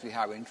was actually,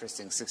 how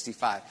interesting,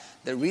 65.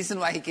 The reason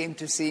why he came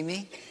to see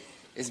me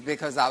is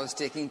because I was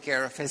taking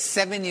care of his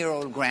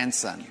 7-year-old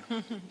grandson.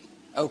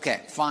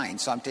 Okay, fine.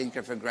 So I'm taking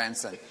care of her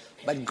grandson.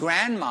 But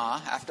grandma,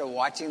 after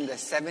watching the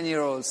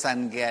 7-year-old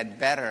son get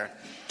better,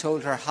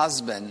 told her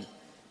husband,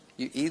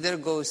 "You either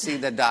go see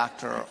the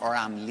doctor or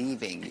I'm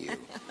leaving you."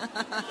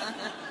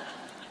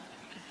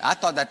 I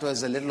thought that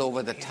was a little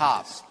over the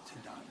top.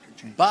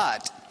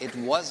 But it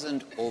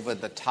wasn't over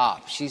the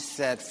top. She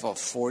said for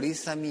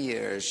 40-some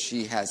years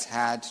she has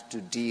had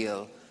to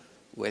deal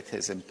with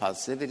his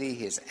impulsivity,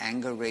 his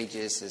anger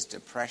rages, his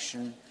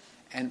depression.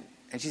 And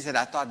she said,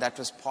 I thought that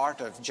was part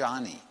of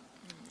Johnny.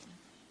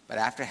 But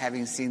after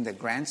having seen the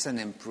grandson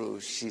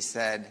improve, she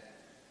said,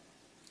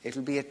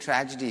 it'll be a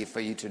tragedy for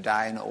you to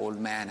die an old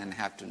man and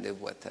have to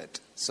live with it.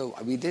 So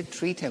we did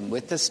treat him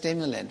with the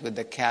stimulant, with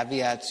the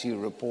caveats you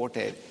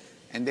reported,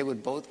 and they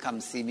would both come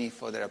see me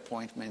for their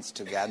appointments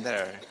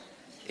together.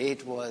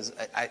 It was,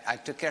 I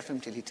took care of him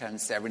till he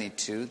turned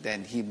 72,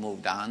 then he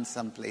moved on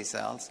someplace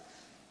else.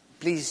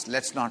 Please,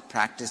 let's not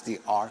practice the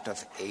art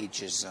of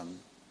ageism.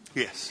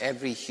 Yes.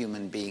 Every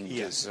human being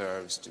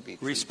deserves to be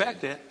treated.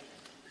 Respect it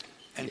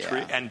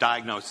and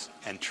diagnose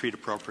and treat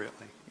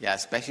appropriately. Yeah,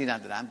 especially now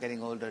that I'm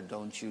getting older,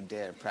 don't you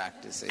dare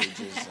practice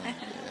ageism. Yeah.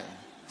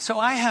 So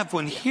I have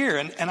one here,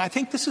 and I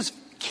think this is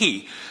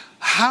key.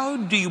 How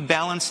do you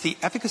balance the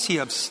efficacy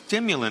of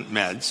stimulant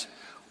meds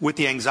with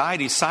the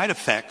anxiety side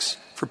effects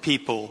for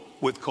people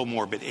with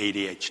comorbid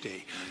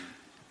ADHD?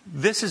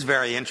 This is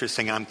very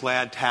interesting. I'm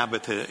glad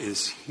Tabitha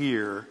is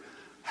here.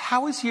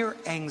 How is your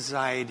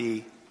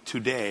anxiety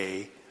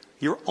today?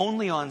 You're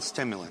only on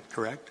stimulant,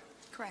 correct?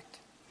 Correct.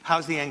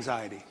 How's the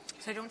anxiety?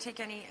 So I don't take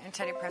any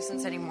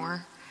antidepressants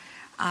anymore.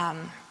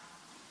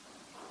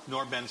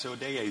 Nor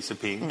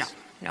benzodiazepines?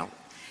 No.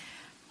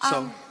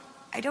 So?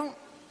 I don't,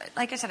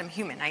 like I said, I'm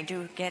human. I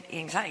do get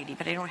anxiety,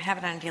 but I don't have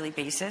it on a daily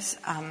basis.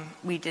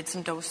 We did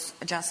some dose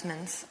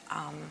adjustments.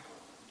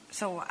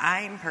 So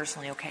I'm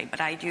personally okay,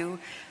 but I do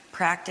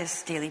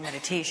practice daily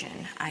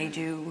meditation. I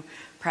do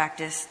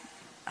practice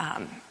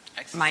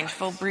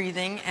mindful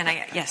breathing, and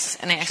I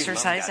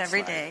exercise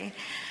every day.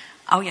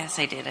 Oh yes,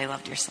 I did. I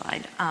loved your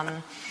slide.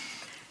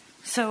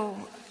 So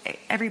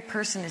every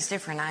person is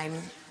different.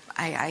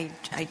 I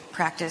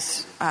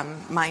practice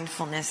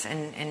mindfulness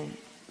and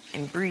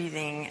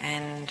breathing,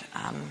 and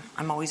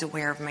I'm always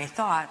aware of my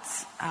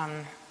thoughts.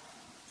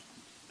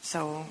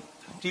 So,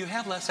 do you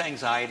have less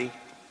anxiety?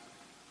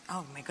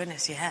 Oh my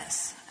goodness,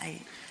 yes.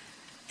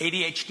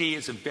 ADHD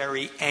is a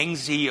very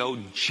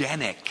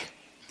anxiogenic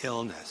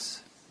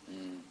illness.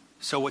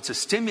 So it's a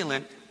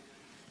stimulant,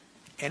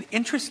 and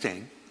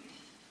interesting,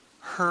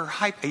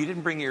 you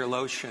didn't bring your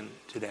lotion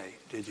today,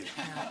 did you?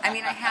 No. I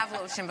mean, I have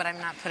lotion, but I'm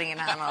not putting it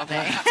on all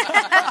day.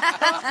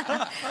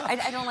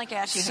 I don't like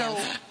ashy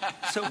hands.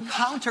 So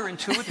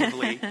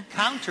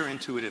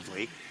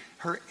counterintuitively,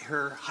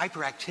 her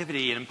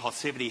hyperactivity and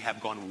impulsivity have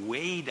gone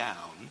way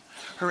down.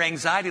 Her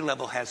anxiety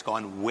level has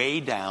gone way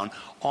down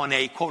on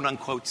a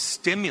quote-unquote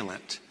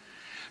stimulant.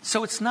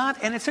 So it's not,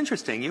 and it's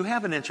interesting. You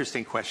have an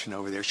interesting question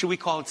over there. Should we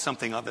call it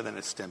something other than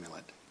a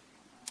stimulant?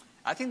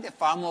 I think they're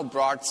far more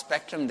broad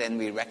spectrum than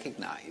we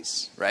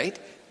recognize, right?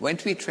 When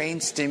we train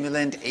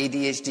stimulant,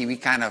 ADHD, we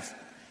kind of,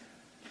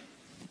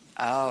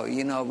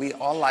 we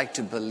all like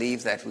to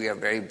believe that we are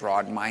very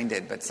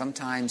broad-minded, but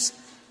sometimes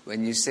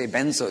when you say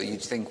benzo, you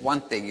think one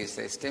thing, you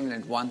say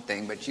stimulant, one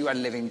thing, but you are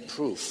living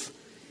proof.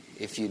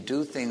 If you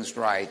do things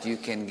right, you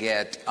can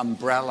get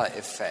umbrella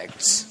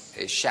effects,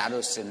 a shadow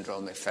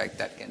syndrome effect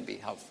that can be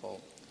helpful.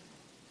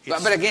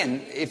 But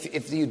again,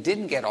 if you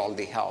didn't get all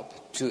the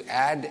help, to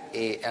add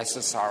a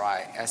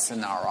SSRI,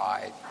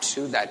 SNRI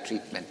to that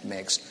treatment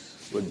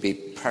mix would be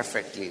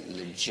perfectly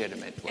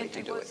legitimate way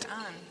to do it.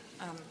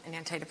 On an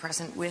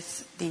antidepressant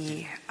with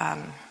the...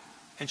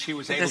 and she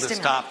was able to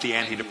stop the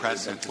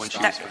antidepressant when she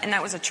was... And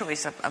that was a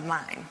choice of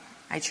mine.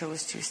 I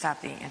chose to stop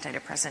the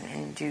antidepressant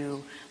and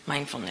do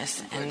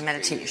mindfulness and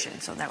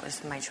meditation. So that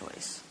was my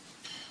choice.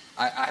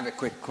 I have a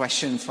quick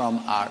question from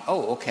our...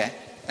 Oh, okay.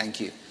 Thank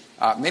you.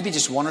 Maybe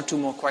just one or two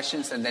more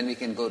questions and then we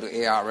can go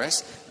to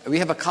ARS. We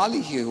have a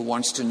colleague here who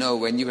wants to know,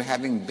 when you were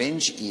having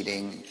binge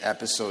eating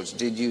episodes,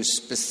 did you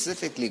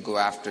specifically go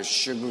after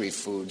sugary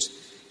foods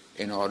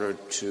in order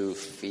to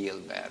feel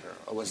better?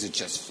 Or was it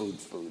just food?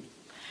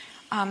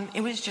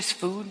 It was just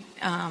food,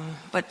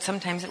 but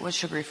sometimes it was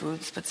sugary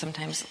foods, but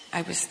sometimes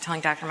I was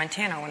telling Dr.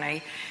 Montano when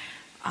I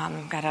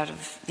got out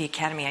of the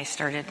academy, I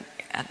started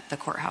at the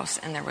courthouse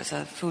and there was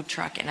a food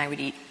truck and I would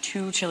eat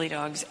 2 chili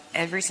dogs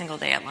every single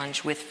day at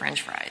lunch with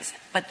French fries.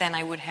 But then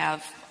I would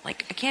have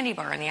like a candy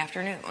bar in the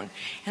afternoon.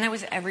 And that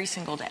was every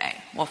single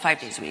day. Well, 5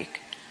 days a week.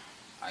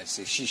 I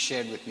see. She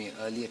shared with me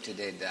earlier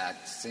today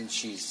that since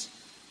she's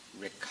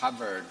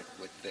recovered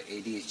with the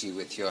ADHD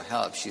with your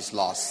help, she's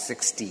lost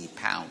 60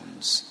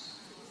 pounds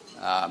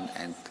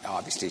and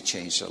obviously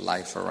changed her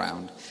life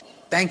around.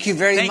 Thank you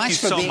very much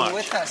for being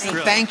with us. And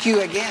thank you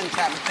again,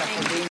 Tabitha, for being